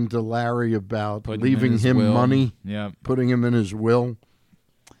talking to Larry about leaving him money, putting him in his will.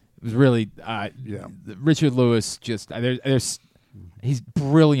 It was really Richard Lewis he's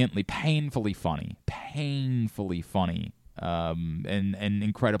brilliantly, painfully funny, and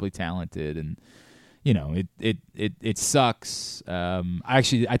incredibly talented, and you know it sucks.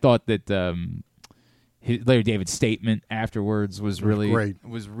 I thought that Larry David's statement afterwards was really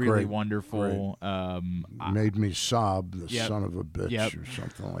wonderful. Made me sob, the son of a bitch, or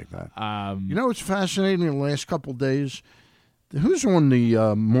something like that. You know what's fascinating in the last couple of days? Who's on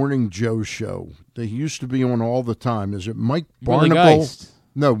the Morning Joe show? They used to be on all the time. Is it Mike Barnacle?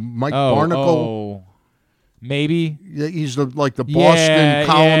 No, Mike Barnacle. Oh, maybe. He's the Boston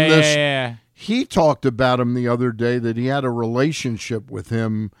columnist. Yeah. He talked about him the other day, that he had a relationship with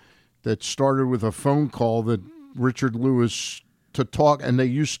him that started with a phone call that Richard Lewis to talk, and they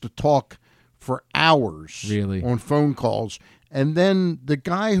used to talk for hours on phone calls. And then the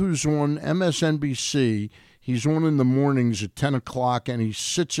guy who's on MSNBC, he's on in the mornings at 10 o'clock, and he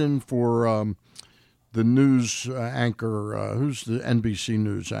sits in for the news anchor. Who's the NBC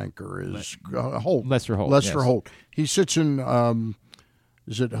news anchor? Is Holt. Lester Holt. Lester Holt. He sits in,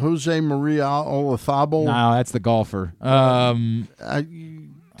 is it Jose Maria Olazabal? No, that's the golfer.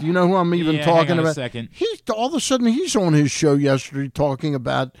 Do you know who I'm even talking about? A second. All of a sudden, he's on his show yesterday talking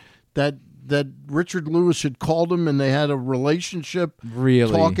about that Richard Lewis had called him and they had a relationship,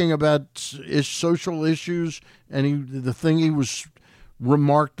 talking about his social issues, and the thing he was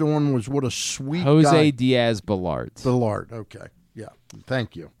remarked on was what a sweet Jose Diaz-Balart. Balart, okay. Yeah,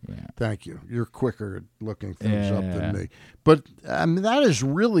 thank you. Yeah. Thank you. You're quicker at looking things up than me. But I mean, that is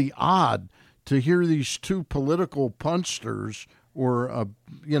really odd to hear these two political punsters or a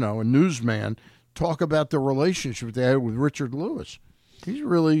newsman talk about the relationship they had with Richard Lewis. He's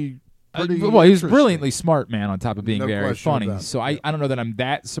really he's a brilliantly smart man on top of being very funny. So I don't know that I'm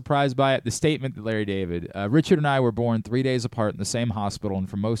that surprised by it. The statement that Larry David, Richard and I were born 3 days apart in the same hospital, and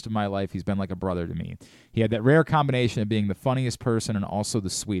for most of my life he's been like a brother to me. He had that rare combination of being the funniest person and also the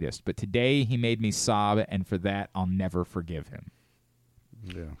sweetest. But today he made me sob, and for that I'll never forgive him.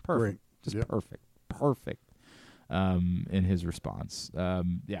 Yeah, perfect. Just perfect. In his response.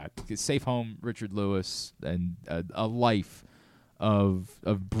 Safe home, Richard Lewis, and a life of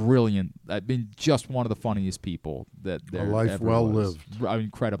brilliant. I mean, just one of the funniest people that there ever was. A life well lived.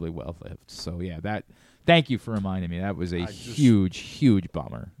 Incredibly well lived. So that. Thank you for reminding me. That was a huge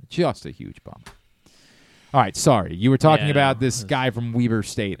bummer. Just a huge bummer. All right, sorry. You were talking Yeah, about this guy from Weber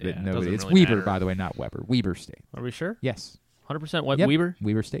State. That Yeah, nobody. doesn't It's really Weber, matter. by the way, not Weber. Weber State. Are we sure? Yes. 100% Yep. Weber?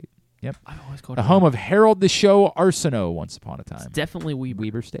 Weber State. Yep. I've always called The it home Weber. of Harold the Show Arsenault once upon a time. It's definitely Weber.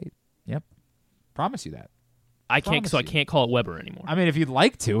 Weber State. Yep. Promise you that. I Promise can't you. call it Weber anymore. I mean, if you'd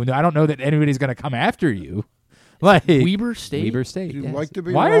like to. I don't know that anybody's going to come after you. Like Weber State? Weber State. Do you yes. like to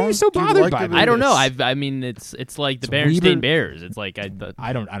be Why wrong? are you so Do you bothered like by to be- this? I don't know. I mean, it's like the It's Berenstain Weber- Bears. It's like I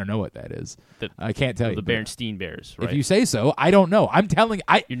don't know what that is. The- I can't tell you. the but Berenstain Bears. Right? If you say so, I don't know. I'm telling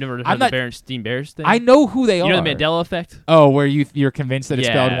you. You've never heard I'm of not, the Berenstain Bears thing? I know who they are. You know the Mandela effect? Oh, where you're convinced that it's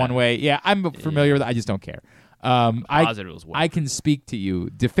spelled Yeah. one way. Yeah, I'm familiar with it. I just don't care. Positive it was Weber. I can speak to you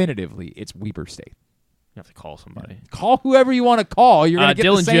definitively. It's Weber State. You have to call somebody. Call whoever you want to call. You're going to get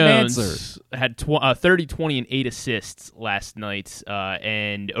Dylan the same Jones answer. had 30, 20, and 8 assists last night.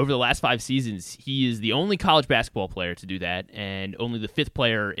 And over the last 5 seasons, he is the only college basketball player to do that, and only the 5th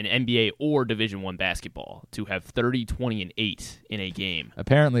player in NBA or Division I basketball to have 30, 20, and 8 in a game.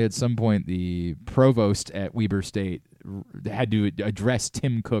 Apparently, at some point, the provost at Weber State had to address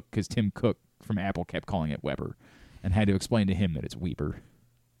Tim Cook because Tim Cook from Apple kept calling it Weber, and had to explain to him that it's Weber.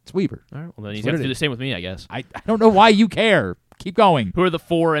 It's Weber. All right, well, then he's That's going what to it do the is. same with me, I guess. I don't know why you care. Keep going. Who are the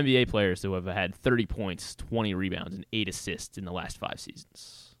 4 NBA players who have had 30 points, 20 rebounds, and 8 assists in the last 5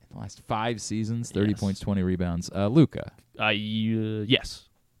 seasons? In the last 5 seasons, 30 Yes. points, 20 rebounds. Luka. Yes.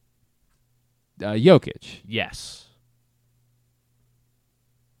 Jokic. Yes.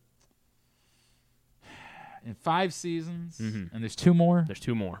 In 5 seasons, Mhm. and there's 2 more. There's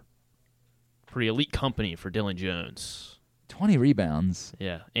 2 more. Pretty elite company for Dylan Jones. 20 rebounds.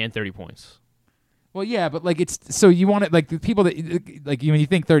 Yeah, and 30 points. Well, yeah, but like it's so you want it like the people that like when you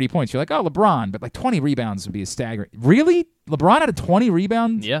think 30 points, you're like, oh, LeBron, but like 20 rebounds would be a staggering. Really? LeBron had a 20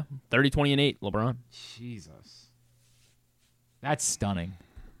 rebounds? Yeah, 30, 20, and 8, LeBron. Jesus. That's stunning.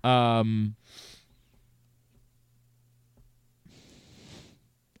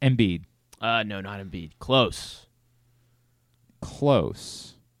 Embiid. No, not Embiid. Close.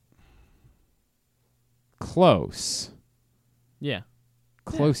 Close. Yeah.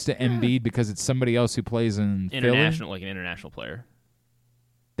 Close to Embiid because it's somebody else who plays in Philly? International, like an international player.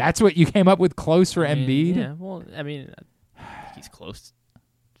 That's what you came up with, close for Embiid? Yeah, well, I mean, he's close.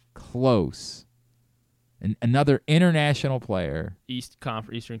 Close. Another international player. Eastern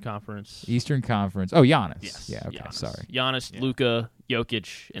Conference. Eastern Conference. Oh, Giannis. Yes. Yeah, okay, Giannis. sorry. Giannis, Luka,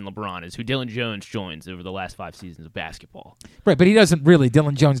 Jokic, and LeBron is who Dylan Jones joins over the last 5 seasons of basketball. Right, but he doesn't really.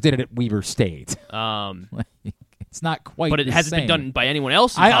 Dylan Jones did it at Weber State. It's not quite But it the hasn't same. been done by anyone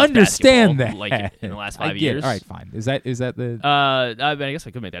else in I college understand basketball, that. like in the last I 5 get years. it. All right, fine. Is that the... I guess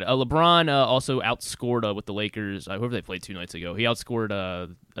I could make that. LeBron also outscored with the Lakers, whoever they played 2 nights ago. He outscored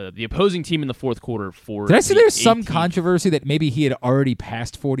the opposing team in the fourth quarter for Did I see there's some 18th controversy that maybe he had already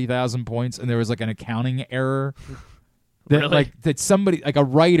passed 40,000 points and there was like an accounting error? That Really? like that somebody like a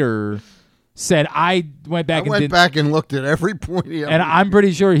writer said I went back and looked at every point he and I'm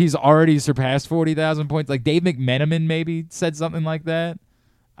pretty sure he's already surpassed 40,000 points. Like Dave McMenamin maybe said something like that.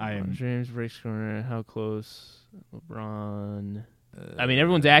 James breaks corner. How close? LeBron. I mean,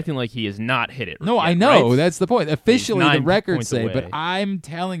 everyone's acting like he has not hit it. No, yet, I know. right? That's the point. Officially, the 9 records points say, away. but I'm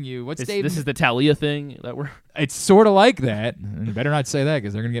telling you, what's Dave? This is the Talia thing that we're. It's sort of like that. And you better not say that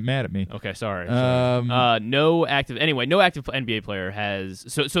because they're gonna get mad at me. Okay, sorry. No active NBA player has.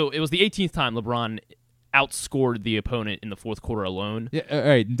 So it was the 18th time LeBron outscored the opponent in the fourth quarter alone. Yeah, all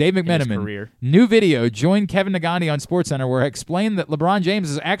right, Dave in his McMenamin. career. New video. Join Kevin Nagandi on SportsCenter where I explained that LeBron James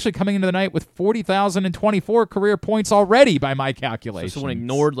is actually coming into the night with 40,024 career points already by my calculations. So someone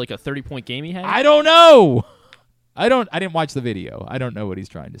ignored like a 30-point game he had. I don't know. I didn't watch the video. I don't know what he's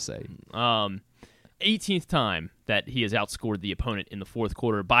trying to say. 18th time that he has outscored the opponent in the fourth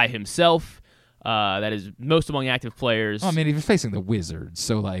quarter by himself. That is most among active players. Oh, I mean, he was facing the Wizards,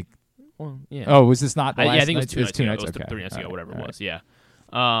 so like. Well, yeah. Oh, was this not the last yeah, I think night? it was 2 nights ago. Nights? It was Okay. 3 nights ago, All whatever right. it was. Yeah.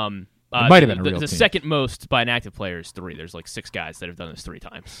 It might have been a real the team. second most by an active player is 3. There's like 6 guys that have done this 3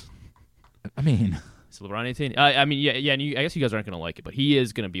 times. I mean, so LeBron 18. I mean, yeah. And I guess you guys aren't going to like it, but he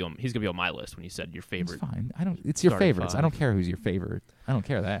is going to be on. He's going to be on my list when you said your favorite. it's fine. It's your starting favorites. 5. I don't care who's your favorite. I don't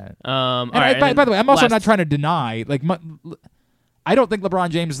care that. All And right, by the way, I'm also last- not trying to deny. Like, I don't think LeBron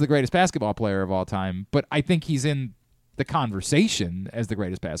James is the greatest basketball player of all time, but I think he's in the conversation as the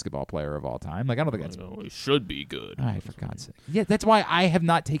greatest basketball player of all time. Like, I don't think that's. He should be good. All right, for God's sake. Yeah, that's why I have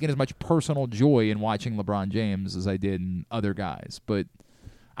not taken as much personal joy in watching LeBron James as I did in other guys. But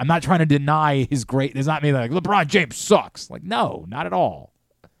I'm not trying to deny his great. It's not me like LeBron James sucks. Like, no, not at all.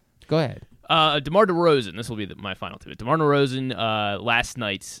 Go ahead. DeMar DeRozan. This will be my final 2. DeMar DeRozan last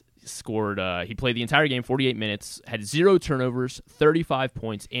night scored. He played the entire game, 48 minutes, had 0 turnovers, 35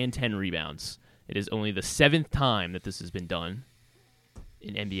 points, and 10 rebounds It is only the 7th time that this has been done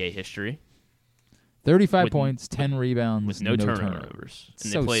in NBA history. 35 points, 10 rebounds, with no turnovers.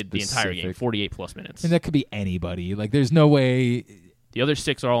 And so they played the entire game, specific. 48-plus minutes. And that could be anybody. Like, there's no way. The other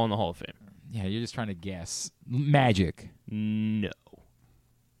 6 are all in the Hall of Fame. Yeah, you're just trying to guess. Magic. No.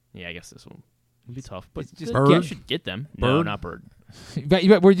 Yeah, I guess this one would be tough. But just you should get them. No, Bird? not Bird.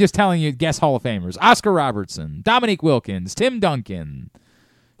 But we're just telling you, guess Hall of Famers. Oscar Robertson, Dominique Wilkins, Tim Duncan,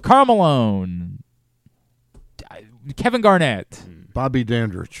 Karl Malone, Kevin Garnett. Bobby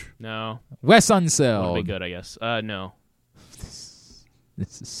Dandridge. No. Wes Unseld. Would be good, I guess. No. This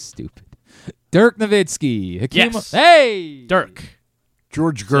is stupid. Dirk Nowitzki. Hakeem. Yes. Hey! Dirk.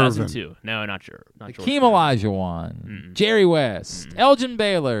 George Gervin. 2002. No, not sure. Not Hakeem Olajuwon. Jerry West. Elgin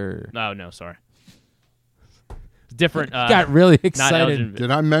Baylor. No, sorry. Different. Got really excited. Not Elgin.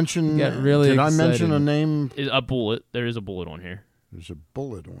 Did I mention? Got really did excited. I mention a name? A bullet. There is a bullet on here. There's a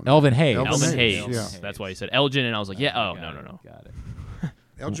bullet on. Elvin Hayes. Elvin Hayes. Yeah. That's why he said Elgin, and I was like, yeah. Oh, no. Got it.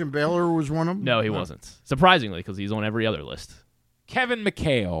 Elgin Baylor was one of them. No, he wasn't. Surprisingly, because he's on every other list. Kevin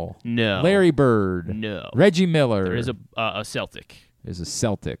McHale. No. Larry Bird. No. Reggie Miller. There is a Celtic. There's a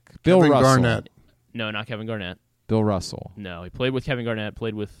Celtic. Bill Kevin Russell. Garnett. No, not Kevin Garnett. Bill Russell. No, he played with Kevin Garnett.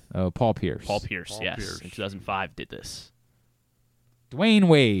 Played with Paul Pierce. Paul Pierce. Yes, in 2005 did this. Dwayne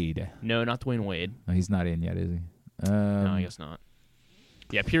Wade. No, not Dwayne Wade. Oh, he's not in yet, is he? No, I guess not.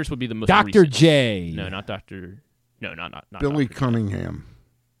 Yeah, Pierce would be the most Dr. recent. J. No, not Dr. No, not Billy Dr. Cunningham.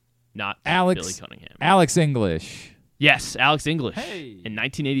 Not Alex. Billy Cunningham. Alex English. Yes, Alex English. Hey. In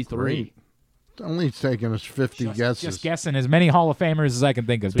 1983. Great. It's only taken us 50 guesses. Just guessing as many Hall of Famers as I can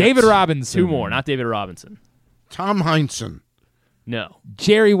think of. So we have David Robinson. 2 more, not David Robinson. Tom Heinsohn. No.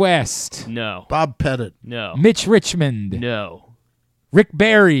 Jerry West. No. Bob Pettit. No. Mitch Richmond. No. Rick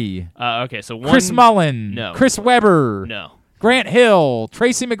Barry. Okay, so one. Chris Mullen. No. Chris Webber. No. Grant Hill.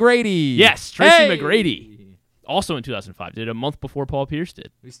 Tracy McGrady. Yes, Tracy Hey! McGrady. Also in 2005. Did it a month before Paul Pierce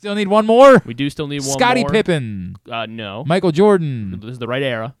did. We still need one more. We do still need one more. Scottie Pippen. No. Michael Jordan. This is the right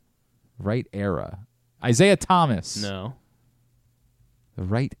era. Right era. Isaiah Thomas. No. The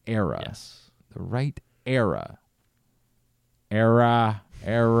right era. Yes. The right era. Era.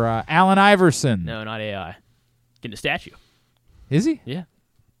 Allen Iverson. No, not AI. Getting a statue. Is he? Yeah.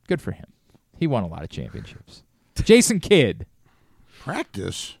 Good for him. He won a lot of championships. Jason Kidd.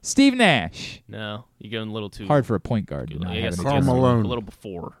 Practice. Steve Nash. No, you're going a little too Hard for a point guard. to I not guess have Karl any guesses. Malone. A little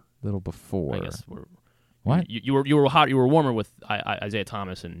before. Little before. I guess we're, What? You were hot. You were warmer with Isaiah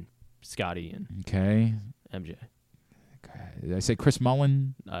Thomas and Scotty and Okay. MJ. Did I say Chris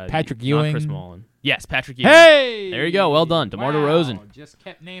Mullen? Patrick Ewing? Not Chris Mullen. Yes, Patrick Ewing. Hey! There you go. Well done. DeMar DeRozan. Just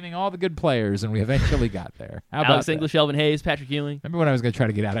kept naming all the good players, and we eventually got there. How about Alex that? English, Elvin Hayes, Patrick Ewing. Remember when I was going to try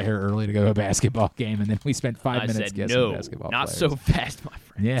to get out of here early to go to a basketball game, and then we spent 5 I minutes said guessing no, basketball not players. so fast, my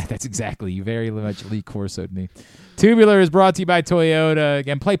friend. Yeah, that's exactly. You very much Lee Corso'd me. Tubular is brought to you by Toyota.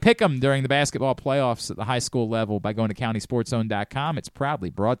 Again, play Pick'em during the basketball playoffs at the high school level by going to countysportszone.com. It's proudly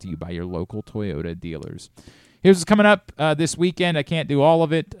brought to you by your local Toyota dealers. Here's what's coming up this weekend. I can't do all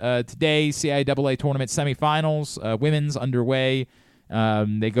of it. Today, CIAA tournament semifinals, women's underway.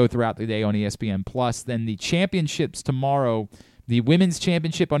 They go throughout the day on ESPN+. Then the championships tomorrow, the women's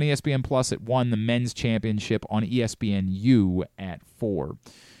championship on ESPN+ at 1, the men's championship on ESPNU at 4.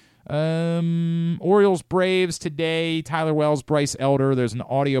 Orioles Braves today. Tyler Wells, Bryce Elder. There's an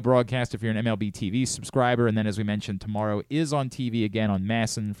audio broadcast if you're an MLB TV subscriber. And then, as we mentioned, tomorrow is on TV again on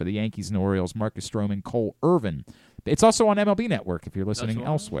MASN for the Yankees and Orioles. Marcus Stroman, Cole Irvin. It's also on MLB Network if you're listening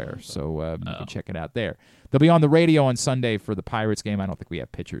elsewhere. So you can check it out there. They'll be on the radio on Sunday for the Pirates game. I don't think we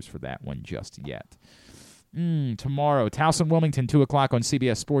have pitchers for that one just yet. Tomorrow, Towson Wilmington, 2 o'clock on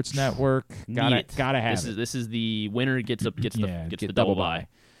CBS Sports Network. Gotta have it. This is the winner gets the double bye.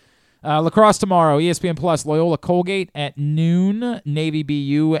 Lacrosse tomorrow, ESPN Plus, Loyola Colgate at noon, Navy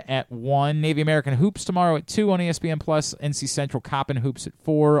BU at 1, Navy American Hoops tomorrow at 2 on ESPN Plus, NC Central Coppin Hoops at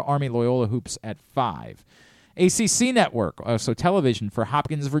 4, Army Loyola Hoops at 5. ACC Network, so television for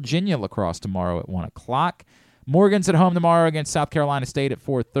Hopkins, Virginia lacrosse tomorrow at 1 o'clock. Morgan's at home tomorrow against South Carolina State at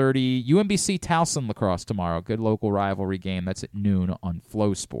 4:30. UMBC Towson lacrosse tomorrow, good local rivalry game. That's at noon on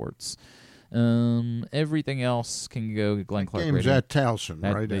Flow Sports. Everything else can go to Glenn Clark Game's Radio. at Towson,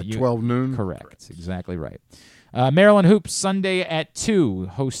 right? At 12 noon? Correct. Exactly right. Maryland Hoops Sunday at 2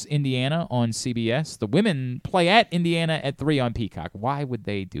 hosts Indiana on CBS. The women play at Indiana at 3 on Peacock. Why would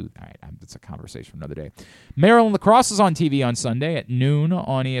they do that? That's a conversation for another day. Maryland Lacrosse is on TV on Sunday at noon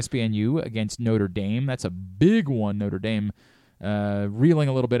on ESPNU against Notre Dame. That's a big one. Notre Dame reeling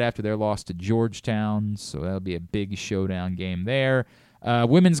a little bit after their loss to Georgetown, so that'll be a big showdown game there.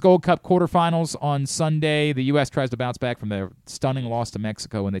 Women's Gold Cup quarterfinals on Sunday. The U.S. tries to bounce back from their stunning loss to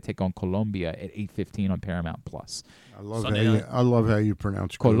Mexico when they take on Colombia at 8:15 on Paramount Plus. I love how you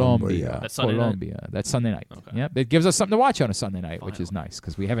pronounce Colombia. That's Sunday Colombia. That's Sunday night. Okay. Yep. It gives us something to watch on a Sunday night, which is nice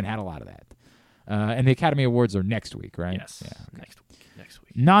because we haven't had a lot of that. And the Academy Awards are next week, right? Yes. Yeah. Okay. Next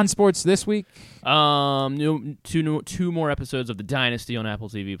week. Non-sports this week. Two more episodes of The Dynasty on Apple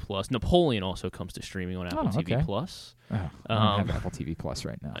TV Plus. Napoleon also comes to streaming on Apple TV Plus. Oh, I don't have Apple TV Plus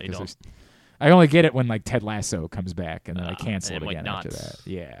right now. You don't. I only get it when like Ted Lasso comes back, and then I cancel it like again nuts. after that.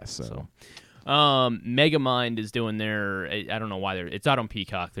 Yeah, so. Megamind is doing I don't know why it's out on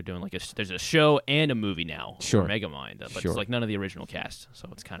Peacock. They're doing there's a show and a movie now for Megamind, but it's like none of the original cast, so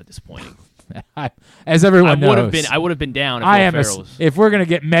it's kind of disappointing. As everyone knows, I would have been down if we're gonna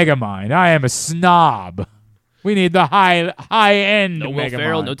get Megamind, I am a snob. We need the high end. No Will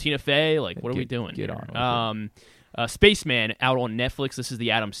Ferrell, no Tina Fey. What are we doing? Get on. Spaceman out on Netflix. This is the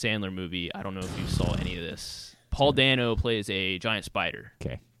Adam Sandler movie. I don't know if you saw any of this. Paul Dano plays a giant spider.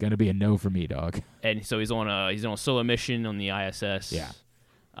 Okay, gonna be a no for me, dog. And so he's on a solo mission on the ISS. Yeah.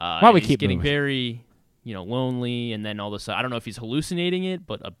 Why we keep getting moving? Very, lonely, and then all of a sudden, I don't know if he's hallucinating it,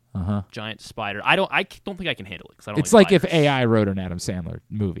 but a giant spider. I don't think I can handle it because I don't. It's like if AI wrote an Adam Sandler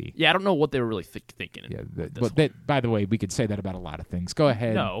movie. Yeah, I don't know what they were really thinking. Yeah, by the way, we could say that about a lot of things. Go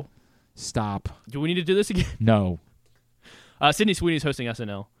ahead. No. Stop. Do we need to do this again? No. Sydney Sweeney's hosting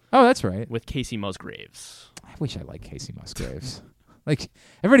SNL. Oh, that's right. With Casey Musgraves. I wish I liked Casey Musgraves.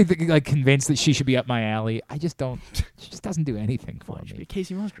 Everybody convinced that she should be up my alley. I just don't. She just doesn't do anything for me.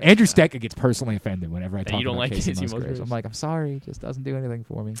 Casey Musgraves. Andrew Stecker gets personally offended whenever I talk you don't about like Casey Musgraves. I'm like, I'm sorry, just doesn't do anything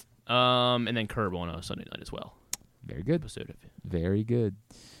for me. And then Curb on a Sunday night as well. Very good. Episode of it. Very good.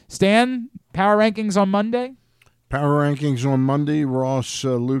 Stan, power rankings on Monday. Power rankings on Monday. Ross,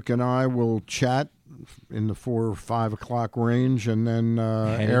 Luke, and I will chat in the 4 or 5 o'clock range, and then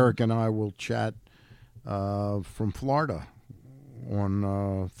Eric and I will chat from Florida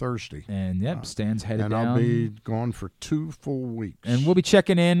on Thursday. And Stan's headed down. And I'll be gone for 2 full weeks. And we'll be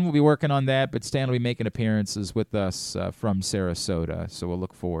checking in. We'll be working on that. But Stan will be making appearances with us from Sarasota. So we'll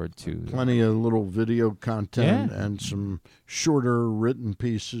look forward to plenty of little video content and some shorter written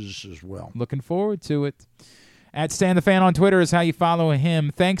pieces as well. Looking forward to it. At Stan the Fan on Twitter is how you follow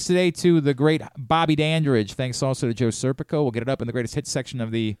him. Thanks today to the great Bobby Dandridge. Thanks also to Joe Serpico. We'll get it up in the greatest hits section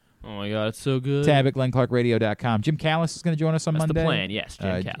of the Oh, my God, it's so good. tab at GlennClarkRadio.com. Jim Callis is going to join us on Monday. That's the plan, yes,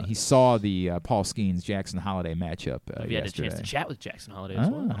 Jim Callis. He saw the Paul Skeens-Jackson Holiday matchup We had a chance to chat with Jackson Holiday as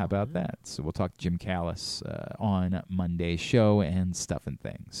well. How about that? So we'll talk to Jim Callis on Monday's show and Stuff and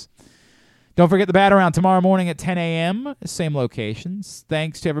Things. Don't forget the Bat Around tomorrow morning at 10 a.m., same locations.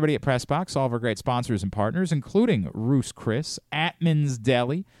 Thanks to everybody at PressBox, all of our great sponsors and partners, including Roos Chris, Atman's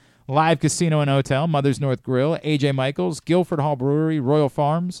Deli, Live Casino and Hotel, Mother's North Grill, A.J. Michaels, Guilford Hall Brewery, Royal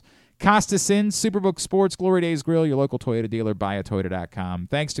Farms, Costa Sin, Superbook Sports, Glory Days Grill, your local Toyota dealer, buyatoyota.com.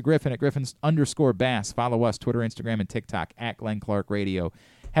 Thanks to Griffin at Griffin_Bass. Follow us, Twitter, Instagram, and TikTok at Glenn Clark Radio.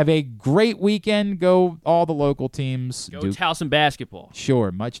 Have a great weekend. Go all the local teams. Go Towson basketball.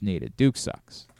 Sure, much needed. Duke sucks.